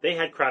 they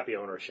had crappy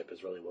ownership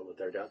is really what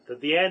they're down. At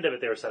the end of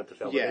it, they were set up to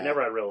fail, but Yeah. they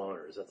never had real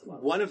owners. That's a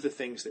lot. One of the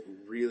things that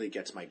really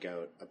gets my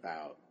goat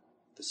about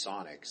the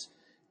Sonics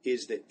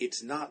is that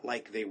it's not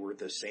like they were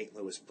the St.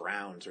 Louis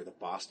Browns or the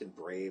Boston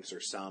Braves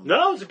or some.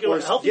 No, it was a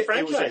good, healthy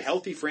franchise. It was a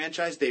healthy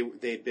franchise.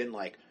 They'd been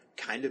like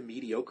kind of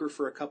mediocre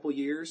for a couple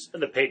years.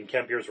 And the Peyton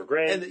Kemp years were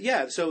great. And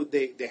yeah, so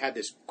they had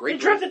this great. They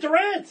drafted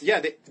Durant.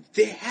 Yeah,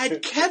 they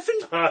had Kevin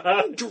Durant.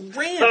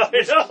 I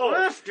know.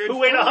 Drafted Who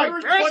weighed for my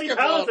 120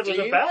 pounds and was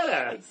a team.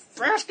 badass.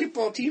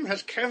 Basketball team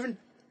has Kevin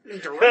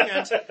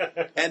Durant,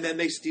 and then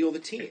they steal the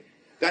team.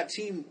 That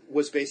team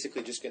was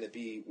basically just going to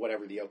be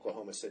whatever the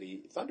Oklahoma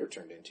City Thunder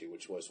turned into,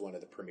 which was one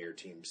of the premier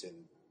teams in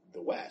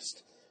the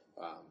West.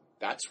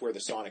 That's where the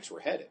Sonics were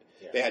headed.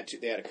 Yeah.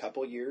 They had a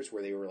couple years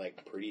where they were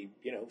like pretty,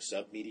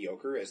 sub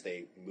mediocre as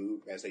they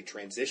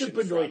transitioned.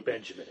 The Benoit from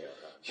Benjamin era.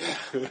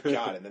 Yeah,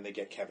 God, and then they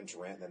get Kevin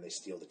Durant, and then they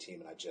steal the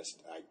team, and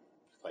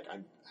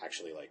I'm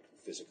actually like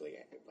physically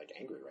like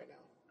angry right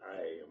now.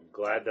 I am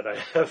glad that I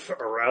have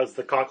aroused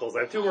the cockles.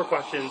 I have two more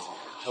questions.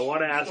 I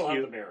want to ask Still have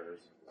you. the Mariners.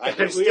 And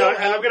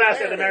I'm going to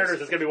ask you the Mariners.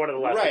 It's going to be one of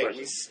the last Right,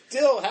 questions. we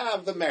still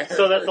have the Mariners.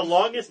 So that's the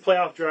longest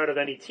playoff drought of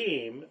any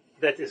team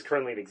that is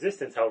currently in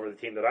existence. However, the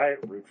team that I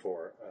root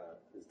for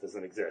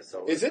doesn't exist.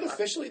 So Is it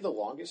officially the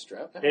longest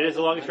drought? It is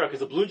the longest drought because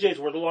the Blue Jays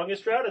were the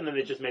longest drought, and then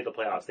they just made the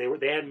playoffs. They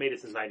hadn't made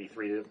it since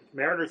 '93. The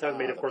Mariners haven't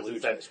made it, of course,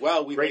 since that.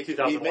 Well, we great make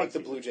 2001 the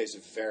season. Blue Jays a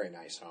very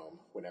nice home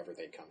whenever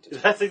they come to.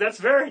 That's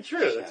very true.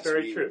 That's Yes,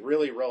 very we true.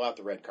 Really roll out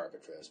the red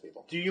carpet for those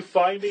people. Do you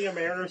find being a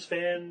Mariners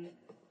fan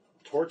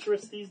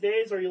torturous these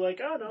days? Or are you like,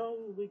 oh no,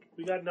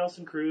 we got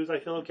Nelson Cruz. I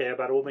feel okay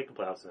about it. We'll make the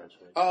playoffs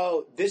eventually.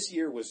 Oh, this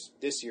year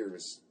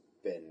has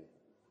been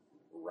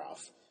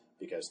rough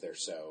because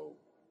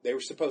they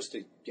were supposed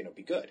to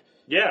be good.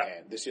 Yeah.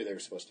 And this year they were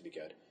supposed to be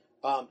good.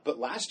 But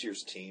last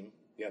year's team,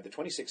 the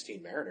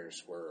 2016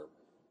 Mariners were,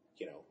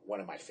 one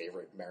of my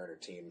favorite Mariner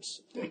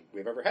teams that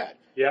we've ever had.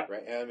 Yeah.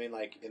 Right. And I mean,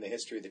 like in the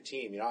history of the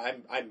team,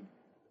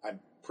 I'm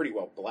pretty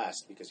well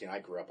blessed because I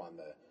grew up on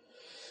the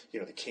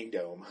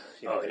Kingdome.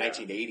 The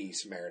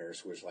 1980s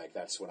Mariners was like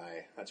that's when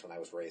I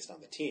was raised on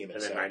the team.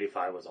 And then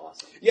 95 was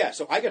awesome. Yeah,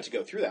 so I got to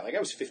go through that. Like I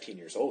was 15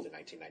 years old in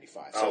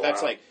 1995. So Oh,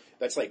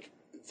 that's like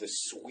the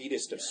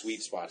sweetest of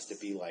sweet spots to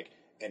be like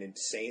an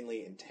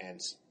insanely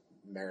intense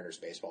Mariners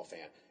baseball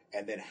fan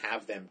and then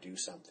have them do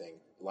something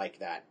like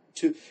that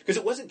too. Because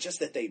it wasn't just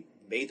that they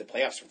made the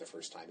playoffs for the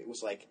first time. It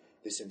was like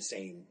this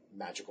insane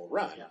magical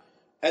run. Yeah.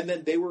 And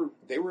then they were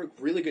a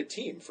really good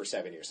team for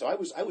 7 years. So I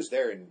was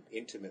there and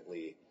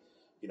intimately,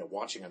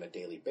 watching on a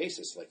daily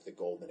basis like the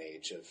golden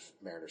age of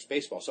Mariners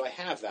baseball. So I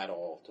have that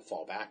all to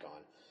fall back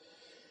on.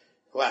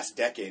 The last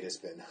decade has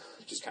been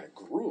just kind of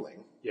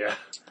grueling. Yeah.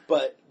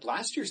 But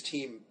last year's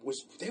team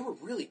they were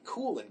really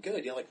cool and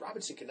good. Like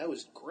Robinson Cano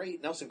is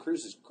great. Nelson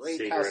Cruz is great.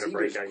 Seager Kyle had a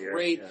Seager is breakout year.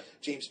 great. Yeah.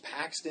 James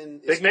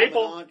Paxton is Big coming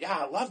Maple. on. Yeah,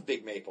 I love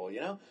Big Maple,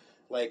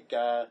 Like,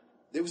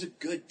 it was a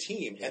good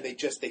team and they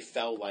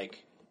fell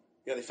like,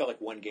 they fell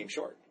like one game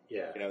short.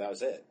 Yeah. That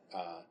was it.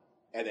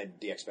 And then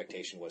the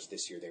expectation was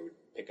this year they would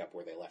pick up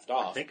where they left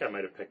off. I think I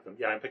might have picked them.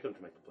 Yeah, I picked them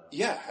to make the playoffs.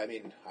 Yeah, I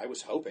mean, I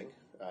was hoping.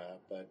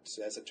 But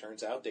as it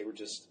turns out, they were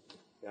just,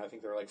 I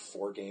think they're like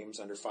 4 games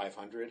under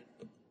 500.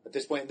 At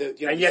this point,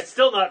 and yet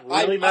still not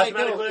really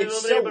mathematically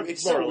it's eliminated, but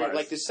it's more so or weird. less.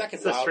 Like the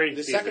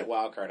second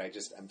wild card,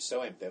 I'm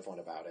so ambivalent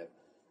about it.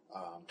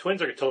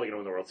 Twins are totally going to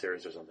win the World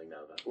Series or something now,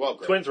 though. Well,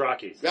 great. Twins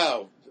Rockies.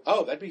 Oh,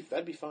 that'd be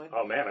fine.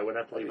 Oh man, I wouldn't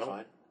have to That'd leave be home.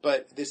 fine.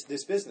 But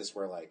this business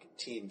where like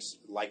teams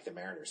like the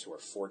Mariners who are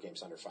 4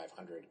 games under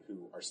 500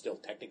 who are still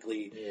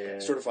technically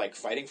sort of like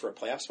fighting for a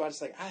playoff spot,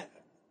 it's like,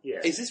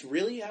 is this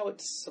really how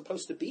it's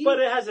supposed to be? But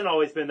it hasn't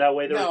always been that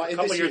way. There was a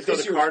couple years ago,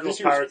 the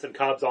Cardinals, Pirates, and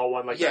Cubs all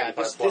won like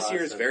 95 this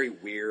year is very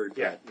weird.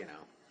 Yeah.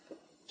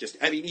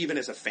 But, even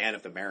as a fan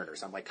of the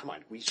Mariners, I'm like, come on,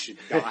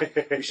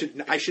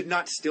 I should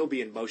not still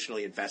be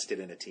emotionally invested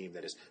in a team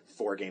that is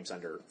 4 games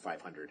under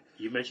 500.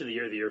 You mentioned the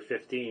year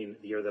 15.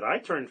 The year that I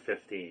turned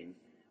 15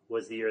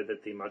 was the year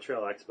that the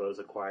Montreal Expos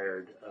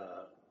acquired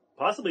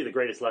possibly the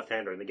greatest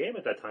left-hander in the game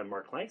at that time,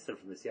 Mark Langston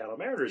from the Seattle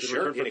Mariners.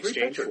 Sure, in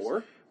exchange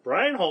for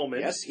Brian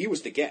Holman. Yes, he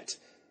was the get.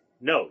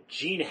 No,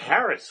 Gene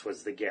Harris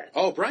was the get.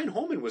 Oh, Brian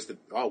Holman was the...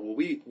 Oh, well,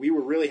 we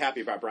were really happy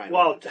about Brian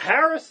Well, Holman.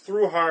 Harris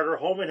threw harder.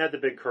 Holman had the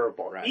big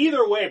curveball. Right.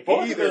 Either way,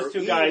 both of those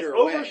two guys either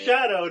way.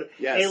 overshadowed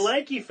Yes. a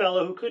lanky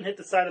fellow who couldn't hit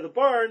the side of the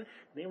barn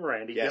named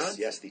Randy Johnson.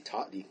 Yes, the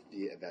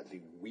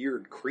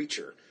weird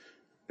creature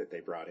that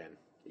they brought in.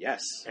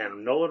 Yes.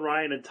 And Nolan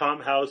Ryan and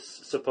Tom House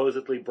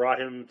supposedly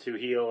brought him to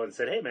heel and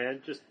said, hey,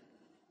 man, just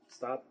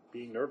stop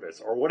being nervous.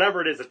 Or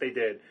whatever it is that they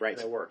did. Right.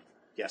 And it worked.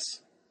 Yes.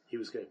 He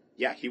was good.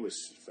 Yeah, he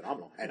was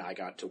phenomenal. And I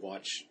got to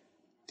watch,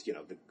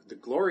 the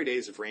glory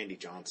days of Randy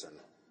Johnson,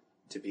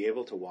 to be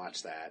able to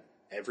watch that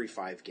every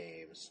 5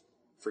 games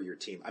for your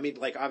team. I mean,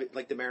 like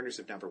the Mariners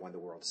have never won the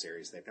World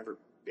Series. They've never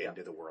been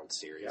to the World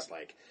Series. Yeah.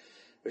 Like,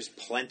 there's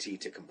plenty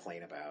to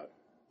complain about.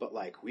 But,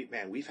 like,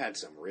 we've had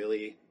some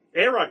really...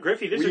 A-Rod,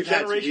 Griffey, these are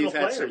generational we've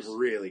players. had some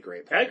really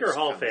great players. Edgar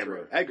Hall of come Famer.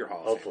 through. Edgar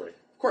Hall of Hopefully.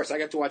 Famer. Of course, I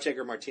got to watch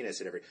Edgar Martinez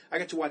hit I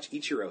got to watch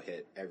Ichiro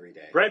hit every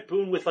day. Brett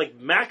Boone with, like,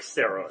 max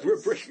steroids.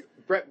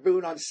 Brett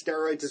Boone on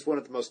steroids is one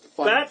of the most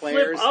fun Bat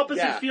players. flip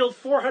opposite Yeah. field,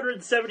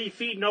 470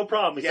 feet, no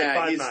problem. He's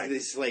like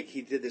 5'9".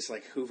 He did this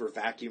like Hoover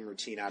vacuum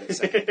routine out at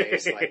second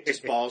base. Like,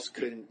 just balls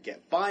couldn't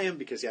get by him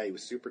because he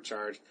was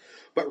supercharged.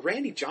 But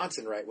Randy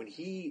Johnson, right, when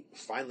he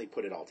finally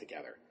put it all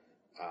together,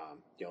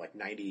 like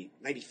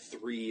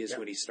 93 is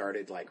when he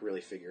started like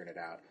really figuring it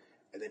out,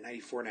 and then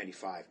 94,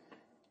 95,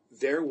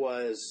 there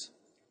were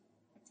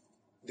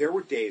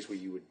days where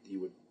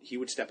he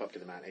would step up to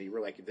the mound and you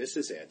were like, this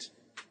is it.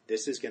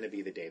 This is going to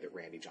be the day that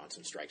Randy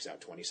Johnson strikes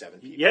out 27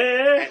 people.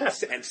 Yeah,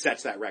 and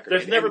sets that record.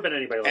 There's never been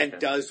anybody like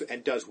that.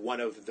 And does one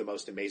of the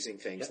most amazing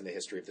things in the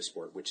history of the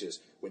sport, which is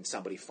when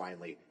somebody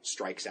finally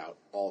strikes out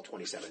all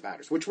 27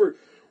 batters. Which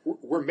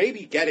we're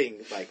maybe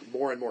getting like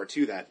more and more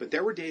to that. But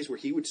there were days where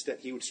he would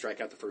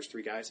strike out the first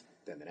 3 guys,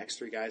 then the next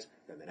 3 guys,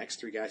 then the next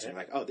 3 guys, and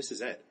you're like, oh, this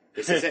is it.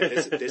 This is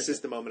it. This is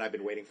the moment I've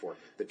been waiting for.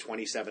 The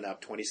 27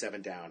 up,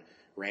 27 down,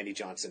 Randy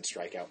Johnson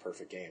strikeout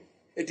perfect game.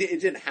 It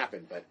didn't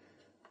happen, but.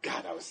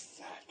 God,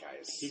 that guy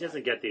is... He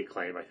doesn't get the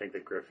acclaim, I think,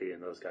 that Griffey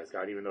and those guys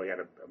got, even though he had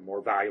a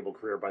more valuable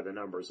career by the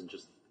numbers and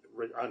just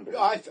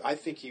unbelievable. I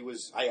think he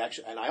was... I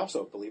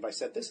also believe I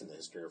said this in the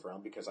history of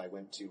Rome because I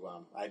went to...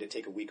 I had to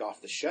take a week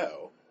off the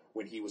show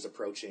when he was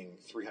approaching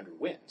 300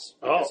 wins.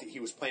 Because he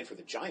was playing for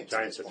the Giants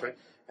at this point. Right.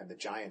 And the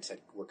Giants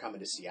were coming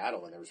to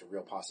Seattle, and there was a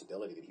real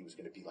possibility that he was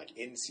going to be like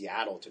in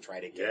Seattle to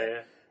try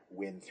to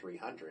win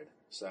 300.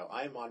 So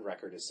I'm on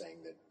record as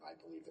saying that I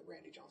believe that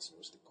Randy Johnson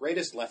was the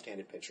greatest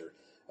left-handed pitcher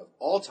of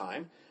all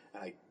time,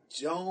 and I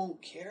don't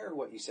care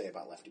what you say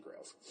about Lefty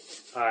Grove.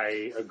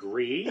 I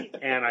agree,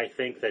 and I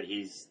think that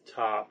he's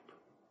top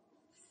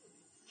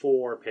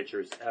 4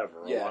 pitchers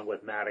ever, along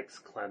with Maddox,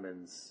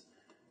 Clemens,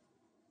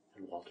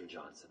 and Walter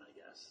Johnson, I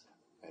guess.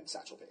 And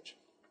Satchel Paige.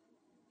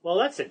 Well,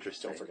 that's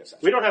interesting. Don't forget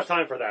Satchel. We don't have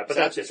time for that, but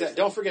that's interesting.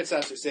 Don't forget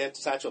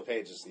Satchel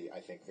Paige is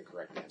I think the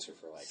correct answer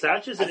for like.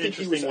 Satch is an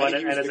interesting one,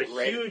 and as a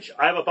huge,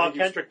 I have a Bob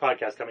Kendrick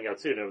podcast coming out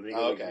soon.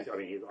 Okay. I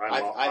mean,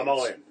 I'm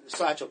all in.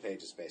 Satchel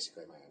Paige is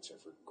basically my answer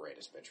for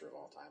greatest pitcher of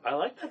all time. I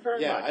like that very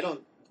much. Yeah, I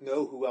don't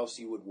know who else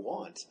you would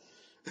want.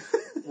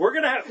 We're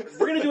gonna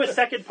do a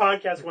second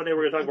podcast one day.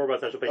 We're gonna talk more about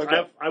Satchel Paige.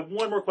 Okay. I have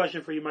one more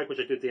question for you, Mike, which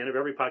I do at the end of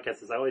every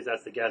podcast. Is I always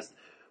ask the guest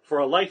for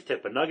a life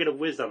tip, a nugget of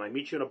wisdom. I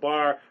meet you in a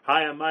bar.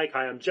 Hi, I'm Mike.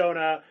 Hi, I'm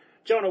Jonah.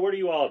 Jonah, what are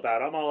you all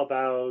about? I'm all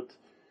about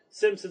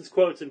Simpsons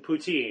quotes and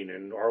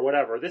poutine or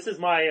whatever. This is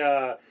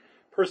my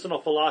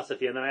personal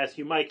philosophy. And then I ask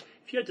you, Mike,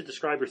 if you had to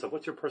describe yourself,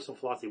 what's your personal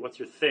philosophy? What's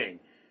your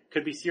thing?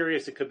 Could be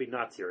serious. It could be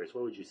not serious.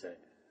 What would you say?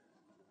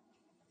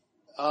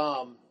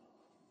 I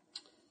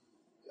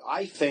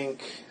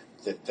think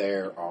that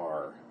there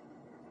are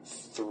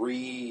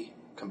 3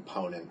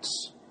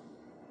 components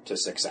to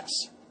success.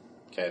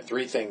 Okay,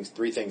 three things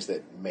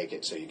that make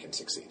it so you can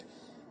succeed.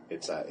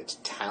 It's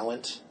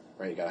talent.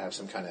 Right, you got to have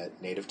some kind of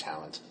native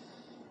talent.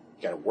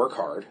 You got to work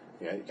hard.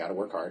 You got to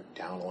work hard.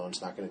 Talent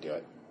alone's not going to do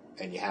it,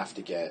 and you have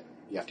to get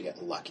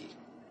lucky.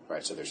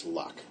 Right, so there's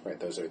luck. Right,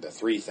 those are the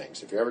 3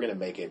 things. If you're ever going to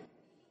make it,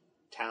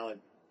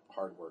 talent,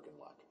 hard work, and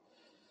luck.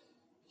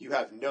 You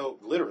have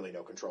literally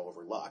no control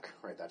over luck.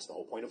 Right, that's the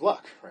whole point of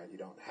luck. Right, you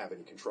don't have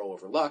any control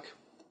over luck.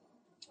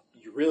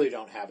 You really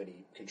don't have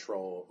any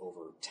control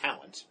over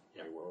talent.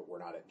 Yeah. Right, we're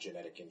not at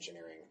genetic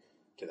engineering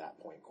to that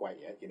point quite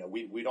yet.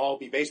 We'd all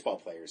be baseball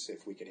players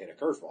if we could hit a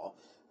curveball,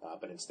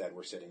 but instead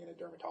we're sitting in a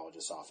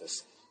dermatologist's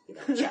office,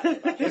 chatting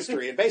about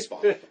history and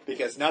baseball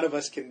because none of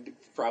us can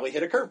probably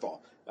hit a curveball.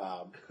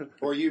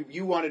 Or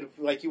you wanted to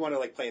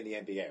play in the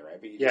NBA,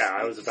 right? But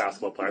I was a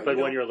basketball player. I played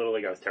 1 year Little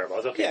League. I was terrible. I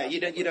was okay.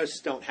 Yeah, you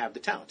just don't have the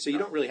talent, so you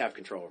don't really have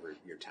control over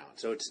your talent.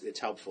 So it's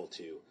helpful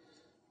to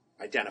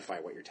identify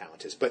what your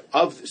talent is. But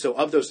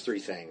of those 3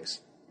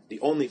 things, the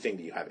only thing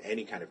that you have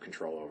any kind of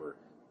control over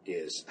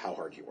is how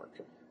hard you work.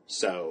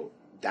 So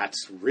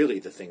that's really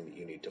the thing that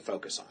you need to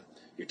focus on.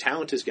 Your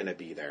talent is going to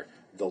be there.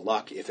 The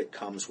luck, if it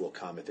comes, will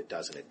come. If it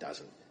doesn't, it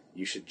doesn't.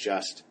 You should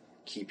just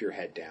keep your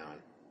head down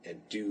and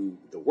do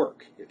the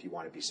work if you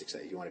want to be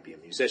successful. You want to be a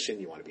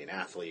musician. You want to be an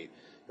athlete.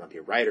 You want to be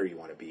a writer. You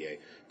want to be a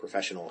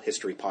professional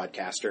history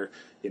podcaster.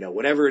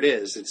 Whatever it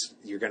is,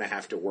 you're going to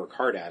have to work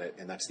hard at it,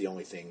 and that's the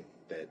only thing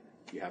that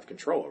you have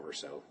control over.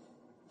 So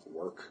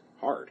work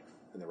hard,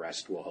 and the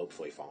rest will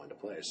hopefully fall into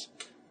place.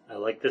 I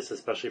like this,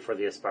 especially for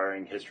the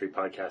aspiring history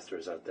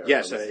podcasters out there.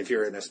 Yes, if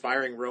you're an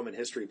aspiring Roman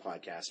history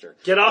podcaster,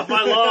 get off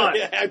my lawn.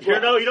 Yeah,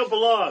 you don't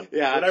belong.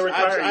 Yeah,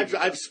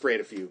 I've sprayed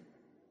a few.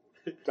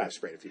 I've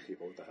sprayed a few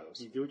people with the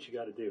hose. You do what you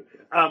got to do.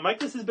 Mike,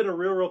 this has been a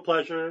real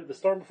pleasure. The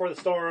Storm Before the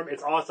Storm.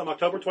 It's awesome.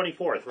 October 24th,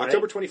 right?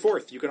 October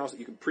 24th. You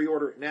can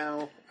pre-order it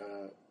now.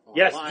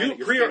 Yes,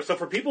 do pre-order. So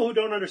for people who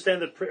don't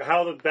understand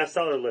how the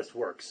bestseller list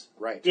works,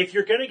 right? If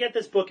you're going to get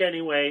this book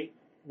anyway,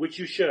 which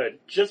you should,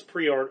 just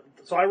pre-order.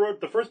 So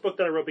the first book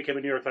that I wrote became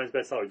a New York Times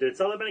bestseller. Did it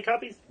sell that many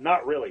copies?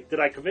 Not really. Did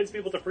I convince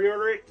people to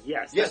pre-order it?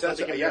 Yes. Yes, That's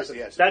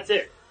yes. That's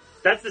it.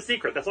 That's the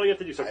secret. That's all you have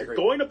to do. So if you're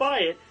going to buy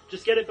it,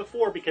 just get it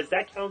before, because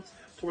that counts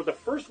toward the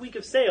first week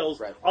of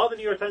sales of the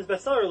New York Times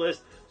bestseller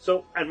list.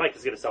 So, and Mike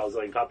is going to sell a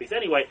zillion copies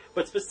anyway,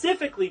 but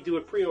specifically do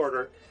a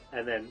pre-order,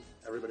 and then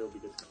everybody will be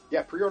good to go.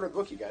 Yeah, pre-order the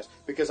book, you guys,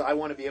 because I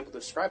want to be able to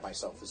describe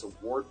myself as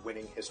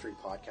award-winning history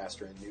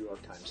podcaster and New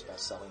York Times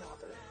best-selling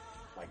author,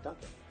 Mike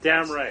Duncan.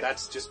 Damn right.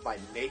 That's just my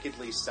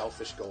nakedly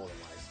selfish goal in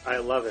life. I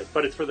love it,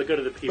 but it's for the good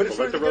of the people. But it's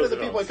for the good of the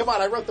people. And come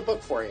on, I wrote the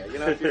book for you. You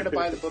know, if you're going to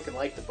buy the book and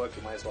like the book,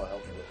 you might as well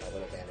help me with my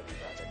little vanity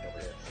project over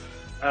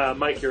here.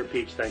 Mike, you're a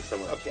peach. Thanks so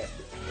much. Okay.